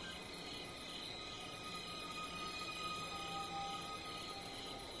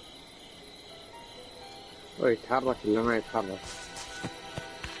 يتحرك ولا ما يتحرك؟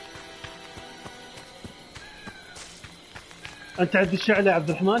 أنت عند الشعلة يا عبد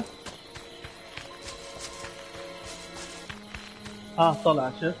الرحمن؟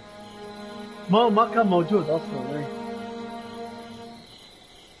 طلع شوف. ما كان موجود أصلا. إيه.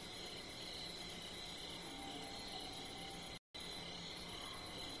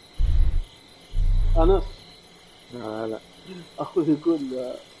 أنس. لا أخوي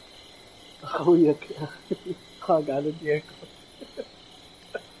يقول أخويك خاق على دييغو.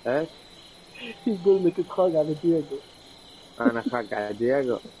 ايش؟ يقول انك تخاق على دييغو. انا خاق على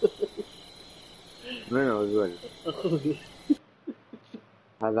دييغو؟ منو يقول؟ اخوي.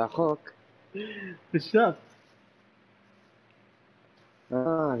 هذا اخوك؟ في الشات.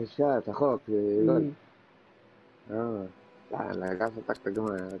 في الشات اخوك يقول. لا قاعد اطقطق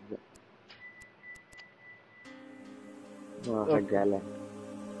معه. ما حق عليه.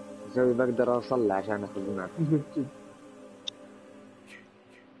 اسوي بقدر اوصل عشان اخذ معك.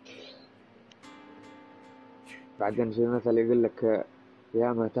 بعدين في مثل يقول لك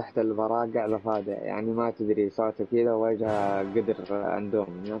ياما تحت البراء ضفادع، يعني ما تدري صوته كذا وجهه قدر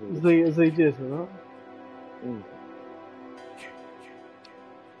اندومي. زي جيسون ها؟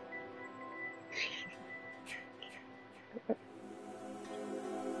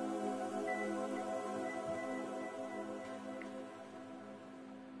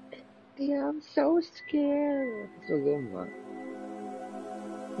 I'm so scared.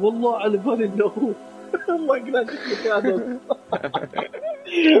 والله على بالي انه هو. والله قلت لك هذا.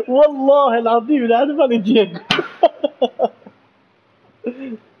 والله العظيم على بالي دييغو.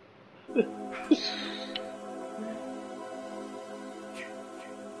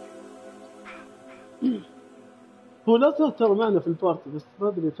 هو لا ترى معنا في البارتي بس ما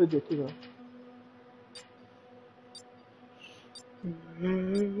ادري فجأة كذا.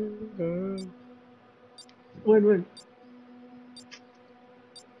 وين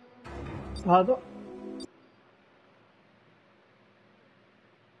هذا؟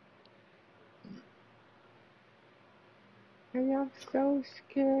 I am so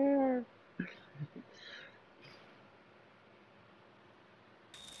scared.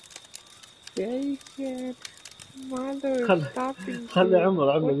 Very scared. Mother is stopping. خلي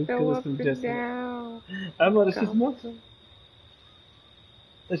عمر يذكر اسم جيسون. عمر ايش اسمه؟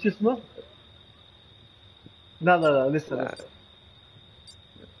 ايش اسمه؟ لا لسه.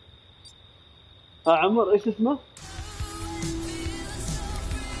 عمر ايش اسمه؟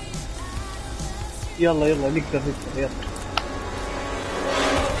 يلا نقدر يلا.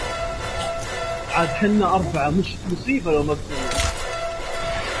 عاد حنا 4 مش مصيبة لو ما قدرنا.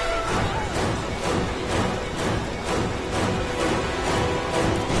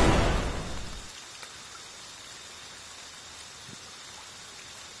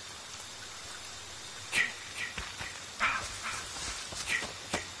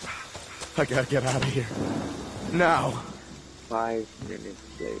 I gotta get out of here. Now. 5 minutes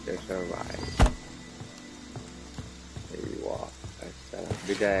later survive. ايوه السلام،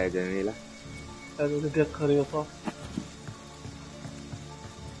 بداية جميلة. هذا لقيت خريطة.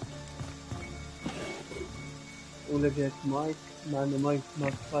 ولقيت مايك، مع انه مايك ما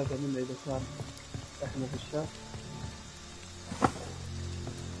في فايدة منه اذا كان احنا في الشات.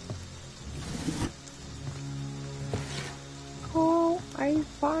 Oh, I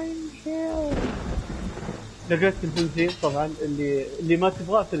find help. لقيت البنزين طبعا اللي ما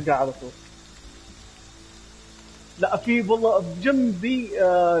تبغاه تلقاه على طول. لا في والله بجنبي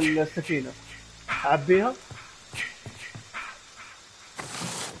السفينة أعبيها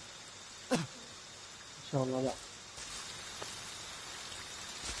إن شاء الله. لا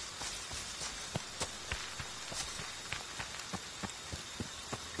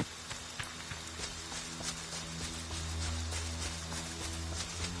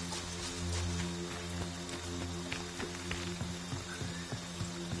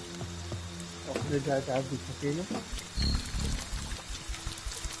قاعد أعبي السفينة.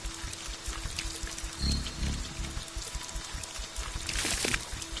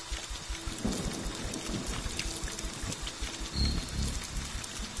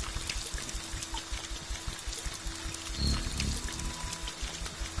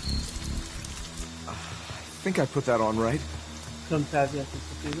 I think I put that on right. كم تعبيات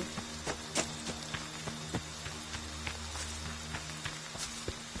السفينة؟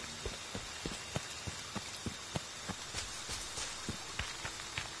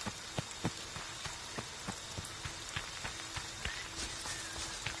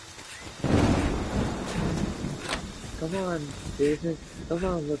 Come on, Jason. Come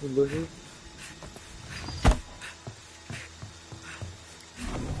on, little bushy.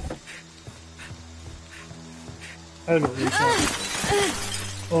 حلو.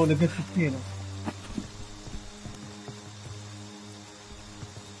 اوه لقيت سكينة.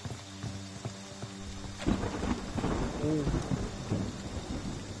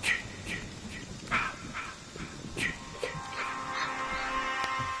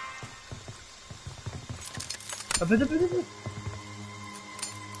 ابد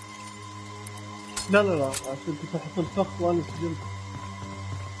لا عشان كنت احط الفخ وانا سجنت.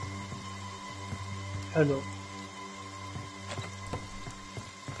 حلو.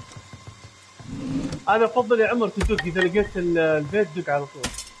 انا افضل يا عمر تدق اذا لقيت البيت دق على طول.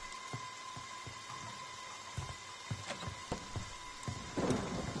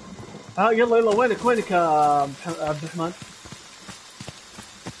 ها يلا وينك يا عبد الرحمن؟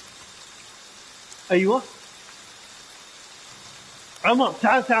 ايوه عمر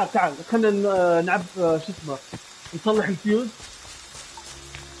تعال خلينا نلعب شو اسمه، نصلح الفيوز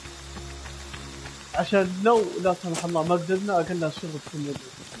عشان لو لا سمح الله ما قدرنا اقلنا الشغل تكون موجود.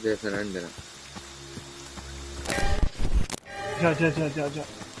 جيسون عندنا. جا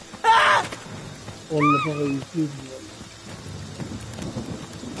والله بغى يفيدني.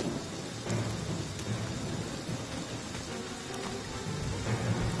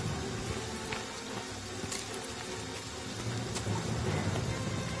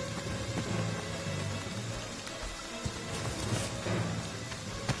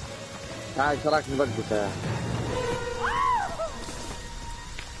 تعال شراك نبقى يا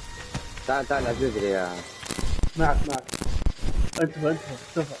تعال عزيز لي يا معك انتبه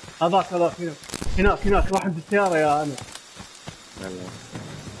ارتفع. هذاك هناك راح عند السيارة يا أنس. يلا.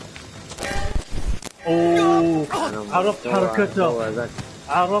 اوه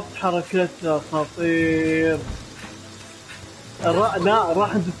عرفت حركته خطير. لا راح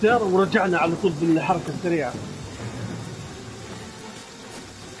عند السيارة ورجعنا على طول بالحركة السريعة.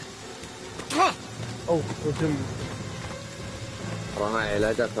 اوه وجنبي رمى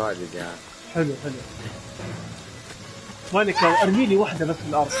علاجات واجد يا حلو. وينك؟ ارمي لي واحدة بس في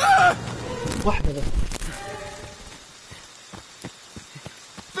الأرض، واحدة بس.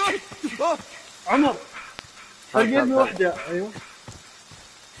 عمر ارمي لي واحدة. ايوه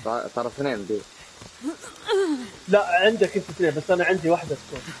ترى اثنين دي. لا عندك انت اثنين بس انا عندي واحدة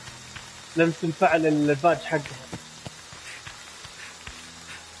تكون لازم تنفعل الباج حقها.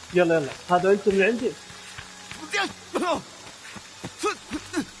 يلا هذا انت اللي عندي.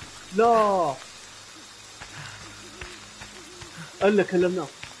 لا الا كلمناه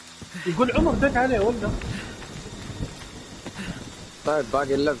يقول عمر دق عليه ولا. طيب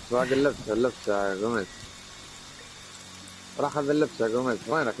باقي اللبس يا قمز. راح اخذ اللبس يا قمز.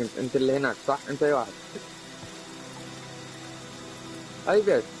 وينك انت اللي هناك صح؟ انت اي واحد. اي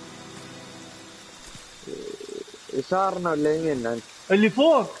بيت يسارنا ولا يميننا انت؟ اللي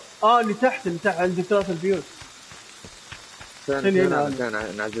فوق اللي تحت عند 3 البيوت.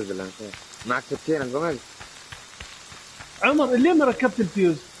 كان نعزز الانسان. معك سكينة قمل عمر اللي ما ركبت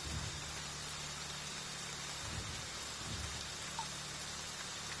الفيوز.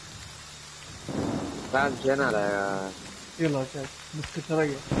 بعد هنا يا يلا جاي بس كنت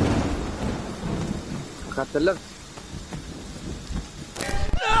ريح. اخذت اللبس.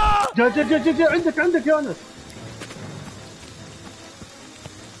 جا عندك يا انس.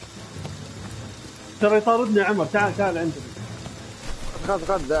 ترى يطاردني عمر. تعال عندنا.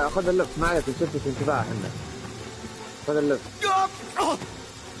 خذ اللبس معي تشتت انتباه احنا. خذ اللبس.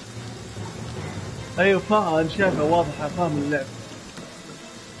 ايوه فاهم. انا شايفه واضحه. فاهم اللعب.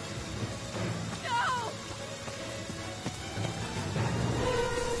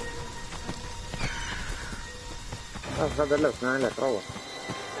 خذ اللبس ما عليك روح.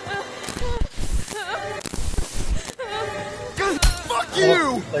 Fuck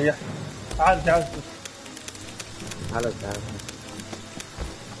you! طيح. تعال تعال.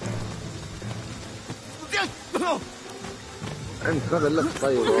 انت خذ اللبس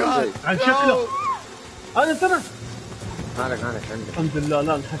طيب. عن شكله. انا ترى. مالك عندك. الحمد لله.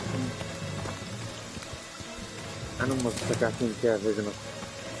 لا نحسن. انا السكاكين كيف يجنب.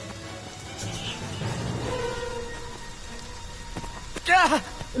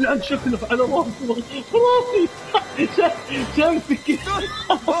 اللي عند شكله على راسي. شايف سكين.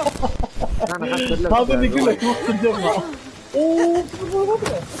 هذا اللي يقول لك وقت الجمعة. اوه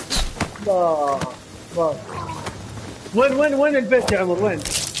لا. وين البيت يا عمر؟ وين؟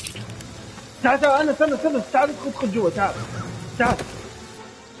 تعال انا استنى. تعال ادخل جوا. تعال.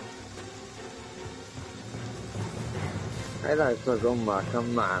 هذا يسوق امه كم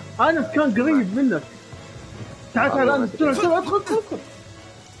معه. انا كان قريب منك. تعال انا ادخل.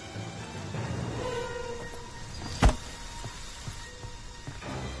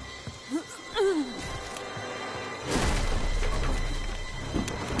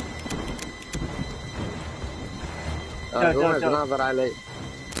 ناظر علي.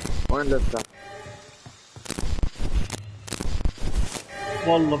 وين لسه؟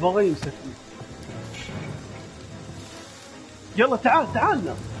 والله بغى يمسكني. يلا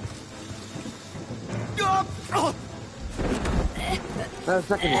تعالنا. لا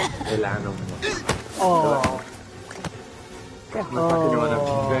سكني. يلعن امه. كيف ما سكني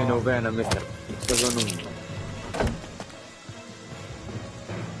وانا بينه وبينه متر. يسوون امه.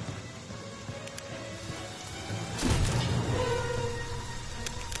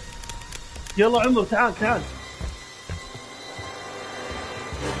 يلا عمر تعال.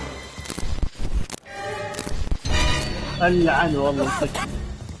 اللعن والله.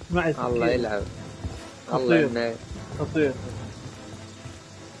 معي الله يلعب. خطير.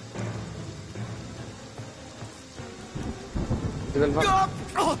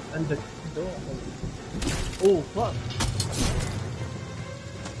 عندك دواء. اوه فاك.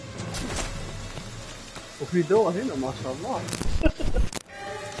 وفي دواء هنا ما شاء الله.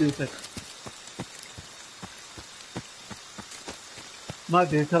 تنسك. ما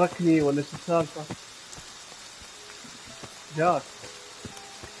ادري تركني ولا شو السالفه. جاك.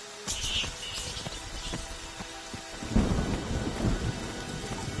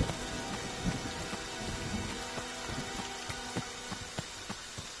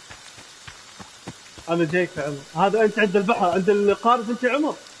 انا جايك يا عمر. هذا انت عند البحر عند القارب انت يا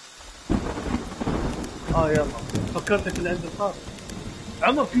عمر. يلا فكرتك اللي عند القارب.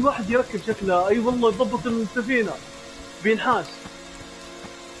 عمر في واحد يركب شكله. اي والله يضبط السفينه بينحاس.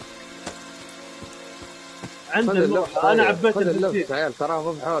 عند اللبس. انا عبيت اللبس. عيال تراه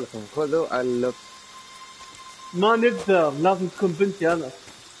مو بحولكم. خذوا اللبس. ما نقدر. لازم تكون بنتي انا.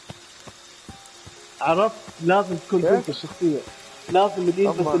 عرفت؟ لازم تكون بنت الشخصيه. لازم اللي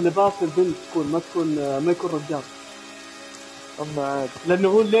يلبس اللباس البنت تكون ما يكون رجال. امه عاد. لانه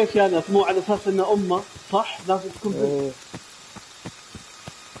هو ليش يعني مو على اساس انه امه صح. لازم تكون بنت.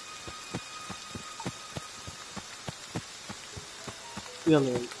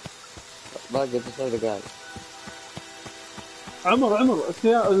 يلا باقي 9 دقائق. عمر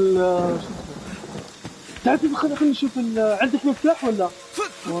تعال خلينا نشوف عندك مفتاح ولا؟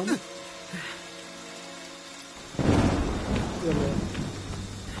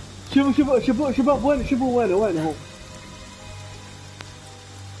 يلا شباب وين؟ شوفوا وين هو.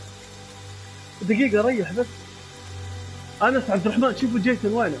 دقيقة ريح بس. أنس عبد الرحمن شوفوا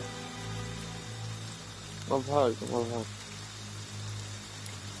جيسون وينه. مضحك.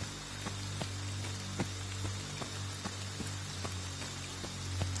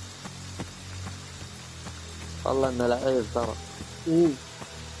 والله انه لعيب ترى.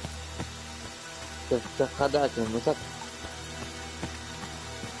 كيف خدعتني مسك.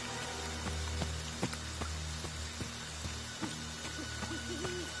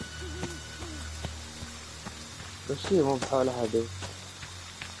 وش هي مو بحول أحد؟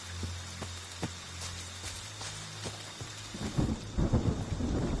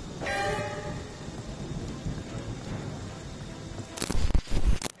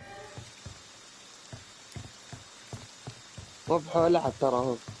 مو بحول أحد ترى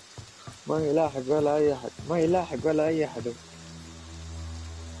هو، ما يلاحق ولا أي أحد، ما يلاحق ولا أي أحد.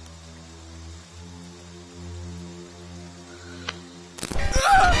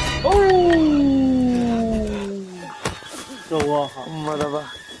 سواها أم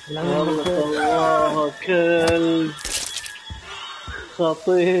ذبح والله سواها كلب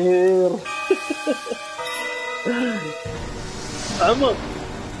خطير. عمر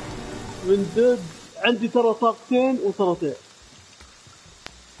من جد عندي ترى طاقتين وطرتين.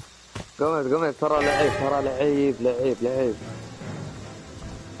 قمت ترى لعيب.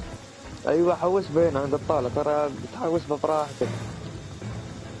 ايوه حوس بين عند الطاولة، ترى بتحوس براحتك،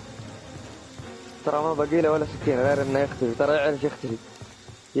 ترى ما باقي له ولا سكينة غير انه يختفي، ترى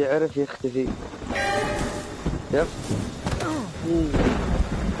يعرف يختفي. يب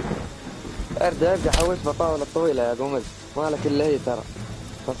ارجع حوس بطاولة طويلة يا قمت، مالك الا هي ترى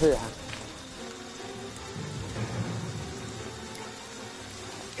فصيحة.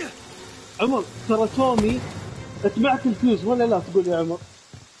 عمر ترى تومي اتبعت الفيوز ولا لا تقول يا عمر؟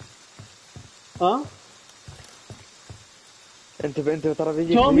 ها؟ انت ترى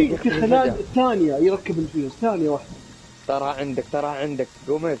بيجيك تومي في خلال ثانية يركب الفيوز، ثانية واحدة. ترى عندك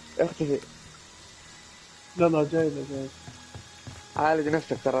قمت اختفي. لا جاي. عالج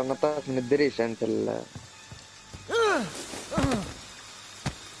نفسك، ترى نطيت من الدريشة انت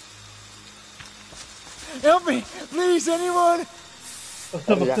Help me, please, anyone.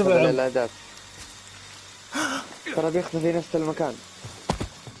 اختفى الأداة. ترى بيختفي نفس المكان.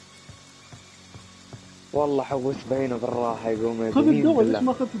 والله حوس بينه بالراحة يقوم. خذ الدواء، ليش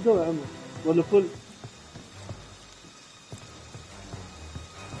ما اخذت الدواء يا عمر؟ ولا فل؟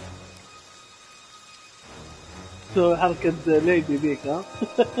 سوي حركة ليدي ذيك ها؟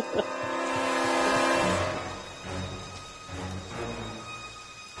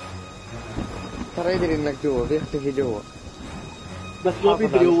 ترى يدري انك جوا، بيختفي جوا بس ما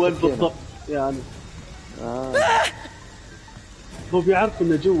بيدري هو وين بالضبط يعني. هو بيعرف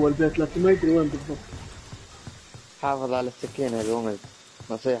انه جوا البيت لكن ما يدري وين بالضبط. حافظ على السكينة يا قمز،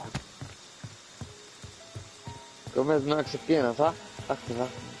 نصيحة. قمز معك سكينة صح؟ اختفى.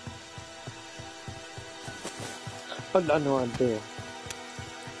 قل عنه والديه.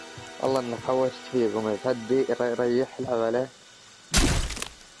 والله انك حوشت فيه قمز، هدي ريح العب عليه.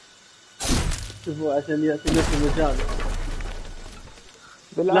 شوفوا عشان يعطي نفسه مجال.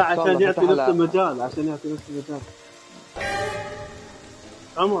 لا عشان يعطي نفسه مجال،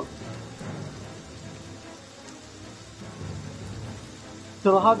 عمر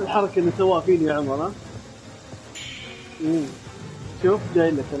ترى هذه الحركة اللي سواها فيني يا عمر ها؟ شوف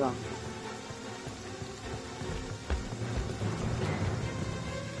جاي لك الآن.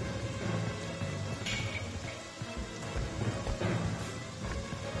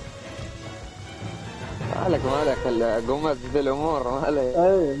 مالك قمت بالامور مالك.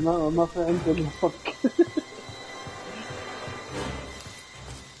 اي ما في عندي الفك.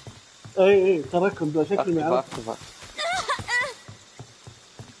 اي تركهم ذا شكلهم يعرف.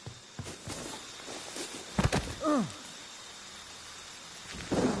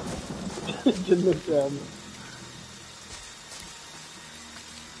 جنبت يا عمي.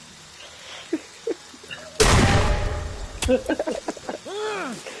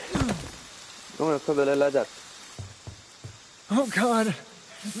 قمت خذ العلاجات. Oh God,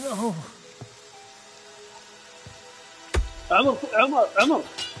 no. عمر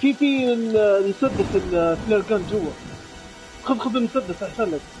في المسدس الفلير جان جوا. خذ المسدس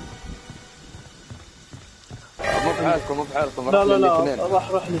احسن لك. مو بحالكم لا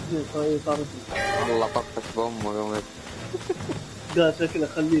راح الاثنين طاردني. والله طفش بامه قمت. قال شكله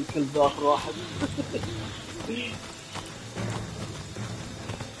خليه الكلب اخر واحد.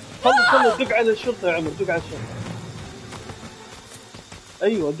 خلص دق على الشرطة يا عمر، دق على الشرطة.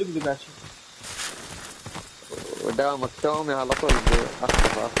 ايوه دق على الشرطة. ودامك تومي على طول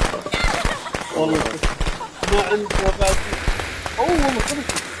اخطف. والله ما عندنا بعد. والله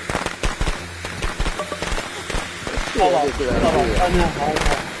خلص انا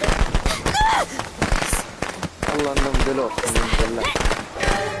والله انهم دلوك من بالله.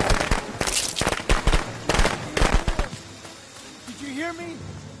 Did you hear me?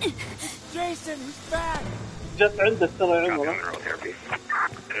 Jason, he's back. جت عندك ترى يا عمر.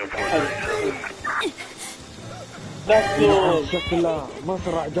 لا شكله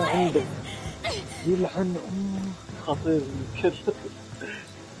مصرع جاء عندك يلحن. خطير كذا.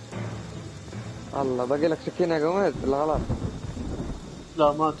 الله باقي لك سكينة يا قميص بالغلط.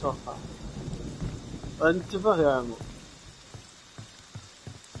 لا ما اتوقع. انتبه يا عمو.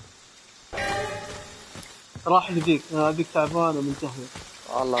 راح يجيك هذيك تعبانه منتهيه.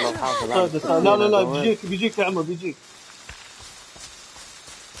 والله لو حافظ. لا بيجيك يا عمو بيجيك.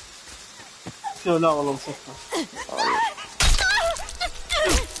 شو لا والله مسكها.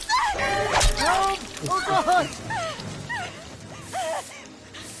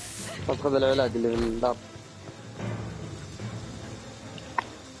 بس خذ العلاج اللي في الباب.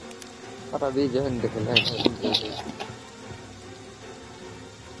 ترى بيجي عندك الحين.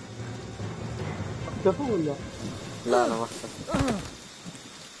 اختفى ولا؟ لا انا ما اختفى.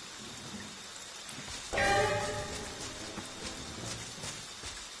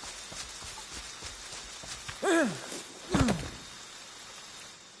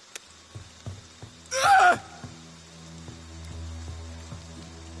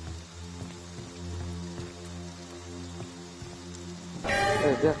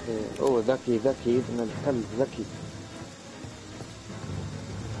 ذكي. اوه ذكي ابن الكلب ذكي.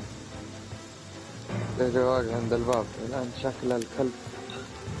 واقف عند الباب الان شكل الكلب.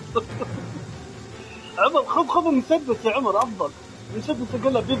 عمر خذ المسدس يا عمر افضل. المسدس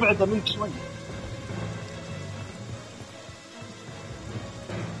اقول له بيبعده منك شوي.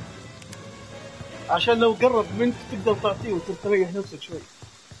 عشان لو قرب منك تقدر تعطيه وتريح نفسك شوي.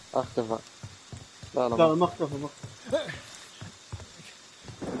 اختفى. لا ما اختفى.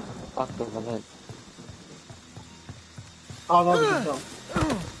 اختفى الحين. هذا قدام.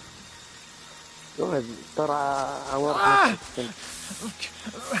 جوميز ترى عورت نفسك.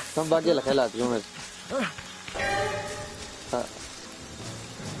 كم باقي لك علاج جوميز؟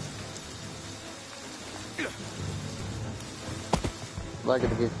 باقي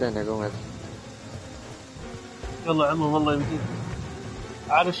دقيقتين يا جوميز. يلا يا عمو والله يمديك.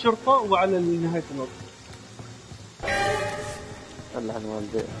 على الشرطة وعلى نهاية الوقت. الله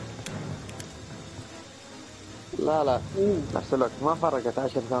والدي. لا نفس الوقت ما فرقت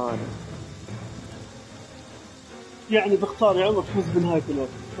 10 ثواني. يعني بختار يا عمر تفوز بنهاية الوقت.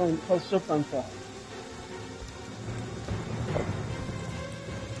 فاز الشرطة انتهى.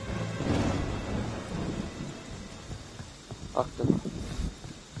 اختفى.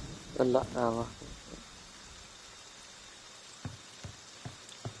 لا ما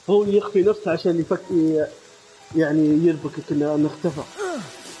هو يخفي نفسه عشان يفك يعني يربكك انه اختفى.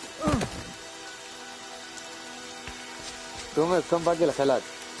 جوميز كم باقي لك علاج؟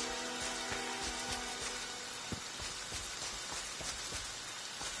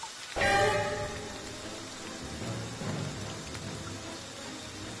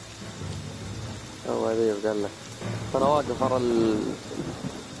 هو هذي قال لك ترى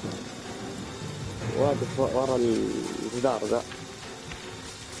واقف ورا الجدار ذا.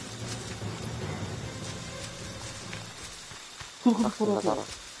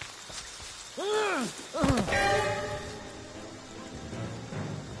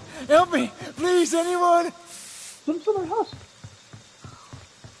 Help me, please, anyone! سمسم الحاس.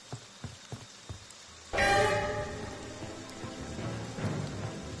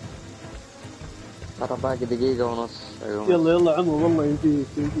 ترى باقي دقيقة ونص. يلا عمو والله يمديك.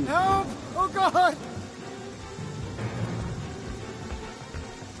 Help! Oh God!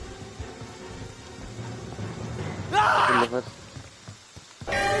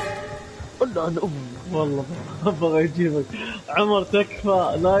 قل عن والله ابغى يجيبك. عمر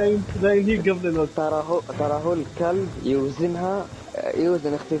تكفى لا ينهي قبل الوقت. ترى هو الكلب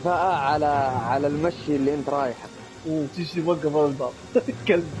يوزن اختفائه على المشي اللي انت رايحه. تيجي وقف على الباب.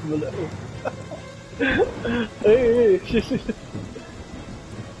 كلب ملعون. اي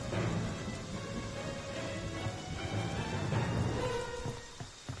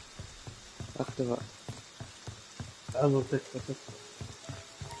اختفى. عمر تكفى.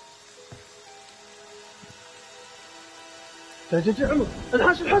 جا عمر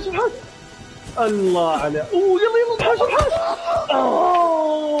الحاش الله عليه. يلا الحاش.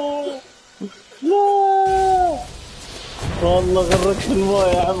 لا والله غرقت في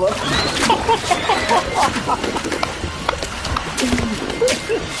الماء يا عمر.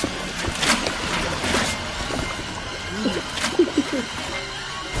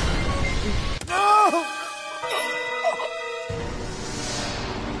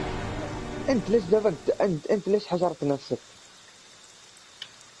 انت ليش دفقت؟ انت ليش حشرت نفسك؟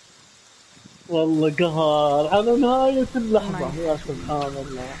 والله قهر على نهاية اللحظة. يا سبحان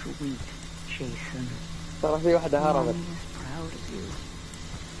الله. ترى في واحدة هربت.